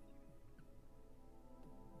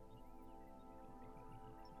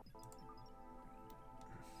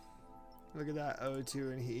 Look at that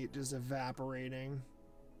O2 and heat just evaporating.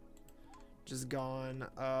 Just gone.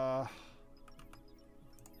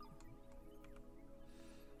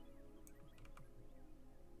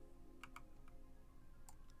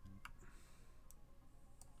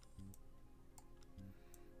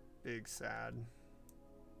 Big sad.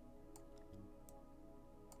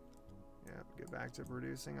 Yep, get back to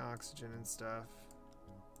producing oxygen and stuff.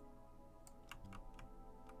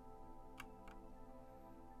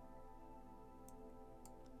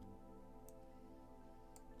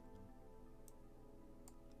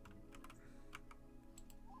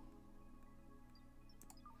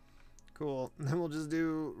 Cool. Then we'll just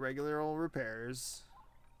do regular old repairs.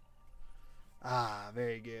 Ah,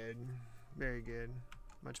 very good. Very good.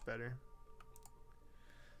 Much better.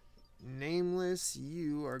 Nameless,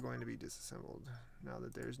 you are going to be disassembled. Now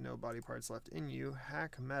that there's no body parts left in you.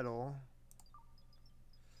 Hack metal.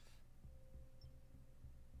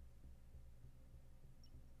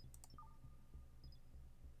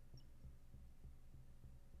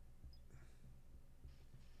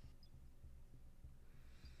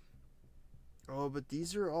 Oh, but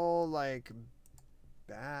these are all like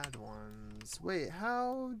bad ones. Wait,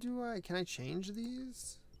 how do I... Can I change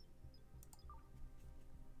these?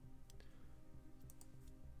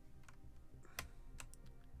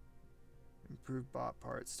 Improve bot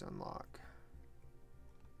parts to unlock.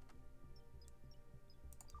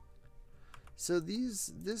 So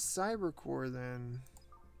this cyber core then...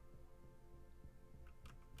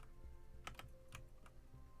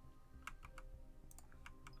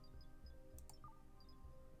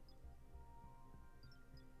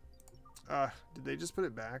 did they just put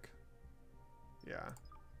it back? Yeah.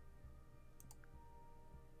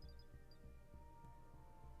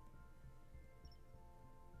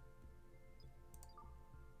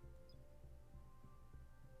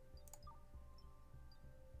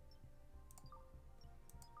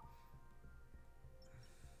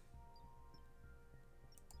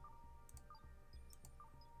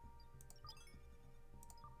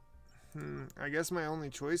 I guess my only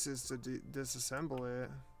choice is to disassemble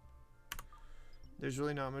it. There's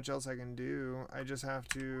really not much else I can do. I just have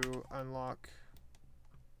to unlock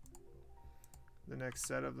the next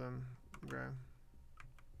set of them. Okay.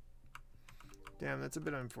 Damn, that's a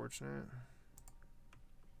bit unfortunate.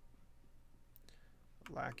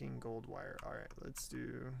 Lacking gold wire. Alright, let's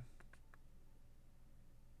do...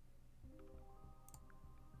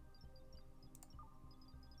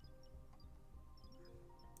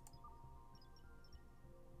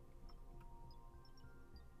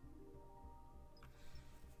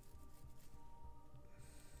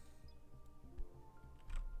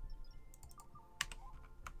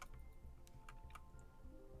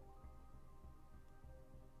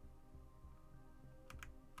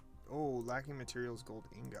 Oh, lacking materials, gold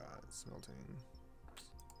ingot, smelting.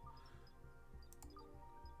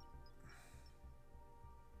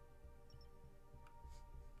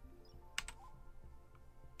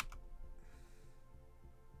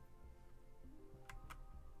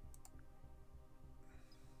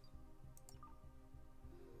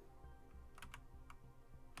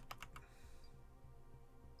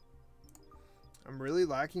 I'm really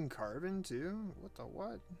lacking carbon too? What the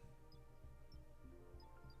what?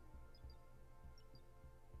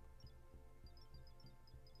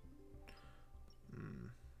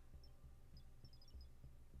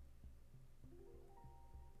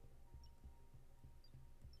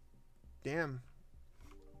 Damn.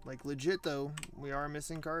 Like legit though, we are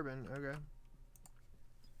missing carbon. Okay.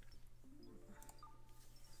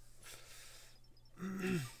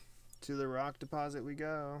 To the rock deposit we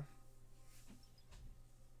go.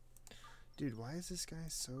 Dude, why is this guy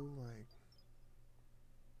so like...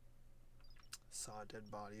 Saw a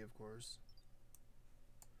dead body, of course.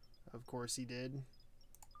 Of course he did.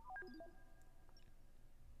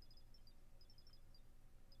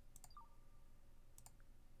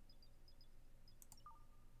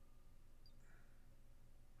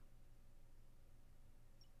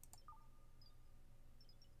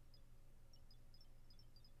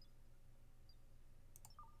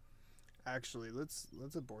 Actually, let's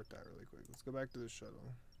abort that really quick. Let's go back to the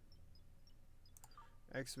shuttle.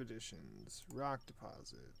 Expeditions, rock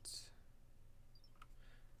deposit.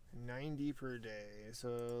 90 per day.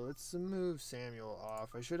 So let's move Samuel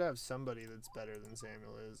off. I should have somebody that's better than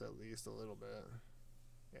Samuel is, at least a little bit.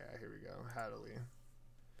 Yeah, here we go. Hadley.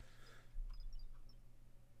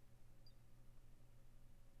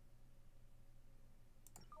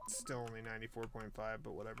 Still only 94.5,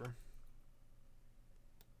 but whatever.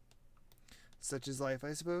 Such is life,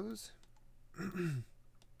 I suppose.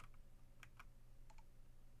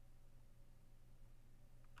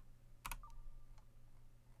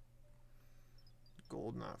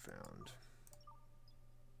 Gold not found.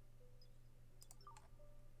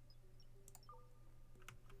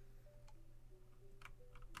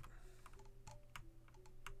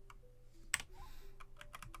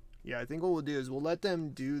 Yeah, I think what we'll do is we'll let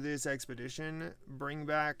them do this expedition, bring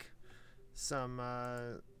back some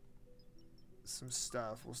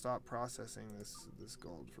stuff. We'll stop processing this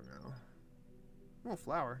gold for now. Oh,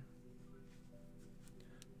 flour.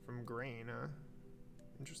 From grain, huh?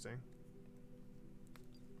 Interesting.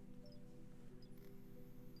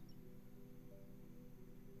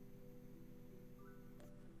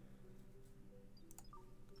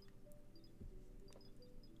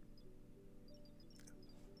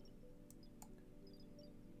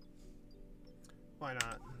 Why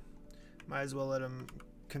not? Might as well let them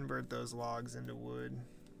convert those logs into wood.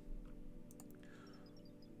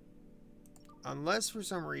 Unless for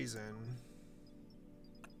some reason...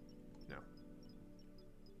 No.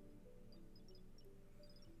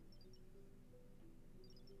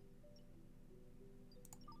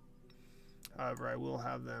 However, I will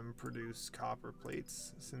have them produce copper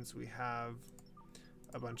plates since we have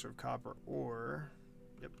a bunch of copper ore.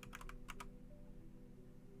 Yep.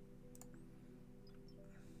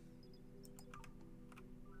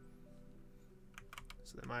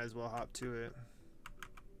 So they might as well hop to it.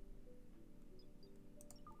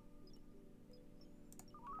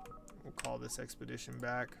 We'll call this expedition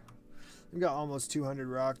back. We've got almost 200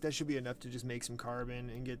 rock. That should be enough to just make some carbon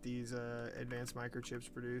and get these advanced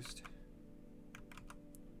microchips produced.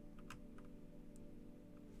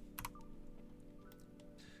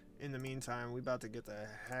 In the meantime, we're about to get the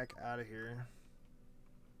heck out of here.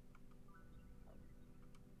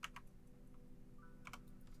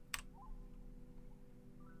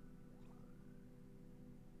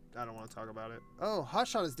 I don't want to talk about it. Oh,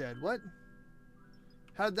 Hotshot is dead. What?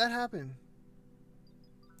 How did that happen?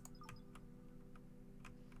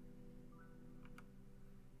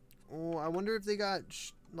 Oh, I wonder if they got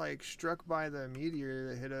like struck by the meteor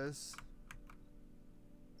that hit us.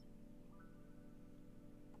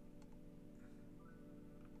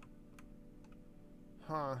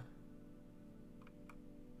 Huh.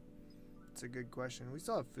 That's a good question. We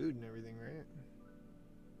still have food and everything, right?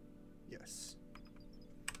 Yes.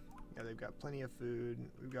 Yeah, they've got plenty of food.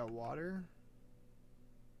 We've got water.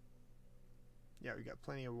 Yeah, we got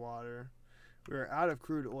plenty of water. We're out of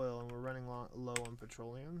crude oil and we're running low on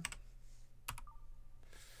petroleum.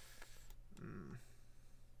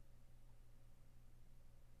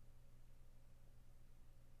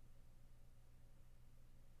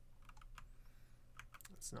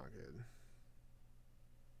 That's not good.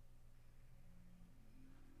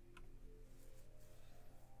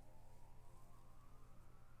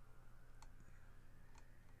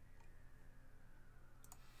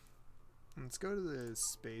 Let's go to the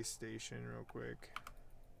space station real quick.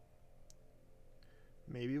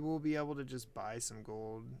 Maybe we'll be able to just buy some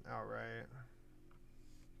gold outright.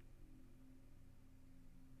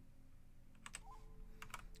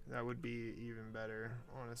 That would be even better,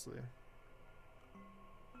 honestly.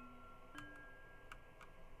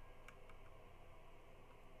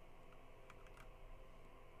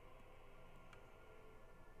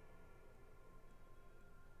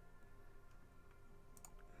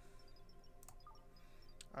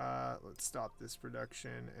 Let's stop this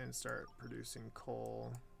production and start producing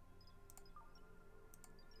coal.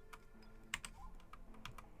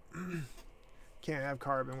 Can't have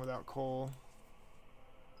carbon without coal.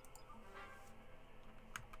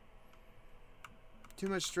 Too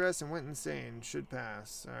much stress and went insane. Should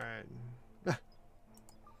pass. Alright.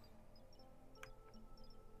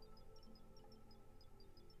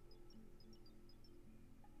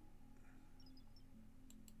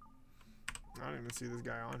 I don't even see this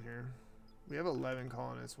guy on here. We have 11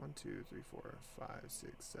 colonists. 1, 2, 3, 4, 5,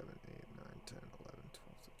 6, 7, 8, 9, 10, 11,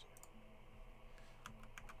 12, 13.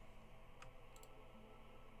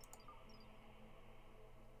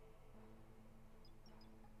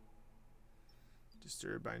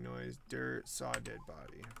 Disturbed by noise. Dirt. Saw dead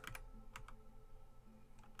body.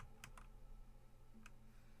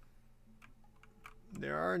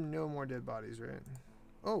 There are no more dead bodies, right?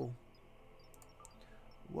 Oh.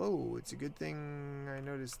 Whoa, it's a good thing I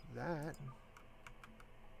noticed that.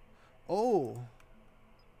 Oh.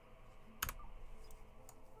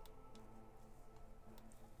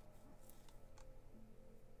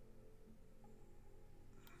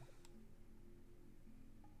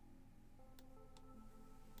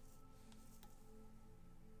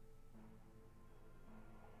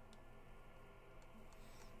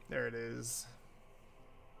 There it is.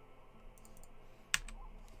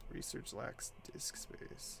 Research lacks disk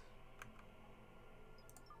space.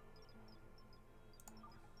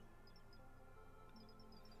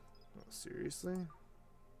 Oh, seriously?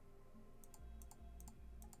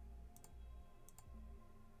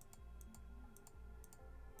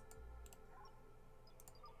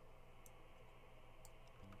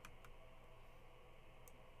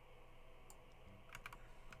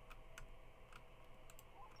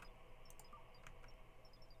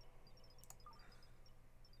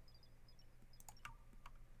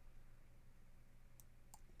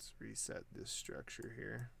 Reset this structure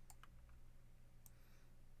here.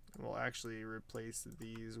 And we'll actually replace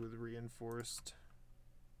these with reinforced.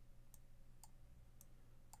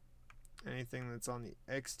 Anything that's on the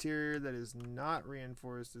exterior that is not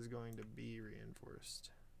reinforced is going to be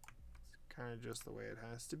reinforced. It's kind of just the way it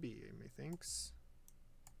has to be, methinks.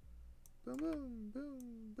 Boom, boom,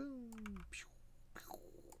 boom, boom. Pew.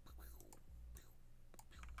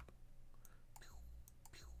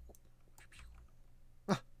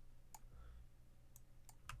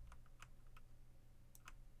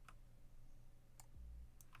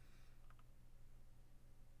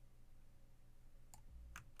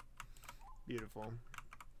 Beautiful.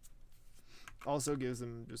 Also gives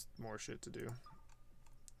them just more shit to do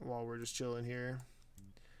while we're just chilling here.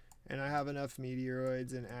 And I have enough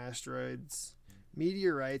meteoroids and asteroids.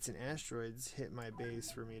 Meteorites and asteroids hit my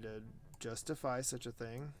base for me to justify such a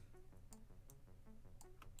thing.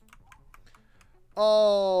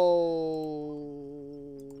 Oh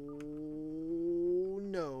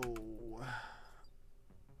no.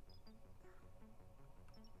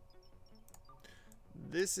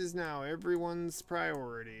 This is now everyone's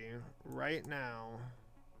priority right now.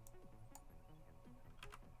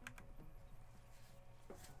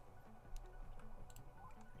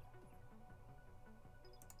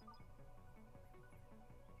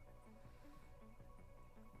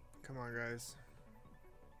 Come on, guys.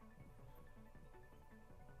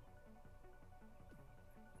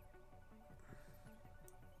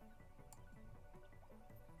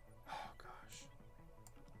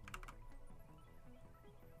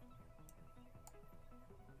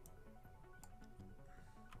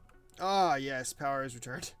 Ah, yes, power is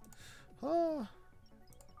returned. Oh.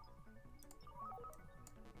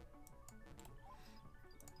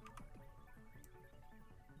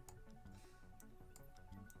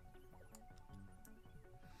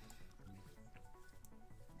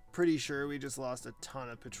 Pretty sure we just lost a ton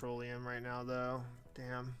of petroleum right now, though.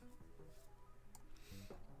 Damn.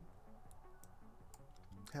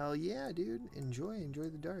 Hell yeah, dude. Enjoy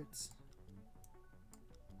the darts.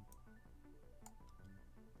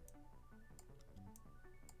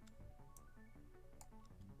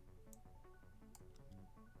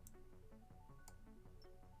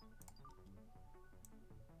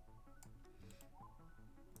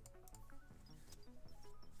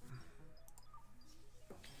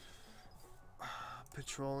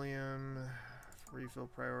 Petroleum, refill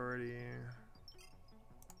priority,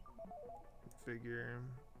 configure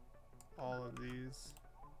all of these.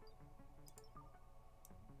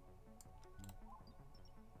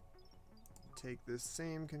 Take this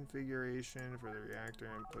same configuration for the reactor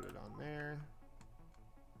and put it on there.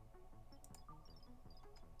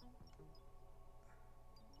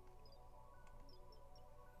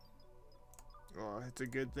 Well, it's a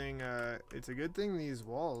good thing. It's a good thing these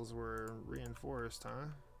walls were reinforced, huh?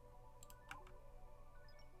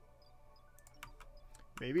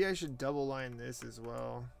 Maybe I should double line this as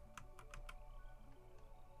well.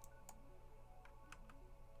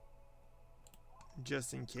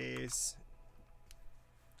 Just in case.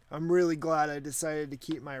 I'm really glad I decided to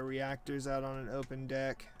keep my reactors out on an open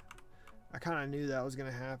deck. I kind of knew that was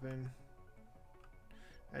going to happen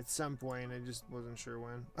at some point. I just wasn't sure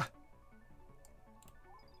when.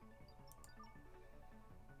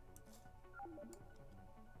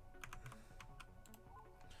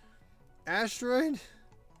 Asteroid?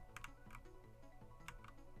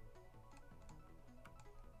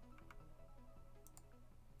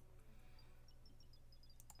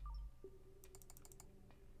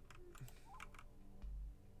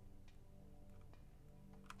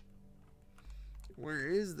 Where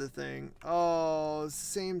is the thing? Oh,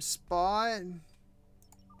 same spot?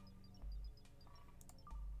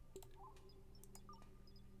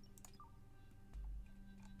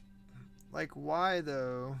 Like, why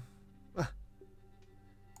though?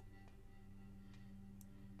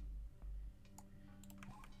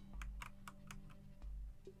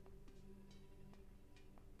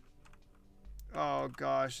 Oh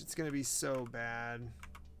gosh, it's gonna be so bad.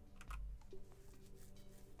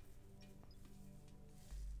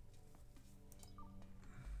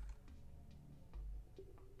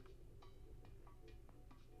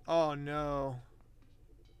 Oh no.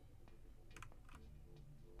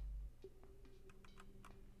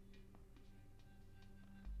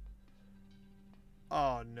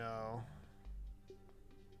 Oh no.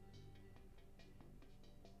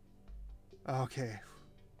 Okay.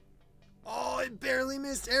 Oh, it barely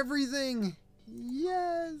missed everything.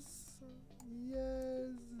 Yes.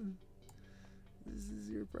 Yes. This is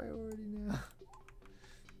your priority now.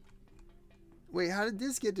 Wait, how did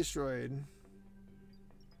this get destroyed?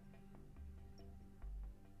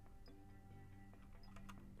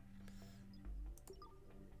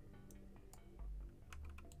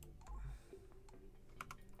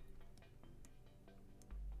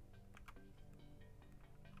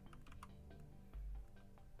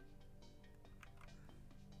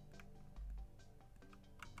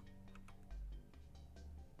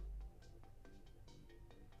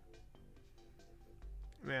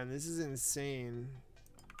 Man, this is insane.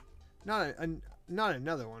 Not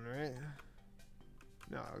another one, right?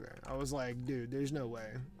 No, okay. I was like, dude, there's no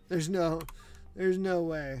way. There's no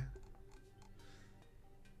way.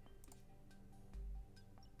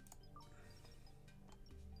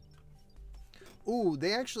 Ooh,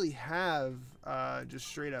 they actually have just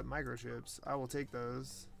straight up microchips. I will take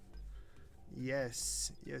those.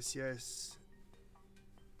 Yes, yes, yes.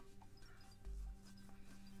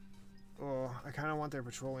 Oh, I kind of want their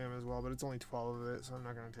petroleum as well, but it's only 12 of it, so I'm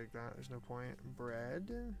not going to take that. There's no point.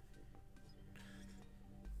 Bread.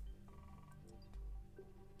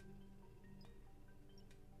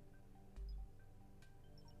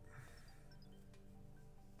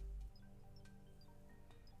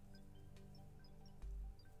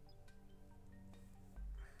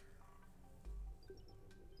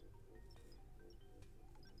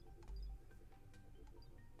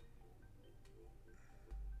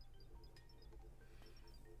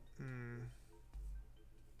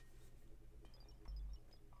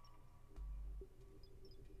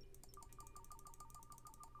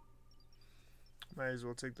 Might as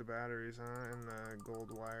well take the batteries, huh? And the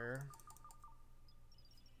gold wire.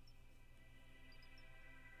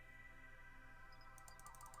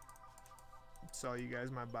 sell you guys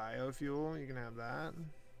my biofuel. You can have that.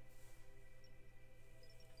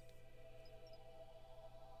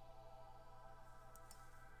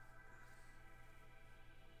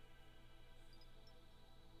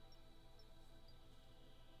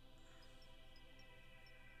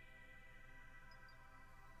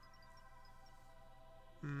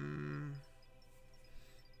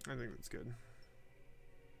 I think that's good.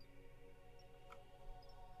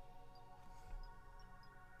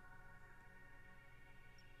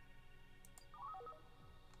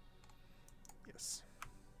 Yes.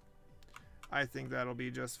 I think that'll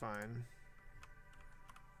be just fine.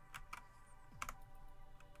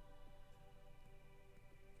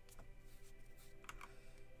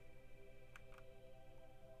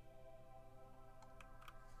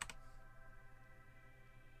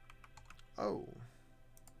 Oh.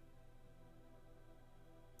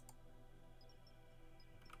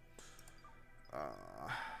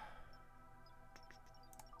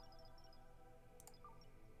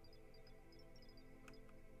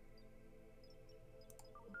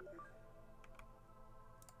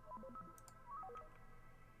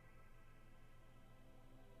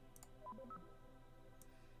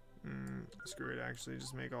 Screw it, actually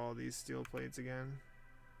just make all these steel plates again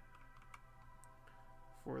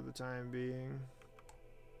for the time being.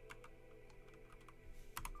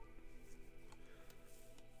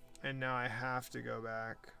 And now I have to go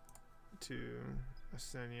back to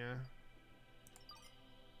Asenia.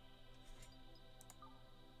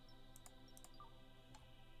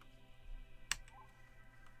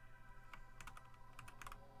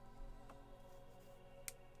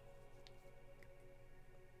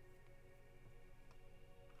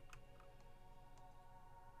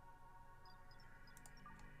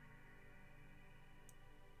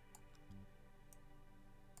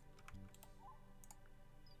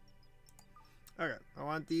 Okay, I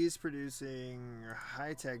want these producing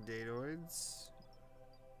high-tech datoids.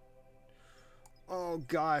 Oh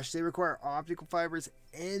gosh, they require optical fibers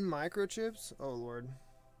and microchips? Oh lord.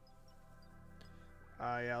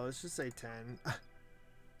 Yeah, let's just say 10.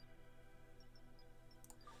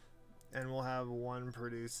 And we'll have one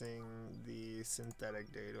producing the synthetic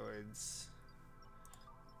datoids.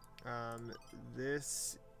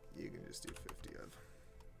 This, you can just do 50 of.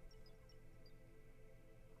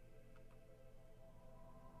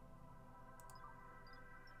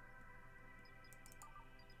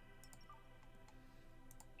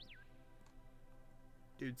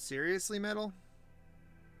 Dude, seriously, metal?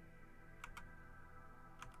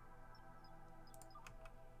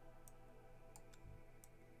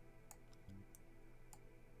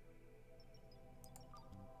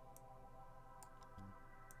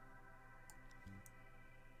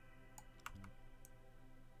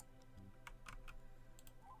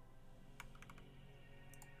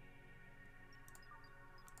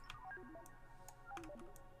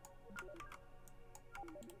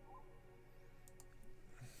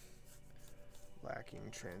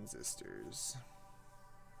 Lacking transistors.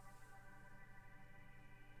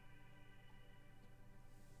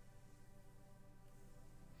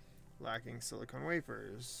 Lacking silicon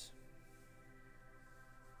wafers.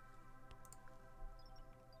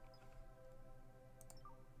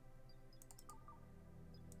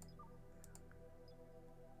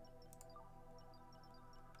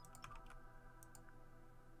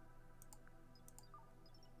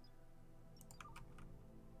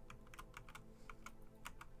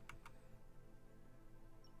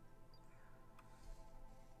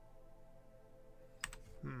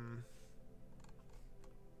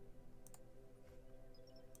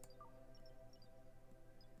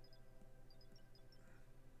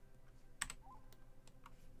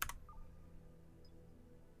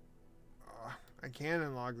 I can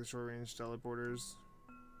unlock the short range teleporters.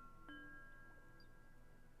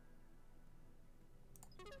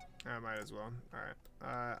 I might as well.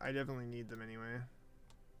 Alright. I definitely need them anyway.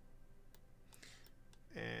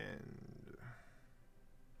 And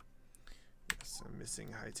yes, I'm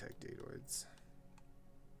missing high-tech datoids.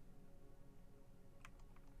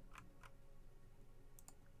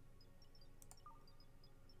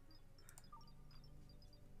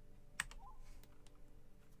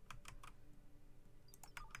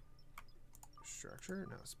 Structure?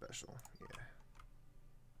 No, special. Yeah.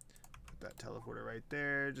 Put that teleporter right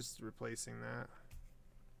there, just replacing that.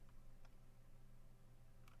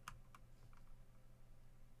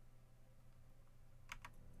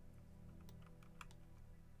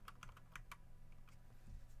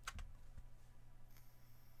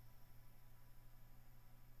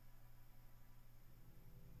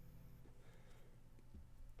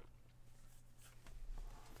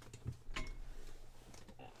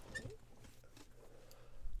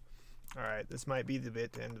 Alright, this might be the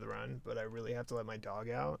bit to end the run, but I really have to let my dog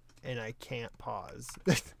out, and I can't pause.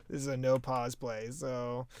 This is a no pause play,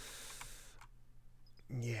 so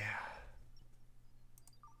yeah.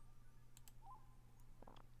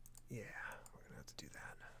 Yeah, we're gonna have to do that.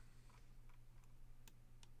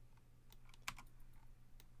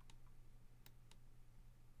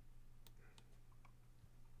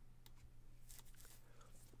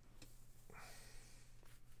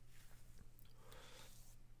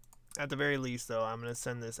 At the very least, though, I'm going to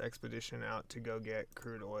send this expedition out to go get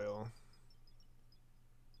crude oil.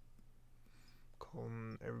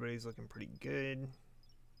 Everybody's looking pretty good.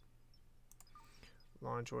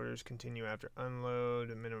 Launch orders continue after unload.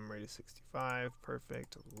 A minimum rate is 65.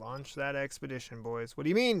 Perfect. Launch that expedition, boys. What do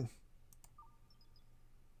you mean?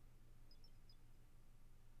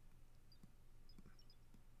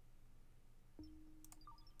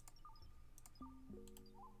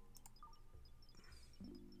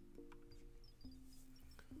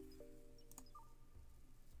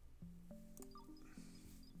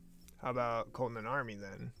 How about Colton and Army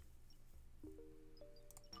then?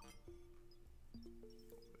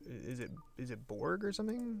 Is it Borg or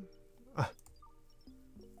something?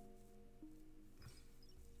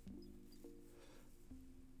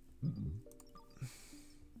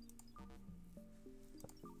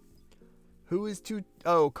 Who is too?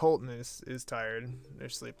 Oh, Colton is tired. They're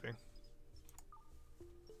sleeping.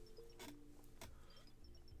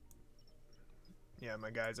 Yeah, my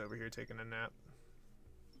guy's over here taking a nap.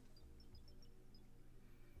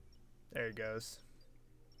 There he goes.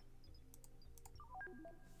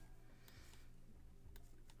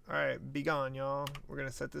 Alright, be gone, y'all. We're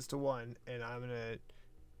gonna set this to 1, and I'm gonna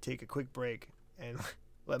take a quick break and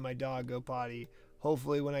let my dog go potty.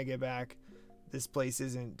 Hopefully when I get back, this place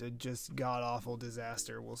isn't a just god-awful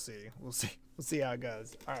disaster. We'll see. We'll see how it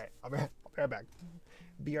goes. Alright, I'll be right back.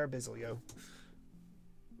 Be our bizzle, yo.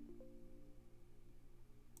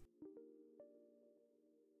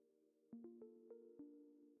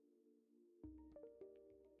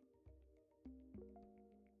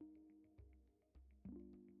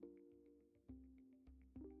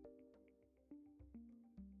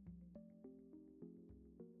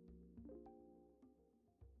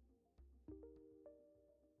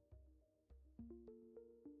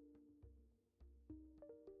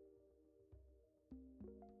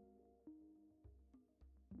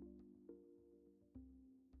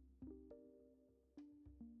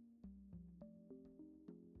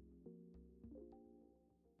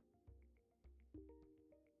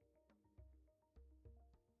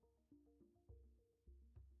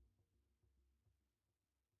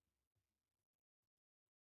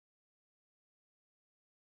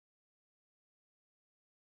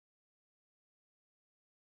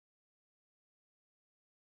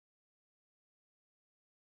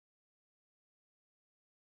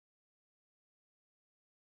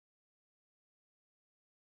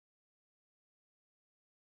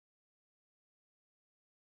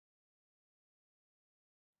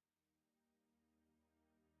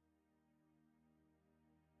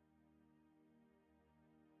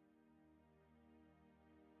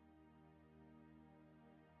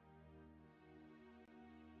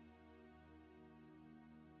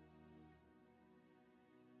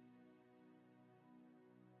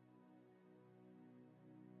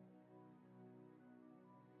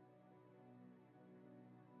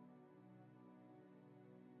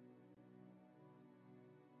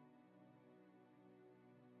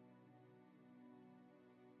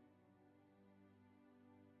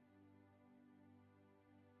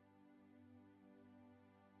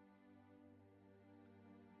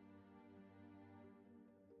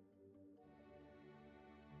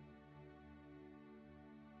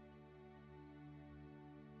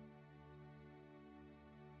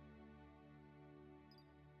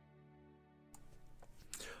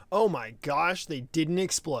 Oh my gosh, they didn't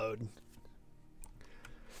explode.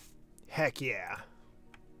 Heck yeah.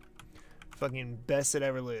 Fucking best that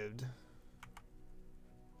ever lived.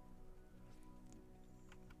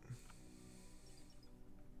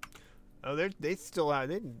 Oh, they still have,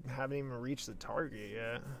 they haven't even reached the target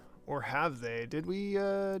yet. Or have they? Did we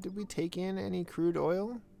take in any crude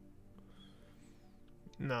oil?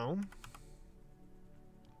 No.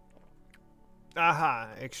 Aha,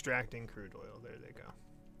 extracting crude oil. There they go.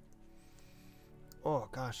 Oh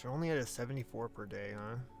gosh, they're only at a 74 per day,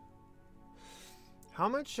 huh? How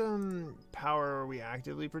much power are we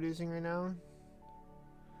actively producing right now?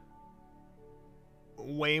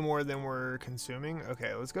 Way more than we're consuming.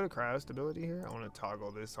 Okay, let's go to cryo stability here. I want to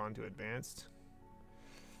toggle this on to advanced.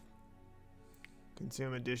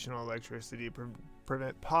 Consume additional electricity.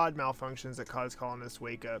 Prevent pod malfunctions that cause colonists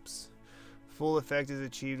wake ups. Full effect is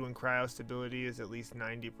achieved when cryostability is at least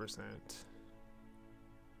 90%.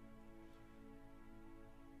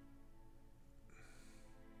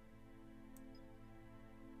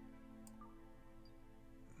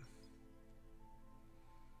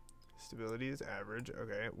 Stability is average.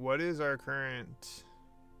 Okay. What is our current...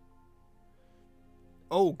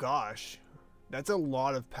 Oh, gosh. That's a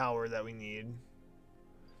lot of power that we need.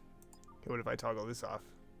 Okay, what if I toggle this off?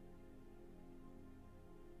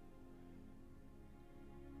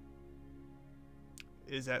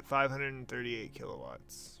 Is at 538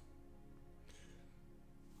 kilowatts.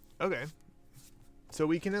 Okay. So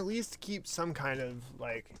we can at least keep some kind of,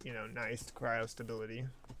 like, you know, nice cryostability,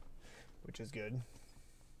 which is good.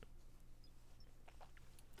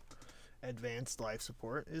 Advanced life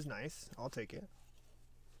support is nice. I'll take it.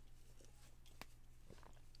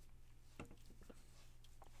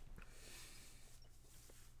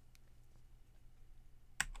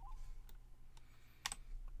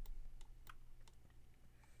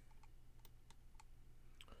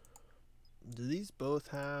 Do these both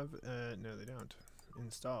have... no, they don't.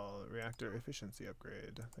 Install reactor efficiency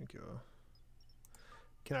upgrade. Thank you.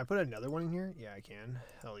 Can I put another one in here? Yeah, I can.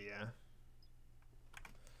 Hell yeah.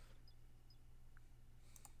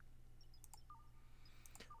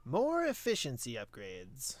 More efficiency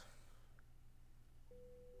upgrades.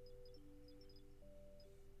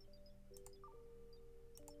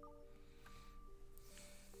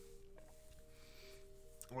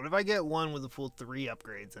 What if I get one with a full 3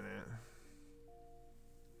 upgrades in it?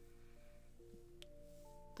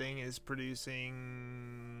 Thing is producing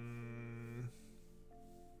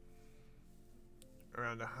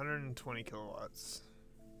around 120 kilowatts.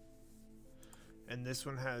 And this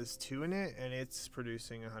one has 2 in it, and it's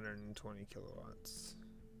producing 120 kilowatts.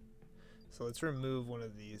 So let's remove one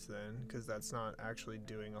of these then, because that's not actually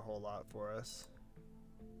doing a whole lot for us.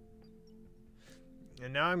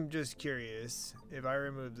 And now I'm just curious, if I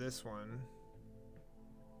remove this one,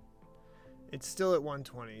 it's still at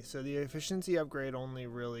 120. So the efficiency upgrade only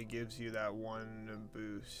really gives you that one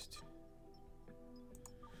boost.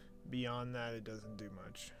 Beyond that, it doesn't do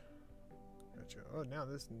much. Gotcha. Oh, now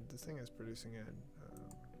this thing is producing at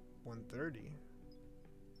 130.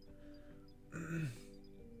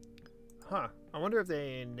 Huh. I wonder if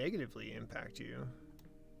they negatively impact you.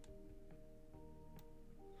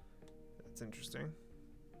 That's interesting.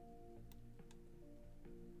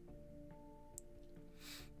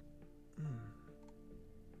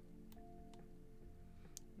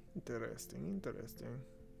 Interesting, interesting.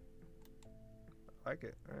 I like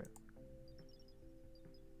it. All right.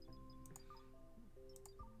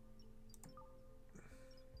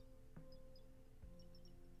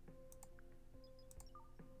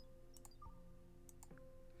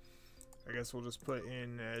 I guess we'll just put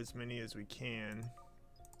in as many as we can.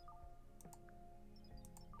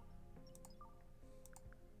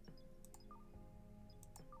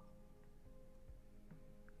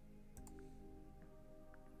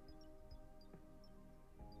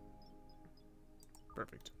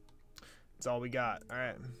 Perfect. That's all we got. All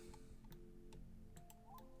right.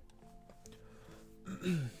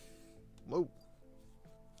 Whoa.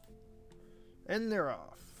 And they're off.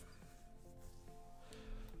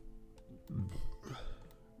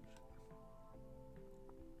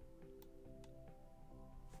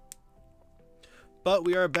 But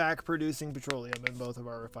we are back producing petroleum in both of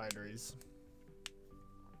our refineries.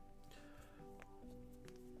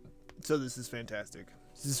 So this is fantastic.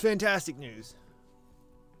 This is fantastic news.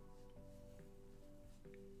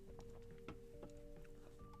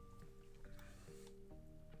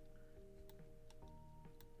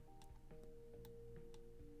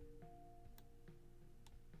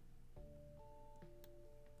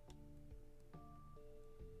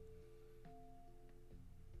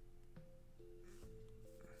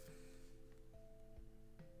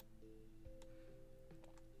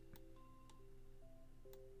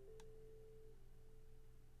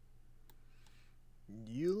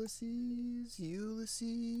 Ulysses,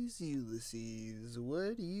 Ulysses, Ulysses,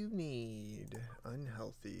 what do you need?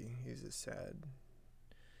 Unhealthy. He's a sad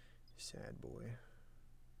boy.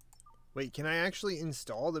 Wait, can I actually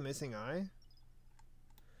install the missing eye?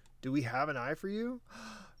 Do we have an eye for you?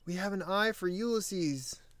 We have an eye for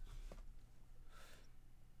Ulysses.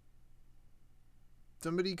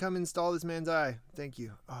 Somebody come install this man's eye. Thank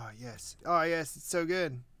you. Oh, yes. Oh, yes, it's so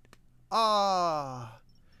good. Ah.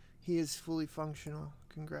 He is fully functional.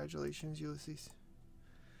 Congratulations, Ulysses.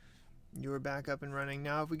 You are back up and running.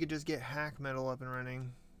 Now if we could just get hack metal up and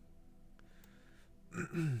running.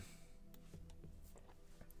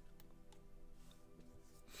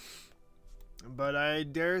 But I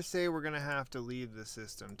dare say we're going to have to leave the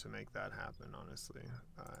system to make that happen, honestly.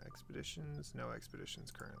 Expeditions? No expeditions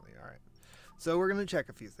currently. All right. So we're going to check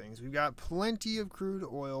a few things. We've got plenty of crude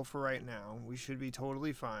oil for right now. We should be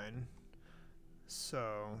totally fine.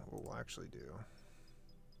 So what we'll actually do...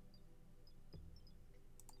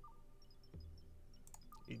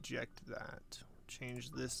 eject that. Change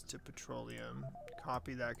this to petroleum.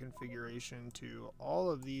 Copy that configuration to all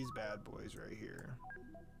of these bad boys right here.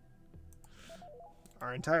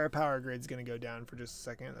 Our entire power grid's going to go down for just a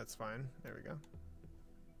second. That's fine. There we go.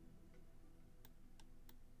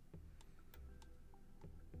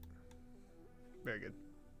 Very good.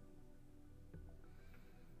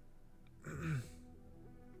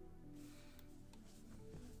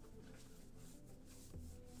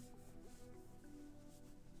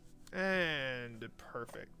 And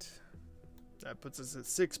perfect. That puts us at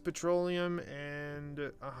 6 petroleum and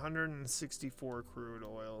 164 crude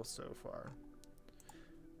oil so far.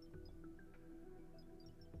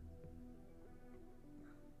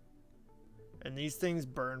 And these things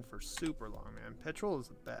burn for super long, man. Petrol is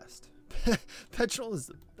the best. Petrol is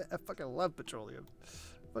the best. I fucking love petroleum. I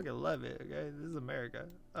fucking love it, okay? This is America.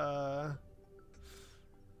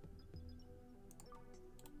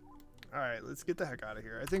 Alright, let's get the heck out of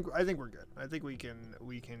here. I think we're good. I think we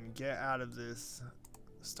can get out of this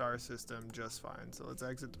star system just fine. So let's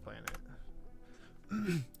exit the planet.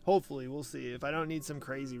 Hopefully, we'll see. If I don't need some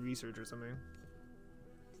crazy research or something.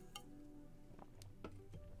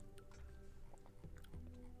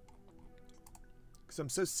 Cause I'm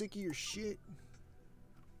so sick of your shit.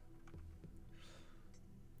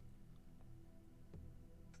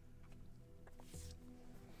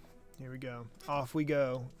 Here we go. Off we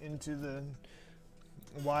go into the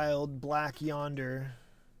wild black yonder.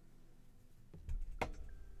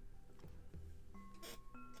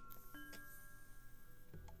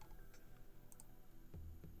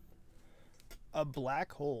 A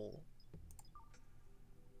black hole.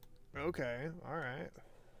 Okay, all right.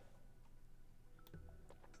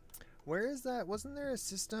 Where is that? Wasn't there a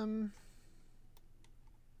system?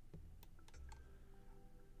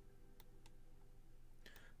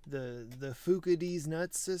 The Fukides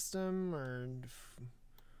nuts system, or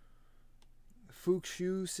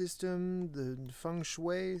Fukshu system, the Feng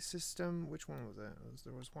Shui system. Which one was that?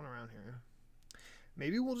 There was one around here.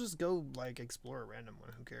 Maybe we'll just go like explore a random one.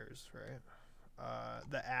 Who cares, right?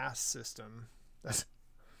 The ass system.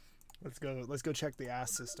 Let's go check the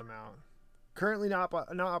ass system out. Currently not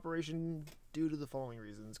operation due to the following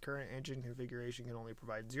reasons. Current engine configuration can only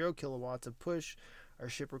provide 0 kilowatts of push. Our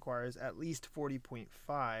ship requires at least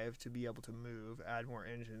 40.5 to be able to move. Add more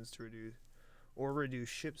engines to reduce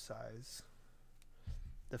ship size.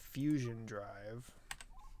 The fusion drive.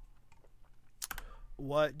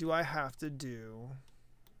 What do I have to do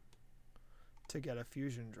to get a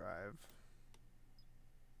fusion drive?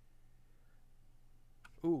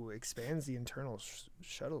 Ooh, expands the internal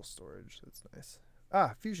shuttle storage. That's nice.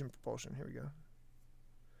 Ah, fusion propulsion. Here we go.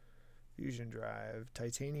 Fusion drive,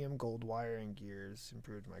 titanium, gold wire and gears,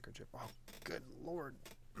 improved microchip. Oh, good lord.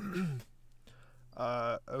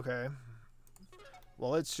 Okay.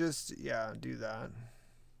 Well, let's just, yeah, do that.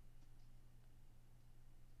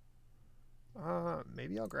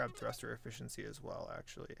 Maybe I'll grab thruster efficiency as well,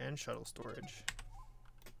 actually, and shuttle storage.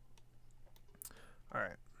 All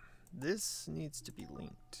right. This needs to be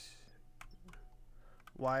linked.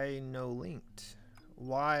 Why no linked?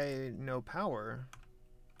 Why no power?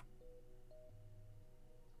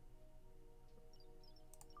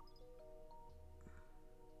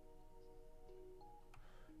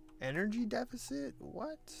 Energy deficit?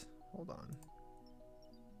 What? Hold on.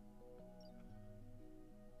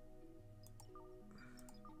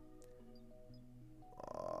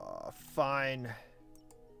 Fine.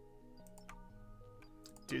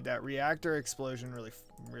 Dude, that reactor explosion really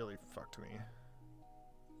fucked me.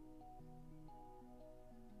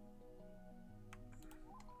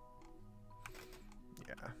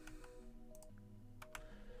 Yeah.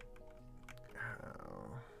 Oh.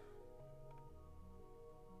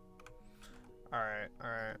 Alright,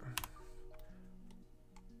 alright.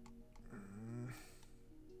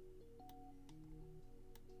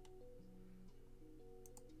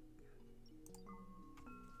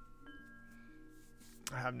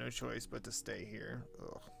 I have no choice but to stay here.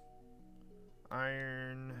 Ugh.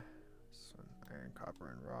 Iron, copper,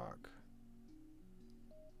 and rock.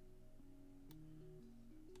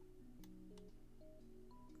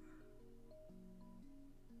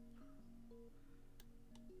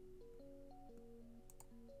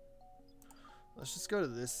 Let's just go to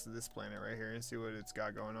this planet right here and see what it's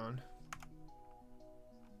got going on.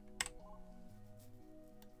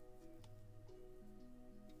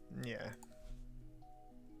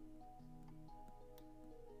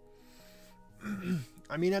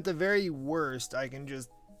 I mean, at the very worst, I can just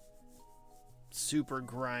super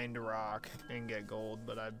grind rock and get gold,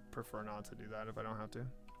 but I prefer not to do that if I don't have to.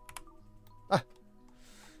 Ah,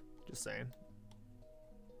 just saying.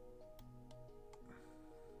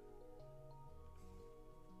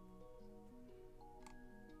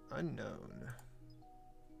 Unknown.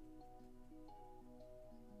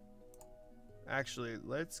 Actually,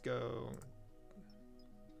 let's go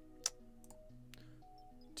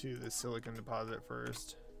to the silicon deposit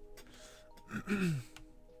first. And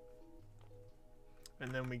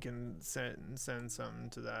then we can send something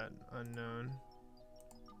to that unknown.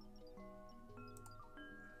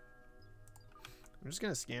 I'm just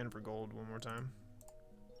gonna scan for gold one more time.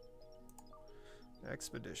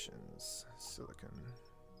 Expeditions, silicon.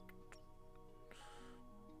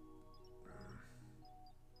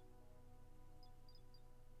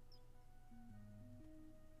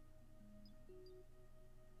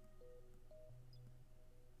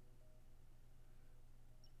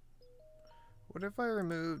 What if I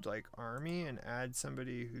removed like army and add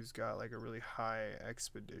somebody who's got like a really high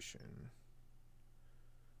expedition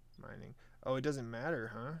mining? Oh, it doesn't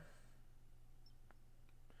matter, huh?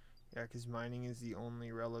 Yeah, because mining is the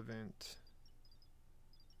only relevant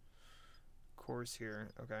course here.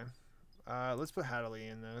 Okay. Let's put Hadley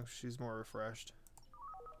in though. She's more refreshed.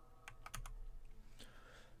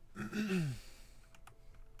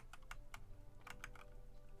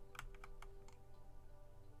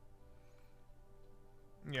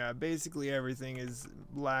 Yeah, basically everything is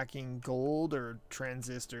lacking gold or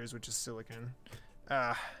transistors, which is silicon.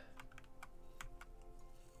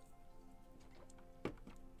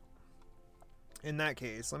 In that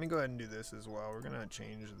case, let me go ahead and do this as well. We're gonna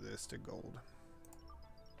change this to gold.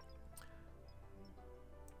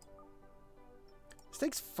 This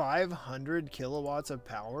takes 500 kilowatts of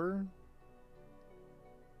power.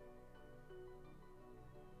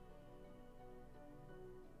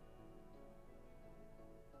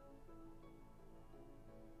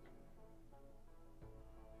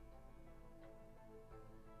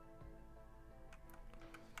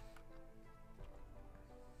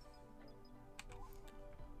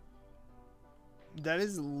 That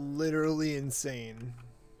is literally insane.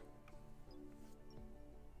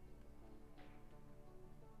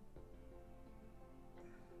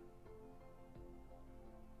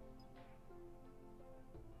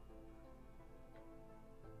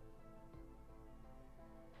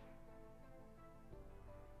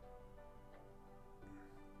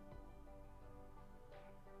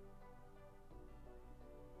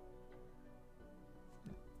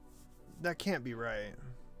 That can't be right.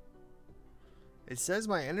 It says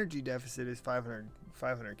my energy deficit is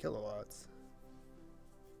 500 kilowatts.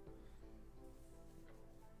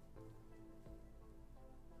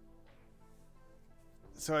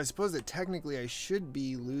 So I suppose that technically I should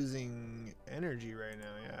be losing energy right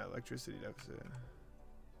now. Yeah, electricity deficit.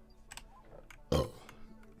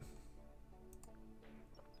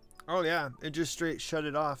 Oh yeah, it just straight shut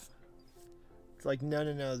it off. It's like,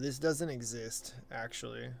 no, this doesn't exist,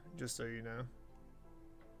 actually, just so you know.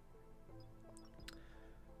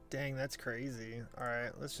 Dang, that's crazy.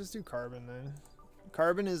 Alright, let's just do carbon then.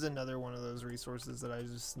 Carbon is another one of those resources that I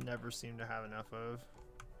just never seem to have enough of.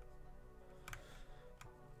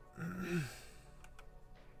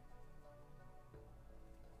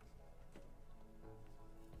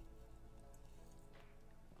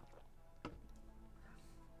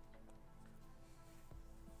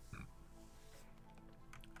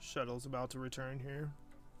 Shuttle's about to return here.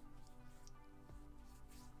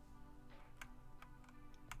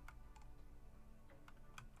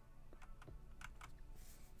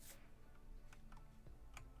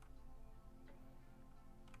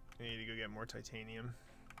 I need to go get more titanium.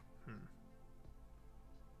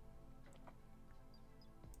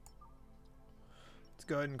 Let's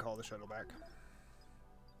go ahead and call the shuttle back.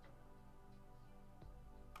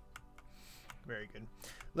 Very good.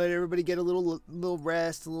 Let everybody get a little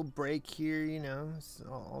rest, a little break here, you know,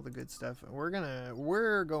 all the good stuff. We're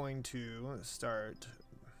going to start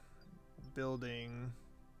building.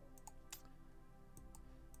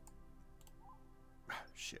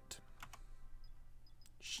 Shit.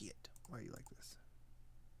 Why are you like this?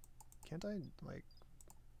 Can't I, like...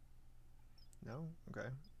 No? Okay.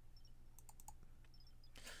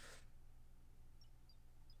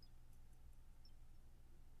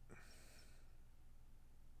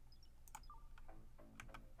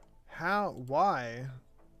 How? Why?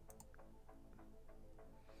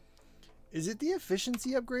 Is it the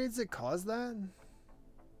efficiency upgrades that cause that?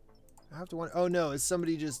 I have to wonder. Oh no, it's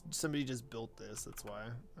somebody just built this. That's why.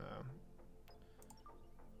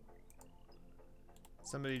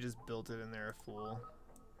 Somebody just built it and they're a fool.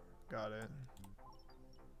 Got it.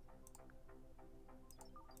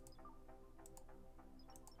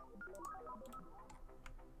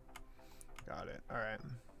 Got it. All right.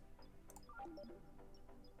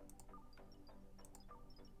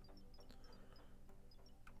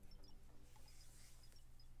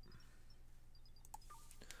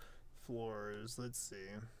 Floors, let's see.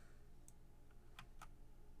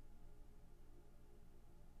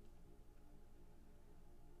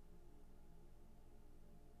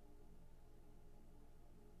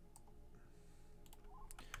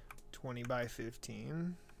 $20 by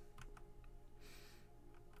 $15.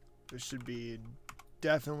 This should be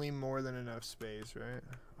definitely more than enough space, right?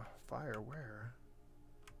 Oh, fire where?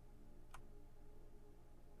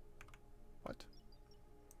 What?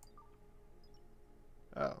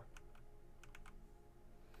 Oh.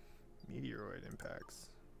 Meteoroid impacts.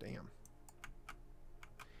 Damn.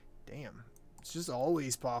 Damn. It's just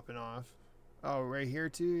always popping off. Oh, right here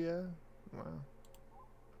too, yeah? Wow.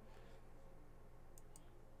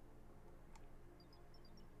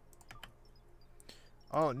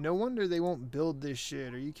 Oh, no wonder they won't build this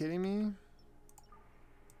shit. Are you kidding me?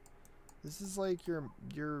 This is like your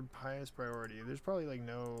highest priority. There's probably like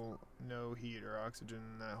no heat or oxygen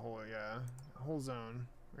in that whole zone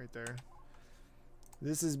right there.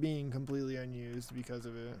 This is being completely unused because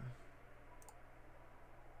of it.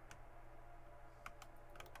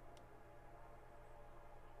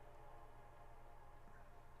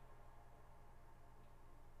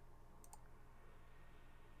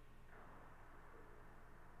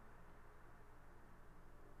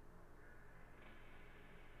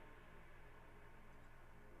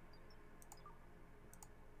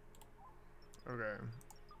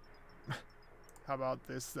 Okay. How about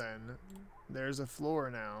this then? There's a floor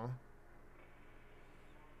now.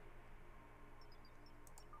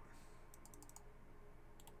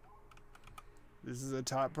 This is a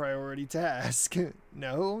top priority task.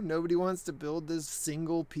 No? Nobody wants to build this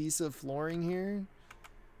single piece of flooring here?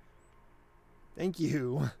 Thank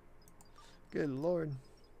you. Good lord.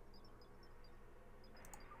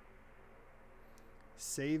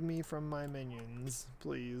 Save me from my minions,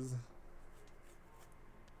 please.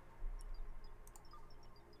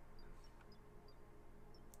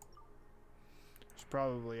 Should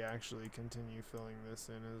probably actually continue filling this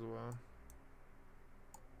in as well.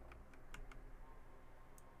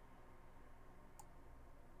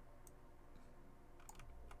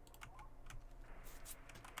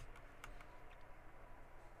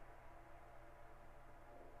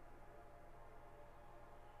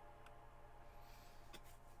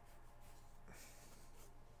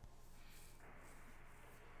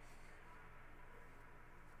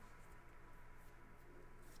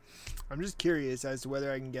 I'm just curious as to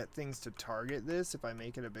whether I can get things to target this if I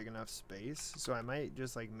make it a big enough space. So I might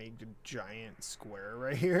just like make a giant square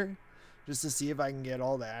right here just to see if I can get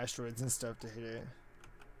all the asteroids and stuff to hit it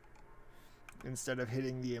instead of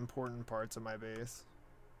hitting the important parts of my base.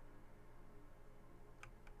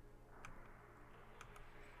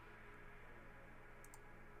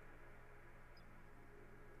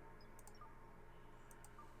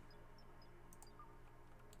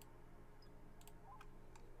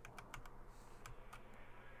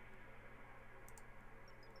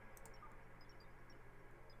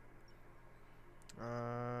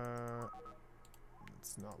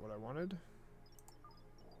 That's not what I wanted.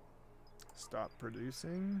 Stop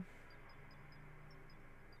producing.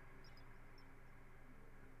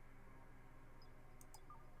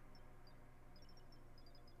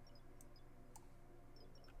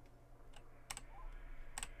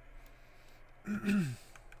 You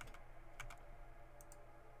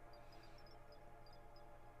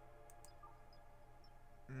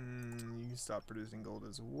can stop producing gold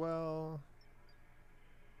as well.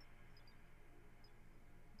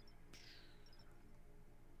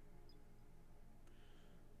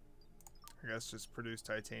 I guess just produce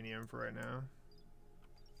titanium for right now.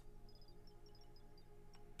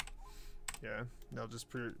 Yeah, they'll just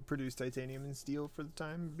produce titanium and steel for the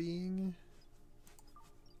time being.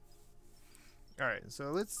 All right,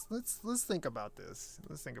 so let's think about this.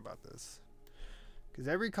 Let's think about this, because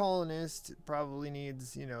every colonist probably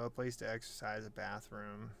needs, you know, a place to exercise, a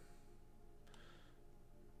bathroom,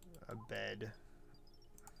 a bed.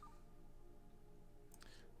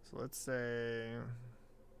 So let's say.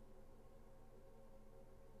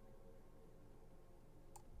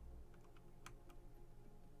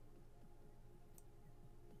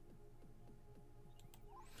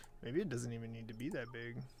 Maybe it doesn't even need to be that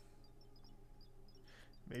big.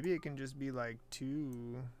 Maybe it can just be like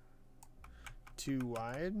too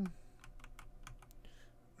wide.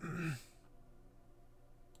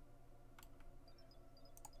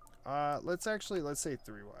 Let's say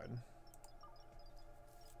 3 wide.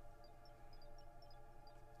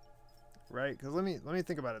 Right? Because let me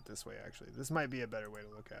think about it this way. Actually, this might be a better way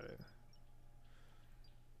to look at it.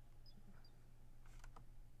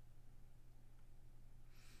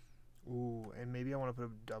 Ooh, and maybe I want to put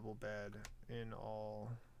a double bed in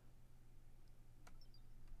all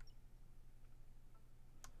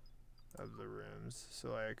of the rooms.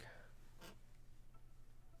 So like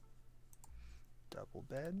double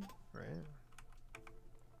bed, right?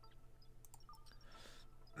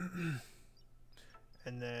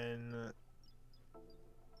 And then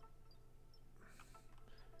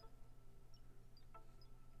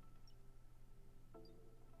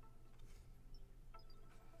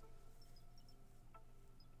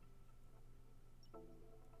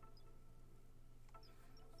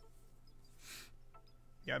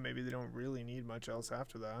yeah, maybe they don't really need much else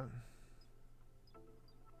after that.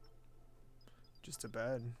 Just a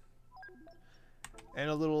bed. And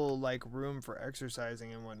a little like room for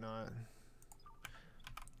exercising and whatnot.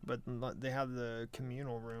 But they have the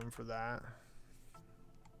communal room for that.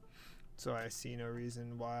 So I see no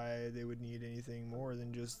reason why they would need anything more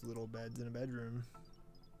than just little beds in a bedroom.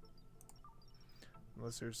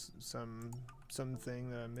 Unless there's something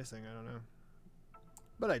that I'm missing, I don't know.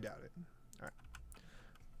 But I doubt it. Alright.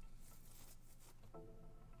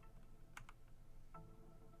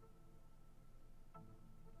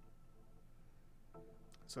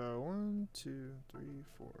 So 1, 2, 3,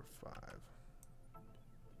 4, 5.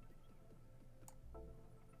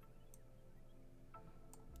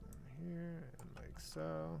 And here, and like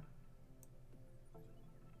so.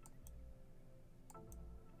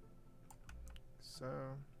 So.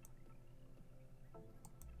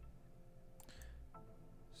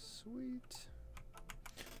 Sweet.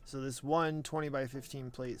 So this one 20 by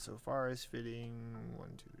 15 plate so far is fitting 1,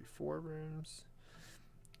 2, 3, 4 rooms.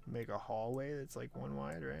 Make a hallway that's like 1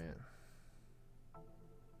 wide, right?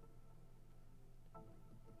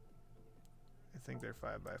 I think they're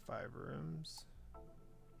 5 by 5 rooms.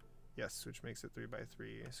 Yes, which makes it 3 by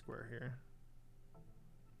 3 square here.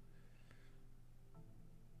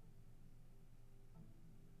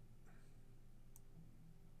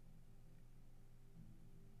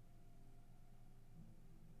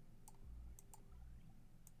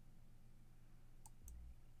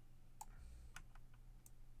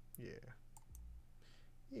 Yeah.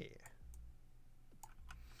 Yeah.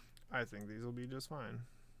 I think these will be just fine,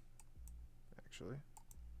 actually.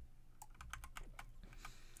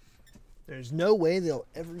 There's no way they'll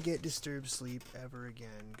ever get disturbed sleep ever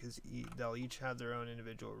again, because they'll each have their own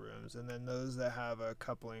individual rooms, and then those that have a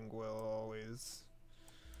coupling will always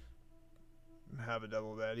have a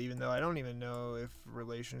double bed, even though I don't even know if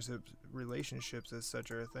relationships is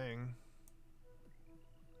such a thing.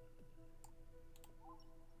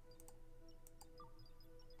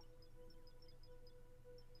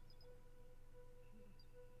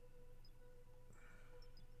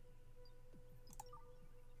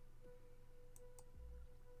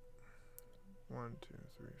 One, two,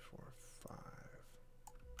 three, four, 5.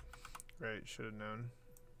 Right, should have known.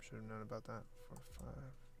 Should have known about that. 4, 5.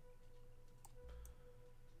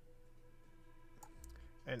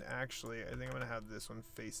 And actually, I think I'm gonna have this one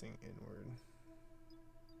facing inward.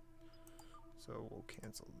 So we'll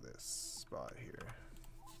cancel this spot here.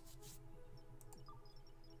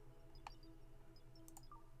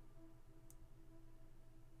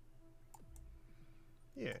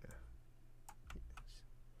 Yeah.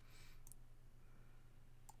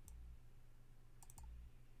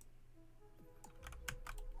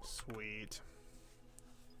 Sweet.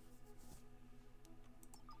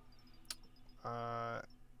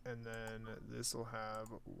 And then this will have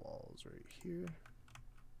walls right here.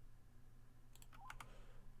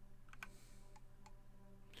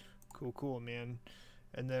 Cool, cool, man.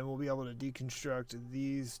 And then we'll be able to deconstruct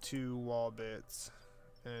these 2 wall bits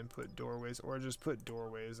and put doorways, or just put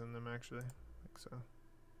doorways in them, actually, like so.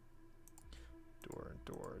 Door,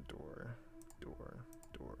 door, door, door,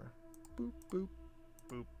 door. Boop, boop,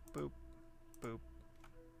 boop, boop, boop,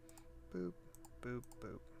 boop, boop,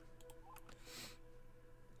 boop.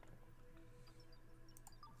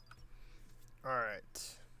 All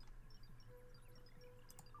right.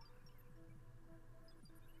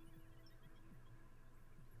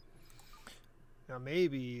 Now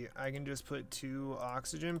maybe I can just put 2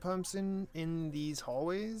 oxygen pumps in these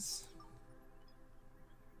hallways.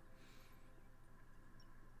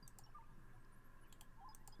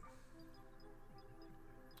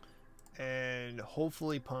 And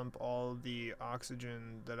hopefully pump all the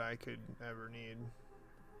oxygen that I could ever need.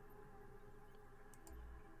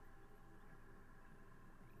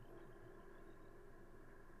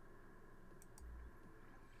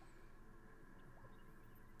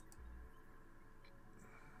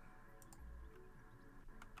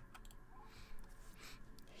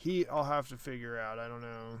 Heat, I'll have to figure out. I don't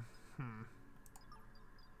know.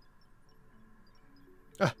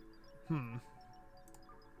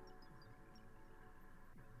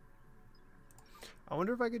 I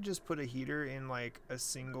wonder if I could just put a heater in like a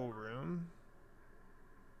single room.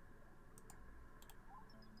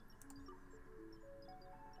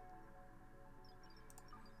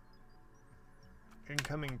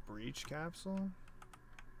 Incoming breach capsule?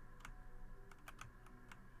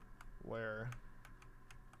 Where?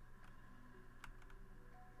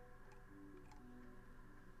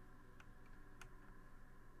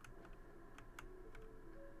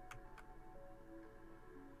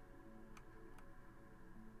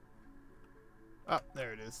 Oh,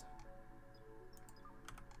 there it is.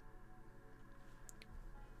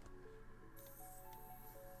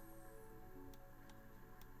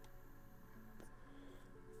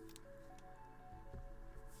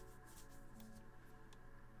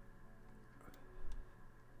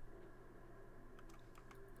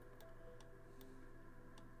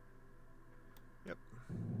 Yep.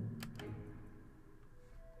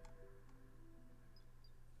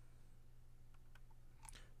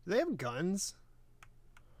 Do they have guns?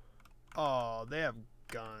 Oh, they have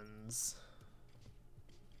guns.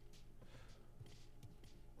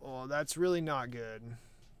 Oh, that's really not good.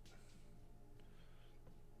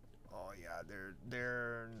 Oh yeah,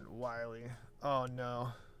 they're wily. Oh no.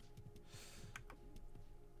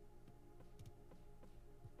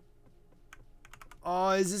 Oh,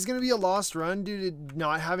 is this gonna be a lost run due to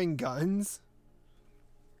not having guns?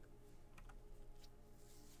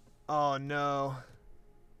 Oh no.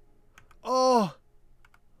 Oh!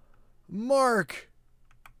 Mark!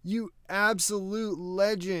 You absolute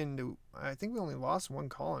legend! I think we only lost one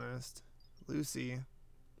colonist. Lucy.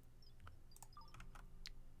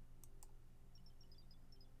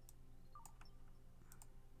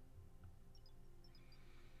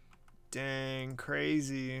 Dang,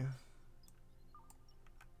 crazy.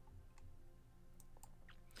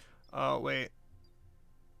 Oh, wait.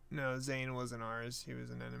 No, Zane wasn't ours. He was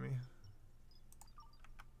an enemy.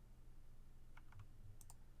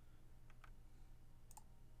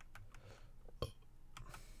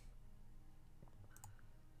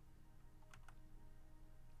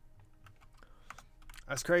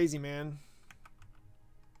 That's crazy, man.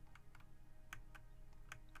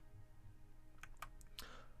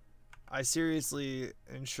 I seriously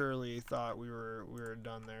and surely thought we were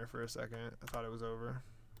done there for a second. I thought it was over.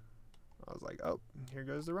 I was like, oh, here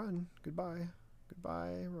goes the run. Goodbye.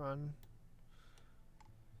 Goodbye, run.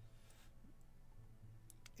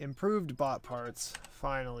 Improved bot parts.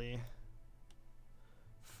 Finally.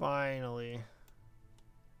 Finally.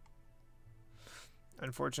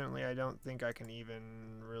 Unfortunately, I don't think I can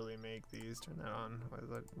even really make these. Turn that on.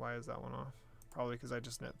 Why is that one off? Probably because I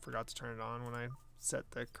just forgot to turn it on when I set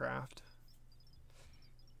the craft.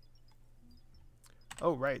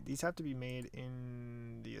 Oh, right. These have to be made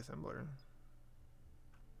in the assembler.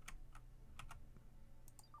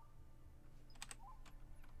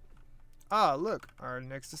 Ah, look. Our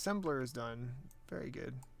next assembler is done. Very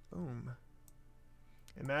good. Boom.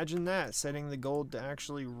 Imagine that. Setting the gold to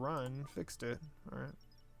actually run fixed it. Alright.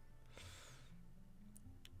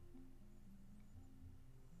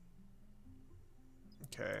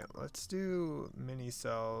 Okay, let's do mini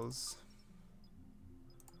cells.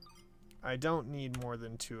 I don't need more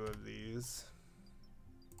than 2 of these.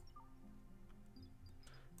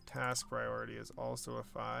 Task priority is also a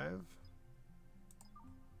 5.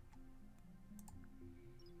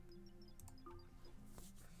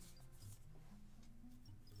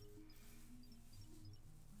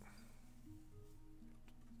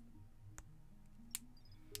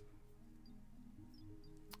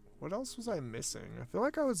 What else was I missing? I feel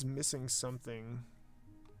like I was missing something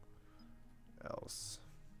else.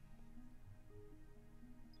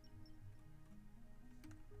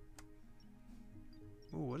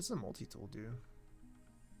 Ooh, what does the multi-tool do?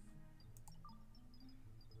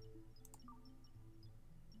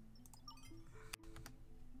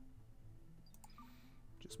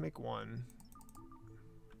 Just make one.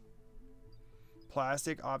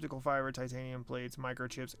 Plastic, optical fiber, titanium plates,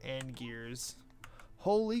 microchips, and gears.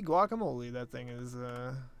 Holy guacamole, that thing is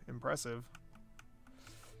impressive.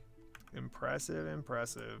 Impressive,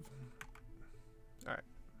 impressive. Alright.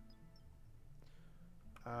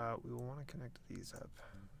 We will want to connect these up.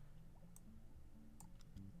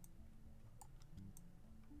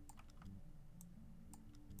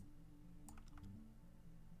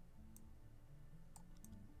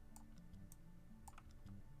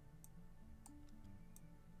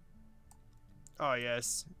 Oh,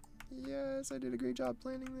 yes. Yes, I did a great job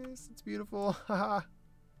planning this. It's beautiful. Haha.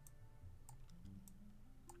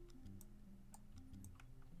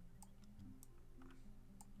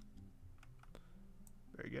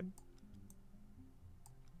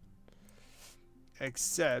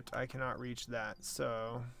 Except I cannot reach that,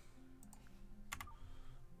 so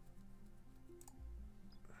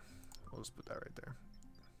we'll just put that right there.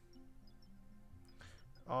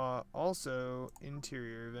 Also,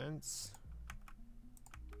 interior vents.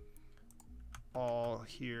 All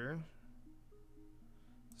here.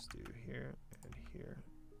 Let's do here and here,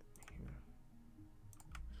 here.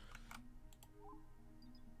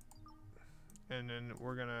 And then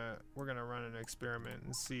we're gonna run an experiment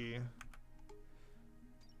and see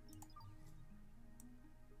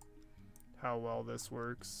how well this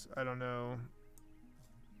works. I don't know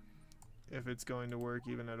if it's going to work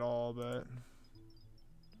even at all, but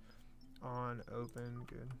on, open,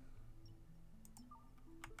 good.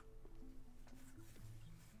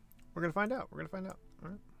 We're gonna find out. We're gonna find out. All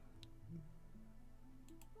right.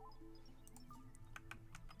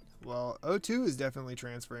 Well, O2 is definitely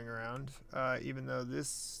transferring around, even though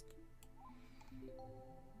this.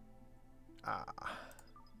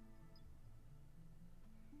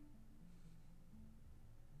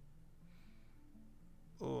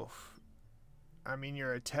 Oof. I mean,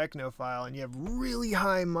 you're a technophile and you have really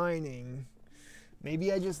high mining.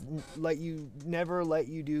 Maybe I just never let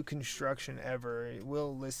you do construction ever. It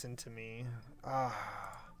will listen to me.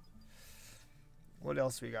 What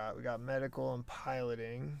else we got? We got medical and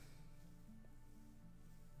piloting.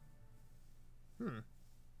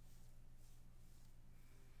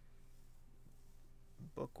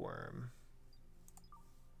 Bookworm.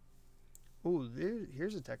 Ooh,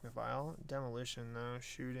 here's a technophile. Demolition, though.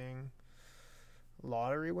 Shooting.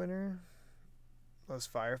 Lottery winner. Those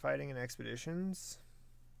firefighting and expeditions.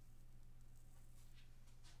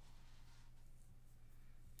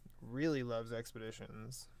 Really loves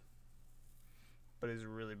expeditions. But is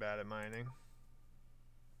really bad at mining.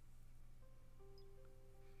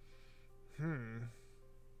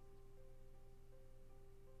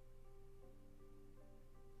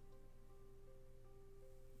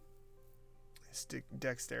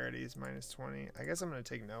 Dexterity is -20. I guess I'm going to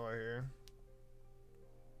take Noah here.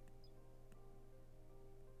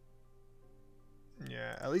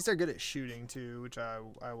 Yeah, at least they're good at shooting too, which I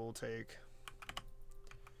will take.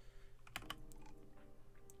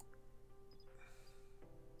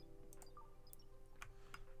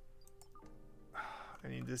 I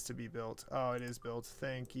need this to be built. Oh, it is built.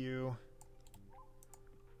 Thank you.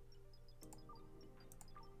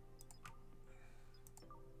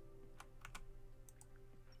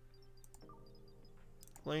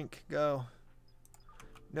 Link, go.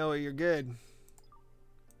 Noah, you're good.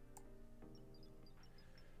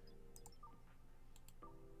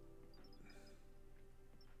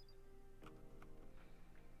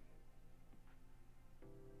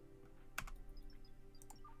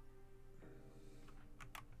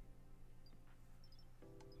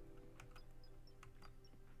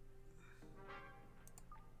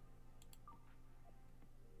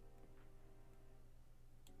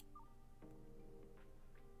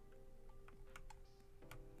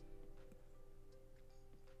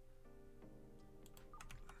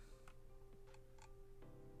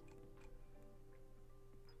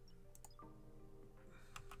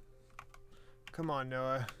 Come on,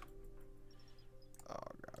 Noah. Oh,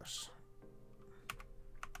 gosh.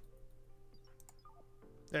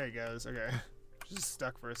 There he goes. Okay. Just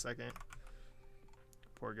stuck for a second.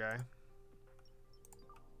 Poor guy.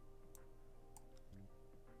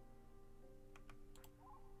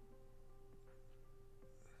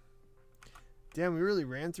 Damn, we really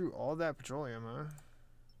ran through all that petroleum, huh?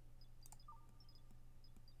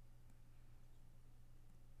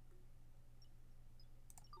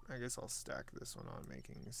 I guess I'll stack this one on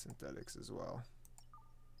making synthetics as well.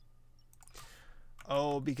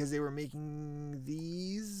 Oh, because they were making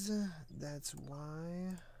these? That's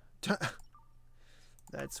why?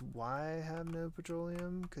 That's why I have no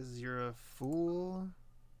petroleum? Because you're a fool?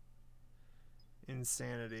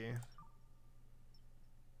 Insanity.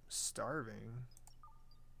 Starving.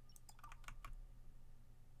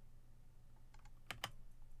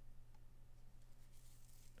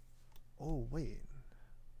 Oh, wait.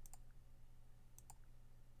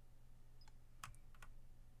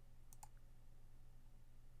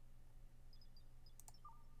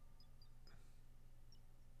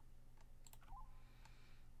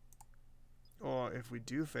 Well, if we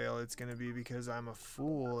do fail, it's going to be because I'm a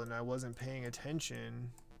fool and I wasn't paying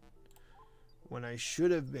attention when I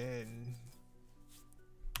should have been.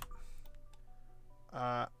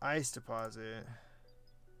 Ice deposit.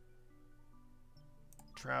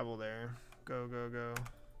 Travel there. Go, go, go.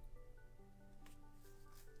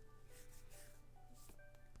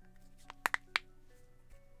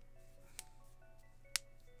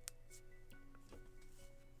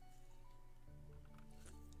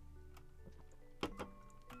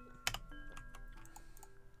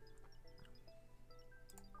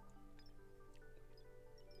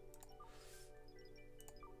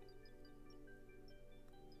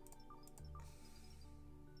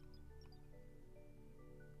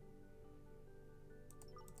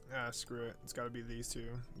 Ah, screw it. It's got to be these two.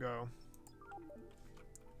 Go.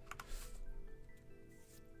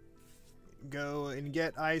 Go and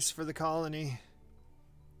get ice for the colony.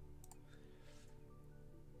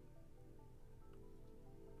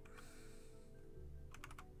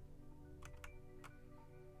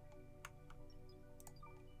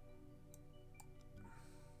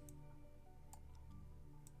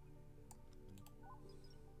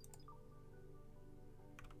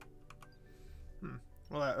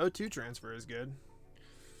 Well, that O2 transfer is good.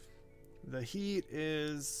 The heat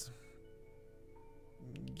is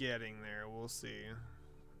getting there. We'll see.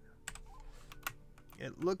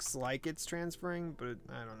 It looks like it's transferring, but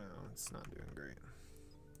I don't know. It's not doing great.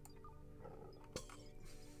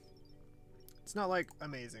 It's not like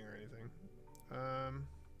amazing or anything.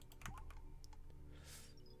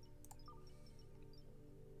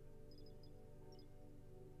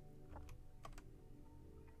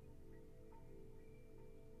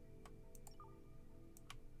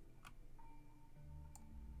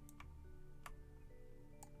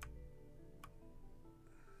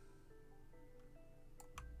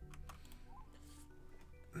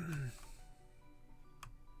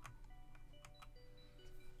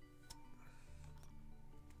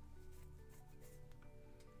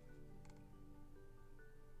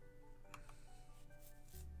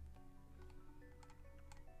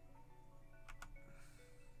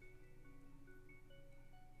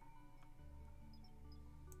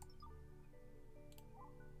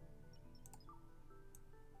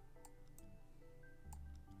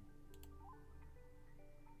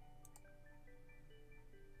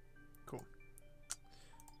 Cool.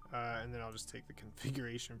 And then I'll just take the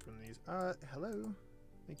configuration from these. Hello.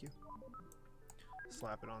 Thank you.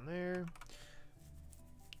 Slap it on there.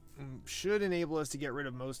 Should enable us to get rid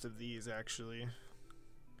of most of these, actually.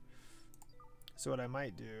 So what I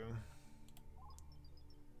might do...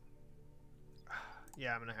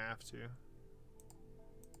 Yeah, I'm gonna have to.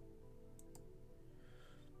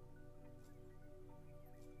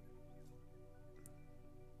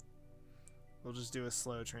 We'll just do a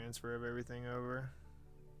slow transfer of everything over.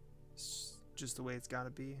 It's just the way it's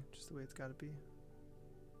gotta be. Just the way it's gotta be.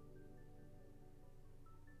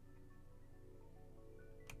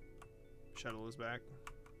 Shuttle is back.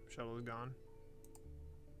 Shuttle is gone.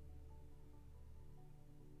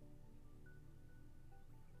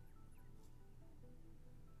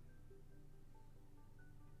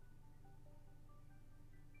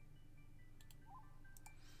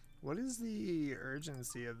 What is the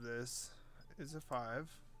urgency of this? Is it 5?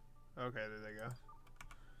 Okay, there they go.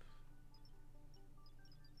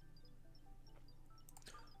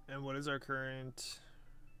 And what is our current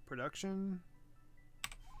production?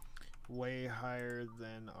 Way higher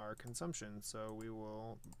than our consumption, so we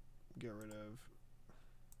will get rid of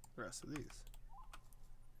the rest of these.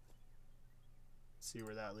 See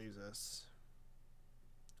where that leaves us.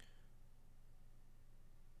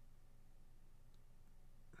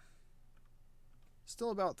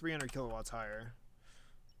 Still about 300 kilowatts higher.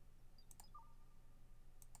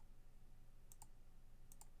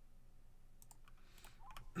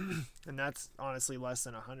 And that's honestly less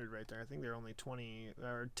than 100 right there. I think they're only 20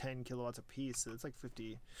 or 10 kilowatts a piece, so it's like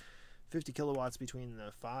 50 kilowatts between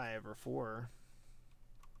the 5 or 4.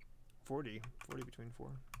 40 between 4.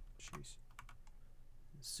 Jeez.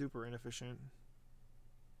 Super inefficient.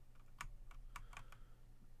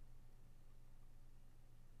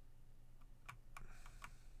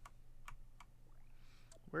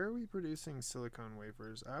 Where are we producing silicone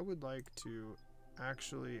wafers? I would like to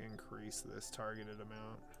actually increase this targeted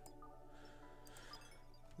amount.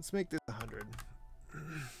 Let's make this 100.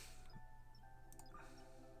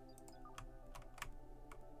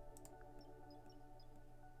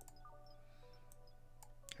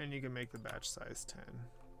 And you can make the batch size 10.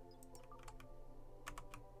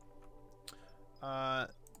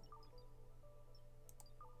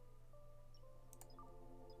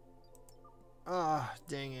 Ah,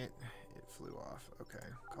 dang it. It flew off. Okay.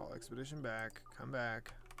 Call expedition back. Come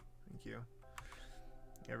back. Thank you.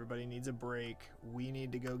 Everybody needs a break. We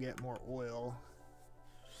need to go get more oil.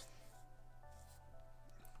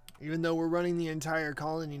 Even though we're running the entire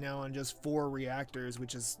colony now on just 4 reactors,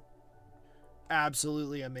 which is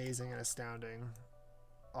absolutely amazing and astounding.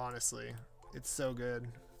 Honestly. It's so good.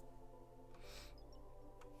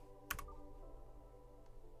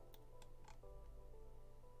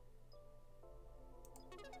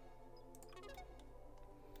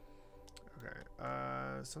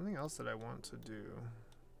 Something else that I want to do.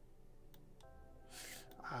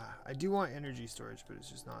 I do want energy storage, but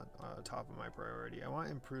it's just not top of my priority. I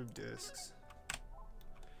want improved discs.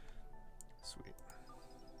 Sweet.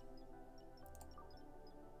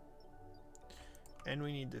 And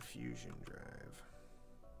we need the fusion drive.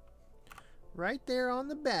 Right there on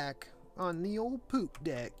the back, on the old poop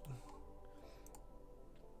deck.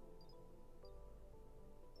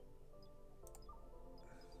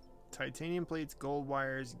 Titanium plates, gold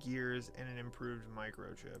wires, gears, and an improved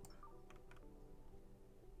microchip.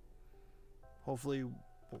 Hopefully,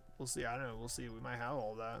 we'll see. I don't know. We'll see. We might have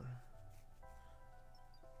all that.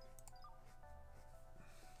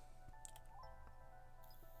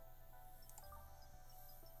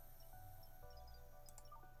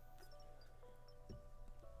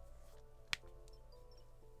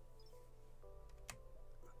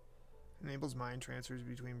 Enables mind transfers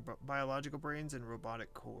between biological brains and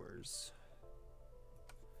robotic cores.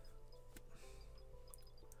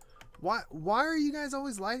 Why are you guys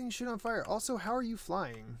always lighting shit on fire? Also, how are you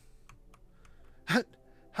flying?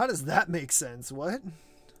 How does that make sense? What?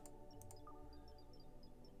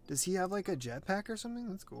 Does he have like a jetpack or something?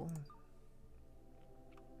 That's cool.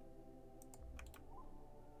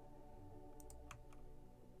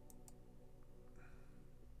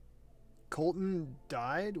 Colton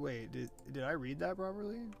died? Wait, did I read that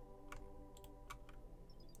properly?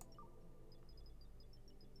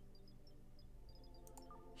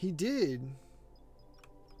 He did.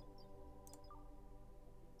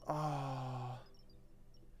 Oh.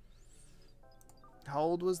 How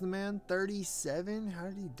old was the man? 37? How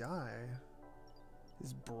did he die?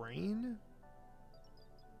 His brain?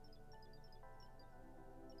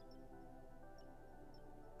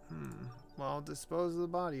 Well, dispose of the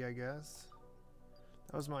body, I guess.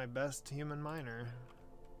 That was my best human miner.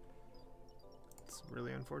 It's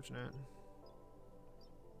really unfortunate.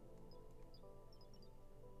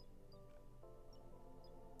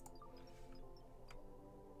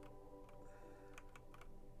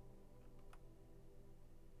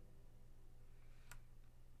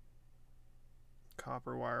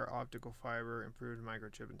 Copper wire, optical fiber, improved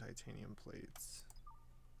microchip, and titanium plates.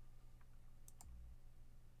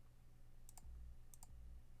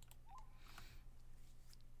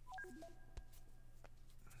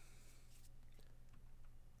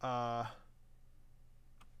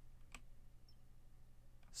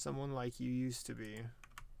 Someone like you used to be.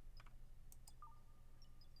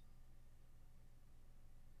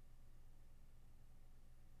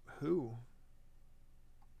 Who?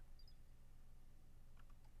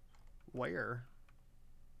 Where?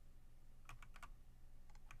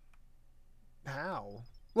 How?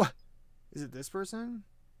 What? Is it this person?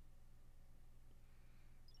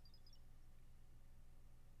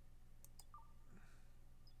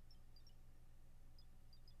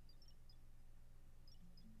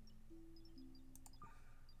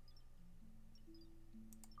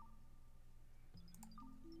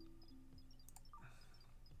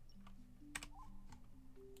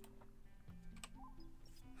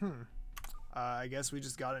 I guess we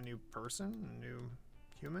just got a new person, a new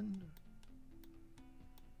human.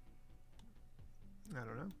 I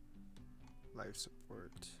don't know. Life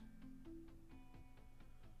support.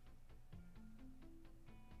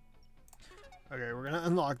 Okay, we're gonna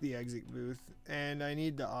unlock the exit booth, and I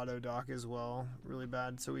need the auto dock as well, really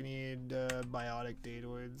bad. So we need biotic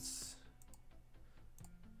datoids.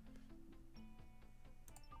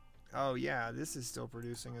 Oh yeah, this is still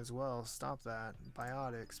producing as well. Stop that.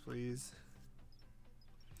 Biotics, please.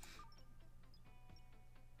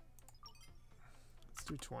 Let's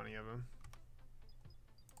do 20 of them.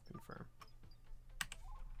 Confirm.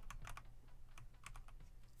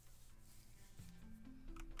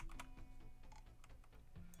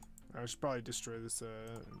 I should probably destroy this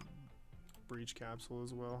breach capsule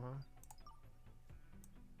as well, huh?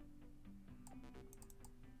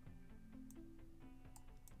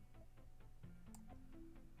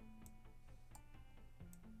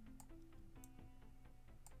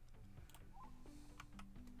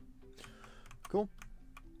 Cool.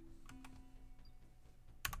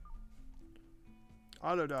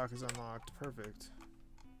 Auto dock is unlocked. Perfect.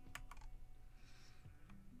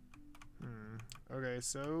 Okay,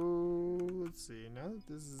 so let's see.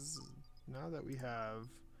 Now that we have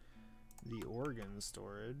the organ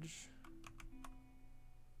storage.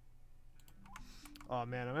 Oh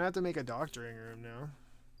man, I'm gonna have to make a doctoring room now.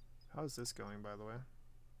 How's this going, by the way?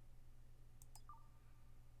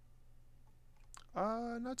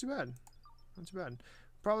 Not too bad. Not too bad.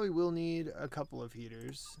 Probably will need a couple of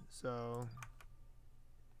heaters, so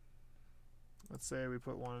let's say we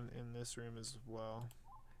put one in this room as well.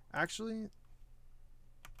 Actually,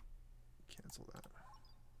 cancel that.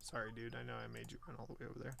 Sorry, dude. I know I made you run all the way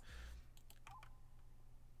over there.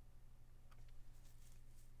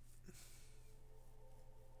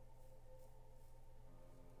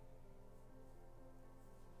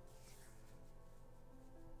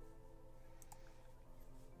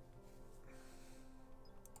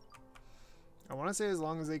 to say as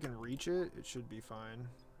long as they can reach it, it should be fine.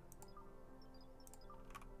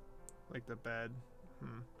 Like the bed.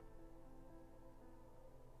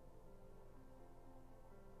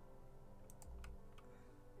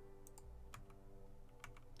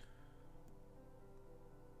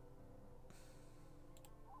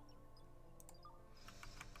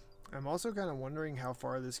 I'm also kind of wondering how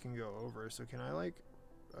far this can go over. So can I like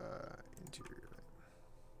interior?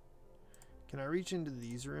 Can I reach into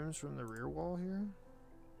these rooms from the rear wall here?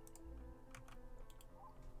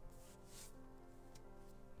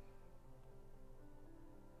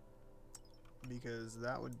 Because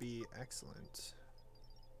that would be excellent.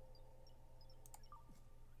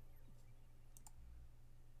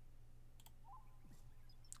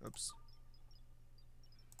 Oops.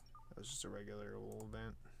 That was just a regular old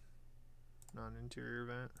vent. Non-interior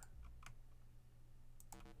vent.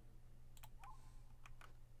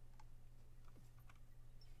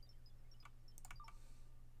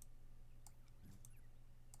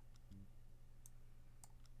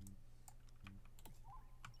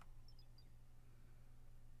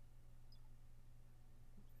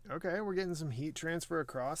 Okay, we're getting some heat transfer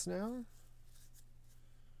across now.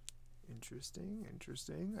 Interesting,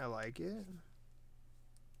 interesting. I like it.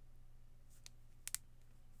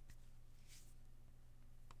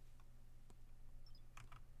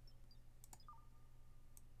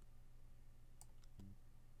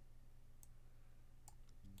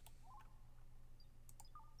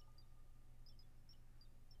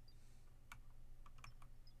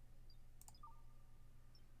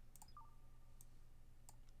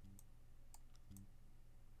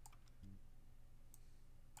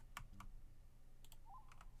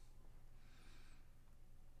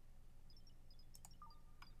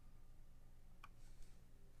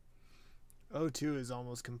 O2 is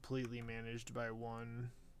almost completely managed by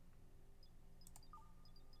one.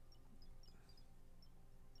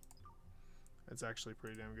 That's actually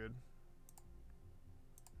pretty damn good.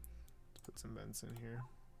 Let's put some vents in here.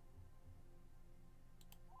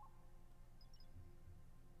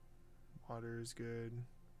 Water is good.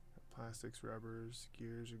 Plastics, rubbers,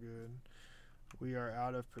 gears are good. We are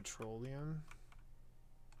out of petroleum.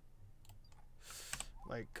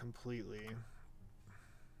 Like completely.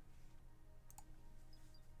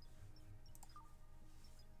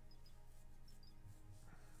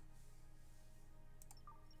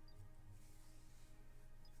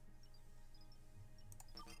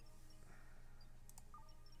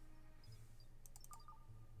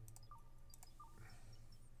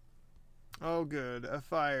 Oh good, a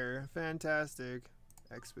fire. Fantastic.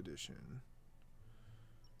 Expedition.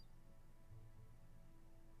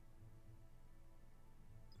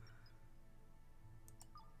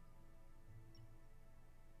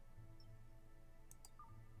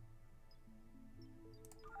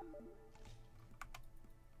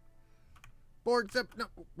 Borg's up. No.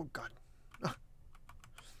 Oh god.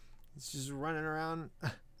 He's just running around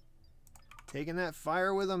taking that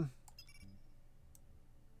fire with him.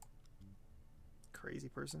 Crazy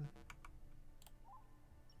person.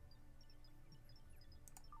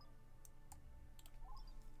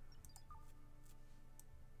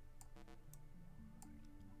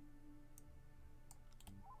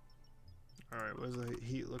 Alright, what does the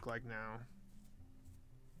heat look like now?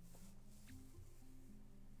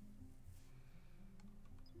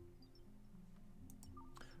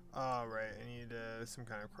 Alright, I need some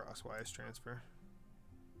kind of crosswise transfer.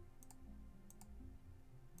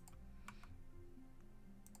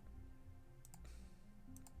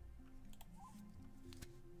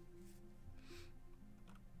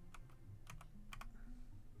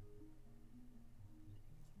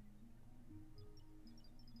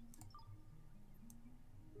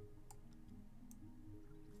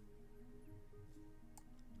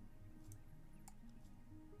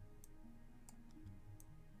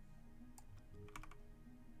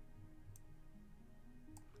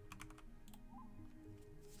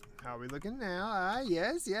 How are we looking now? Ah,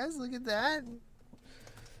 yes, yes, look at that.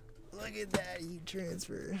 Look at that heat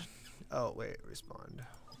transfer. Oh, wait, respond.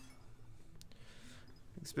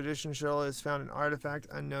 Expedition shuttle has found an artifact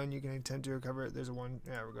unknown. You can attempt to recover it. There's a one.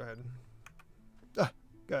 Yeah, we'll go ahead.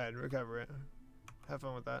 Go ahead, recover it. Have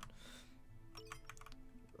fun with that.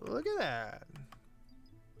 Look at that.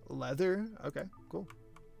 Leather. Okay, cool.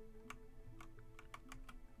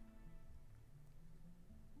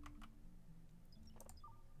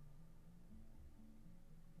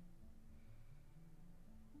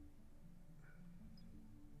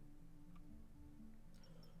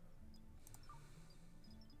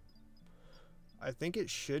 I think it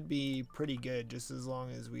should be pretty good just as long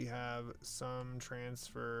as we have some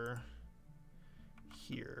transfer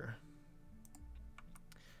here.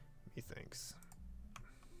 methinks.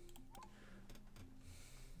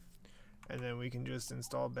 And then we can just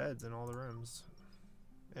install beds in all the rooms.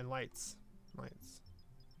 And lights. Lights.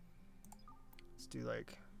 Let's do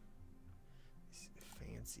like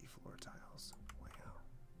fancy floor tiles. Wow.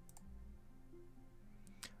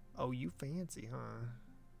 Oh, you fancy, huh?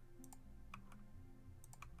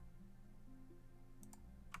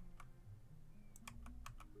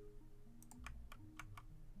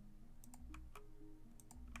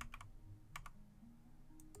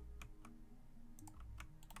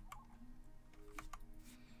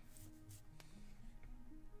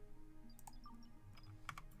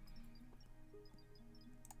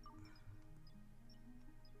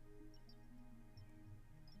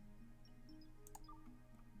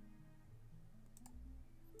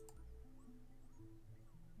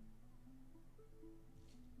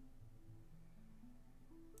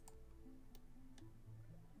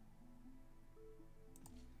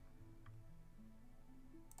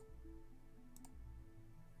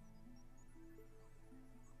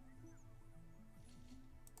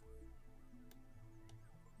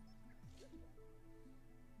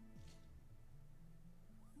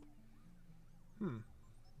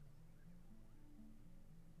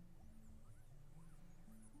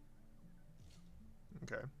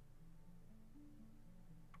 Okay.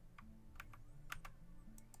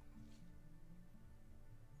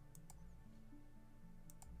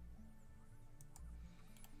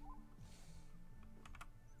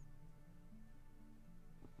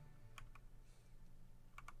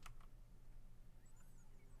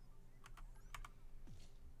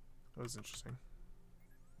 That was interesting.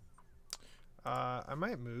 I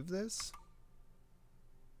might move this.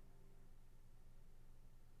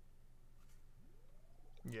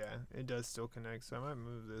 Yeah, it does still connect, so I might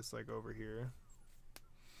move this like over here.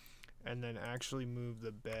 And then actually move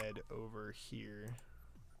the bed over here.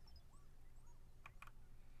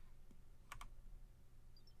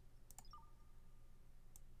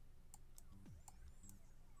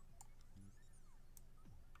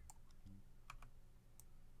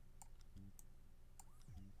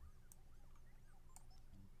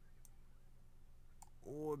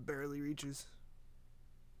 Oh, it barely reaches.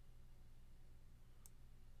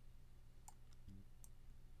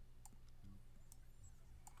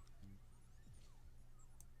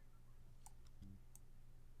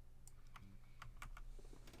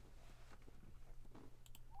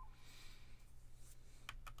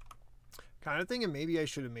 Kind of thinking maybe I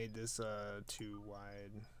should have made this too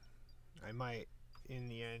wide. I might, in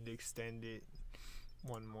the end, extend it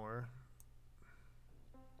one more.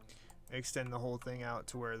 Extend the whole thing out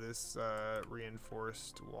to where this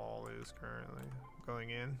reinforced wall is currently going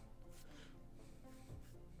in.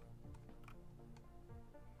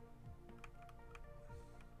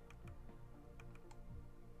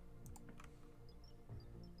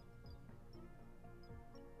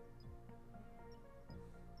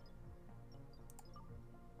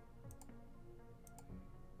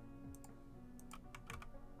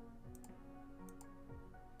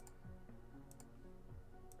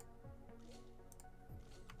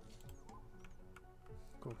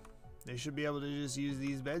 Cool. They should be able to just use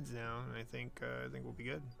these beds now, and I think we'll be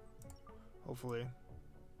good. Hopefully.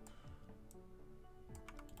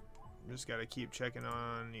 Just gotta keep checking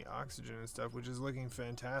on the oxygen and stuff, which is looking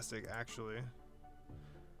fantastic, actually.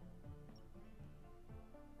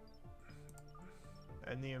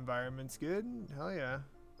 And the environment's good. Hell yeah.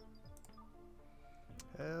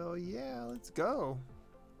 Hell yeah, let's go.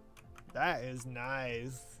 That is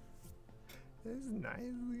nice. This is nice.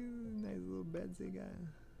 Look at the nice little beds they got.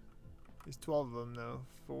 There's 12 of them though.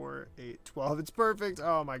 4, 8, 12. It's perfect.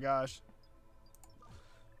 Oh my gosh.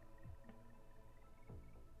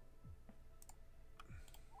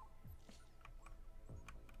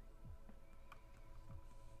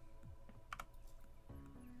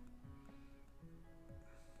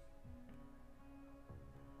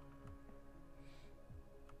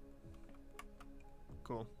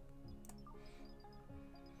 Cool.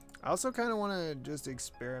 I also kind of want to just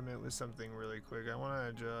experiment with something really quick. I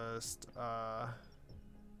want to just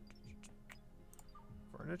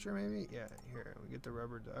furniture maybe? Yeah, here, we get the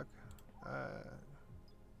rubber duck. How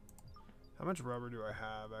much rubber do I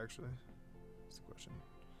have actually? That's the question.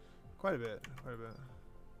 Quite a bit, quite a bit.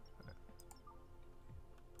 Right.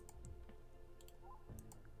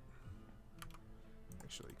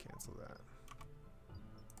 Actually cancel that.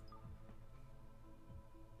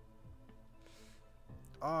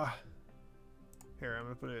 Here, I'm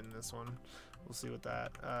gonna put it in this one. We'll see what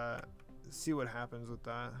that see what happens with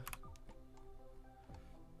that.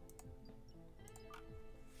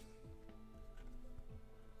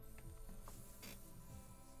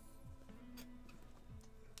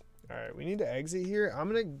 Alright, we need to exit here. I'm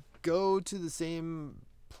gonna go to the same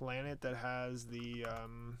planet that has the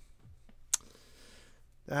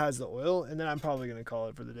oil, and then I'm probably gonna call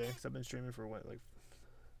it for the day because I've been streaming for what, like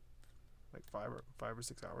 5 or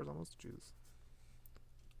 6 hours almost. Jesus.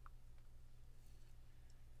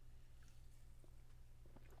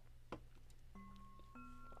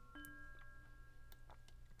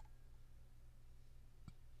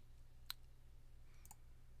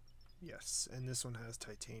 Yes, and this one has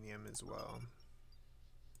titanium as well.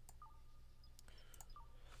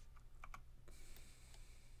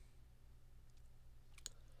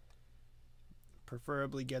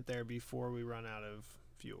 Preferably get there before we run out of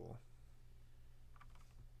fuel.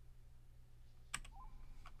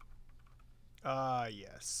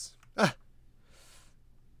 Yes. Ah!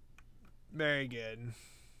 Very good.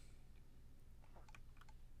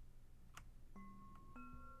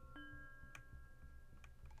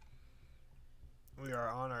 We are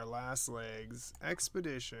on our last legs.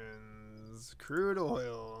 Expeditions. Crude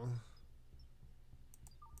oil.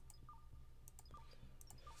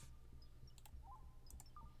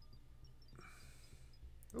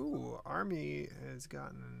 Ooh, Army has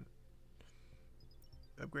gotten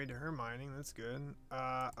an upgrade to her mining. That's good.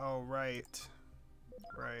 Oh, right.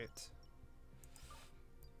 Right.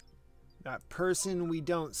 That person we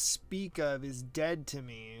don't speak of is dead to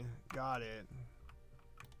me. Got it.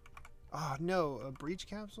 Oh, no. A breach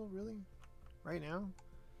capsule? Really? Right now?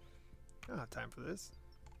 I don't have time for this.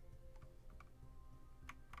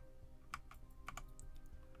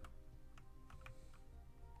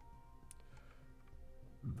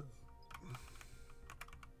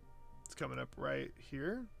 It's coming up right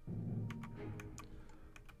here.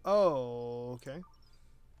 Oh, okay.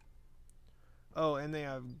 Oh, and they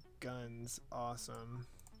have guns. Awesome.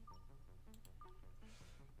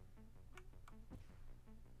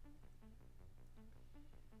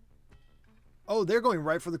 Oh, they're going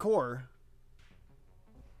right for the core.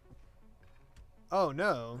 Oh,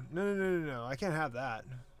 no. No. I can't have that.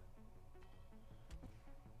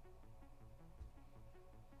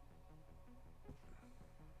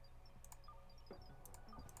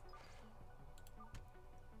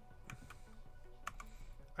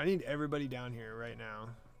 I need everybody down here right now.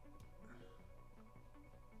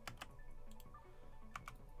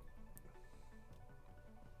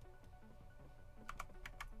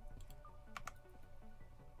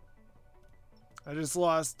 I just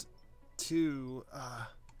lost two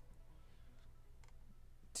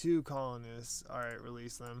colonists. Alright,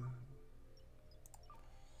 release them.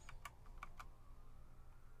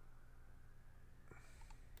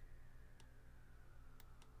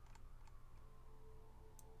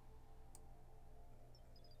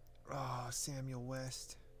 Oh, Samuel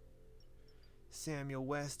West. Samuel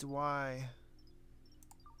West, why?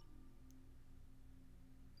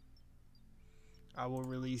 I will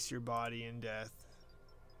release your body in death.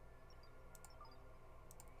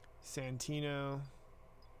 Santino.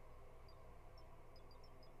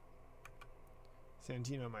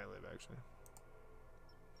 Santino might live, actually.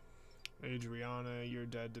 Adriana, you're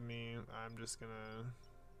dead to me. I'm just gonna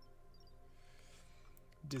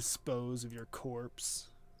dispose of your corpse.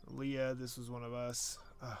 Leah, this was one of us.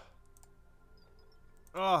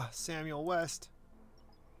 Oh, Samuel West.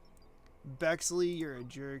 Bexley, you're a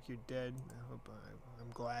jerk. You're dead.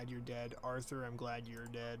 I'm glad you're dead. Arthur, I'm glad you're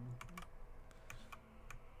dead.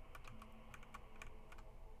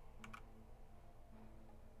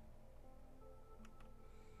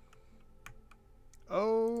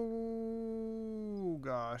 Oh,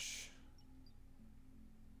 gosh.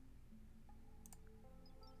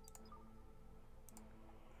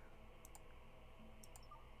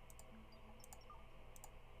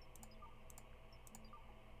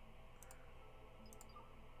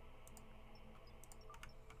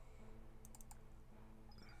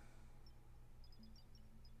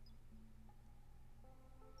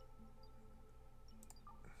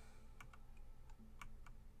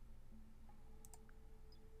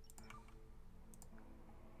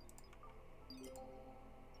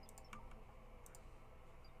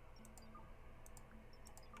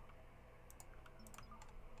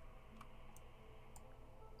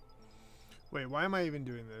 Wait, why am I even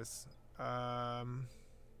doing this?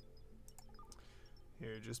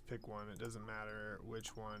 Here, just pick one. It doesn't matter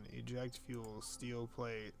which one. Eject fuel, steel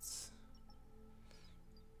plates.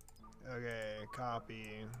 Okay,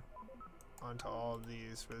 copy onto all of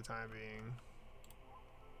these for the time being.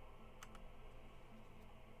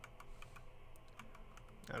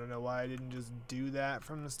 I don't know why I didn't just do that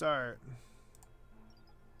from the start.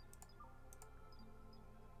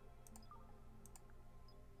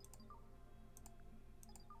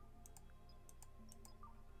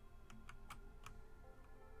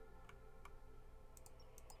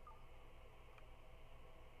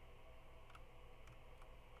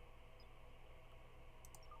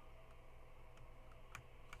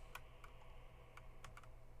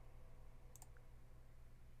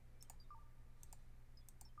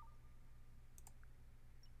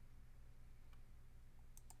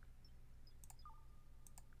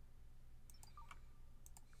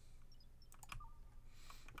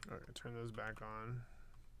 turn those back on.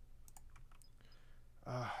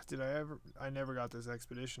 I never got this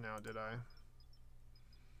expedition out, did I?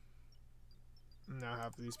 Now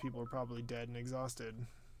half of these people are probably dead and exhausted.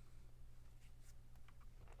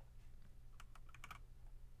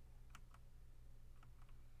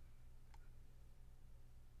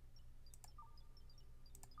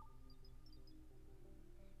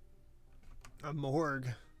 A morgue.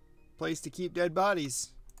 Place to keep dead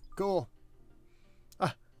bodies. Cool.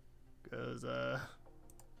 Ah. Goes,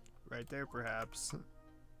 right there, perhaps.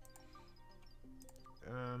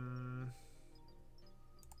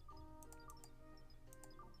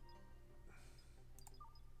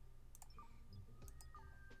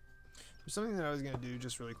 There's something that I was going to do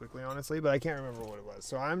just really quickly, honestly, but I can't remember what it was.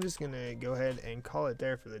 So I'm just going to go ahead and call it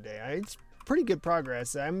there for the day. It's pretty good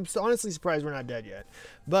progress. I'm honestly surprised we're not dead yet.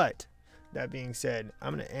 But that being said,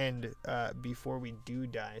 I'm going to end before we do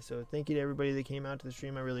die. So thank you to everybody that came out to the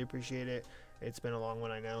stream. I really appreciate it. It's been a long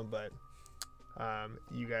one, I know, but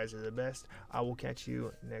you guys are the best. I will catch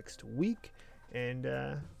you next week. And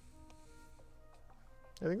I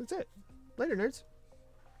think that's it. Later, nerds.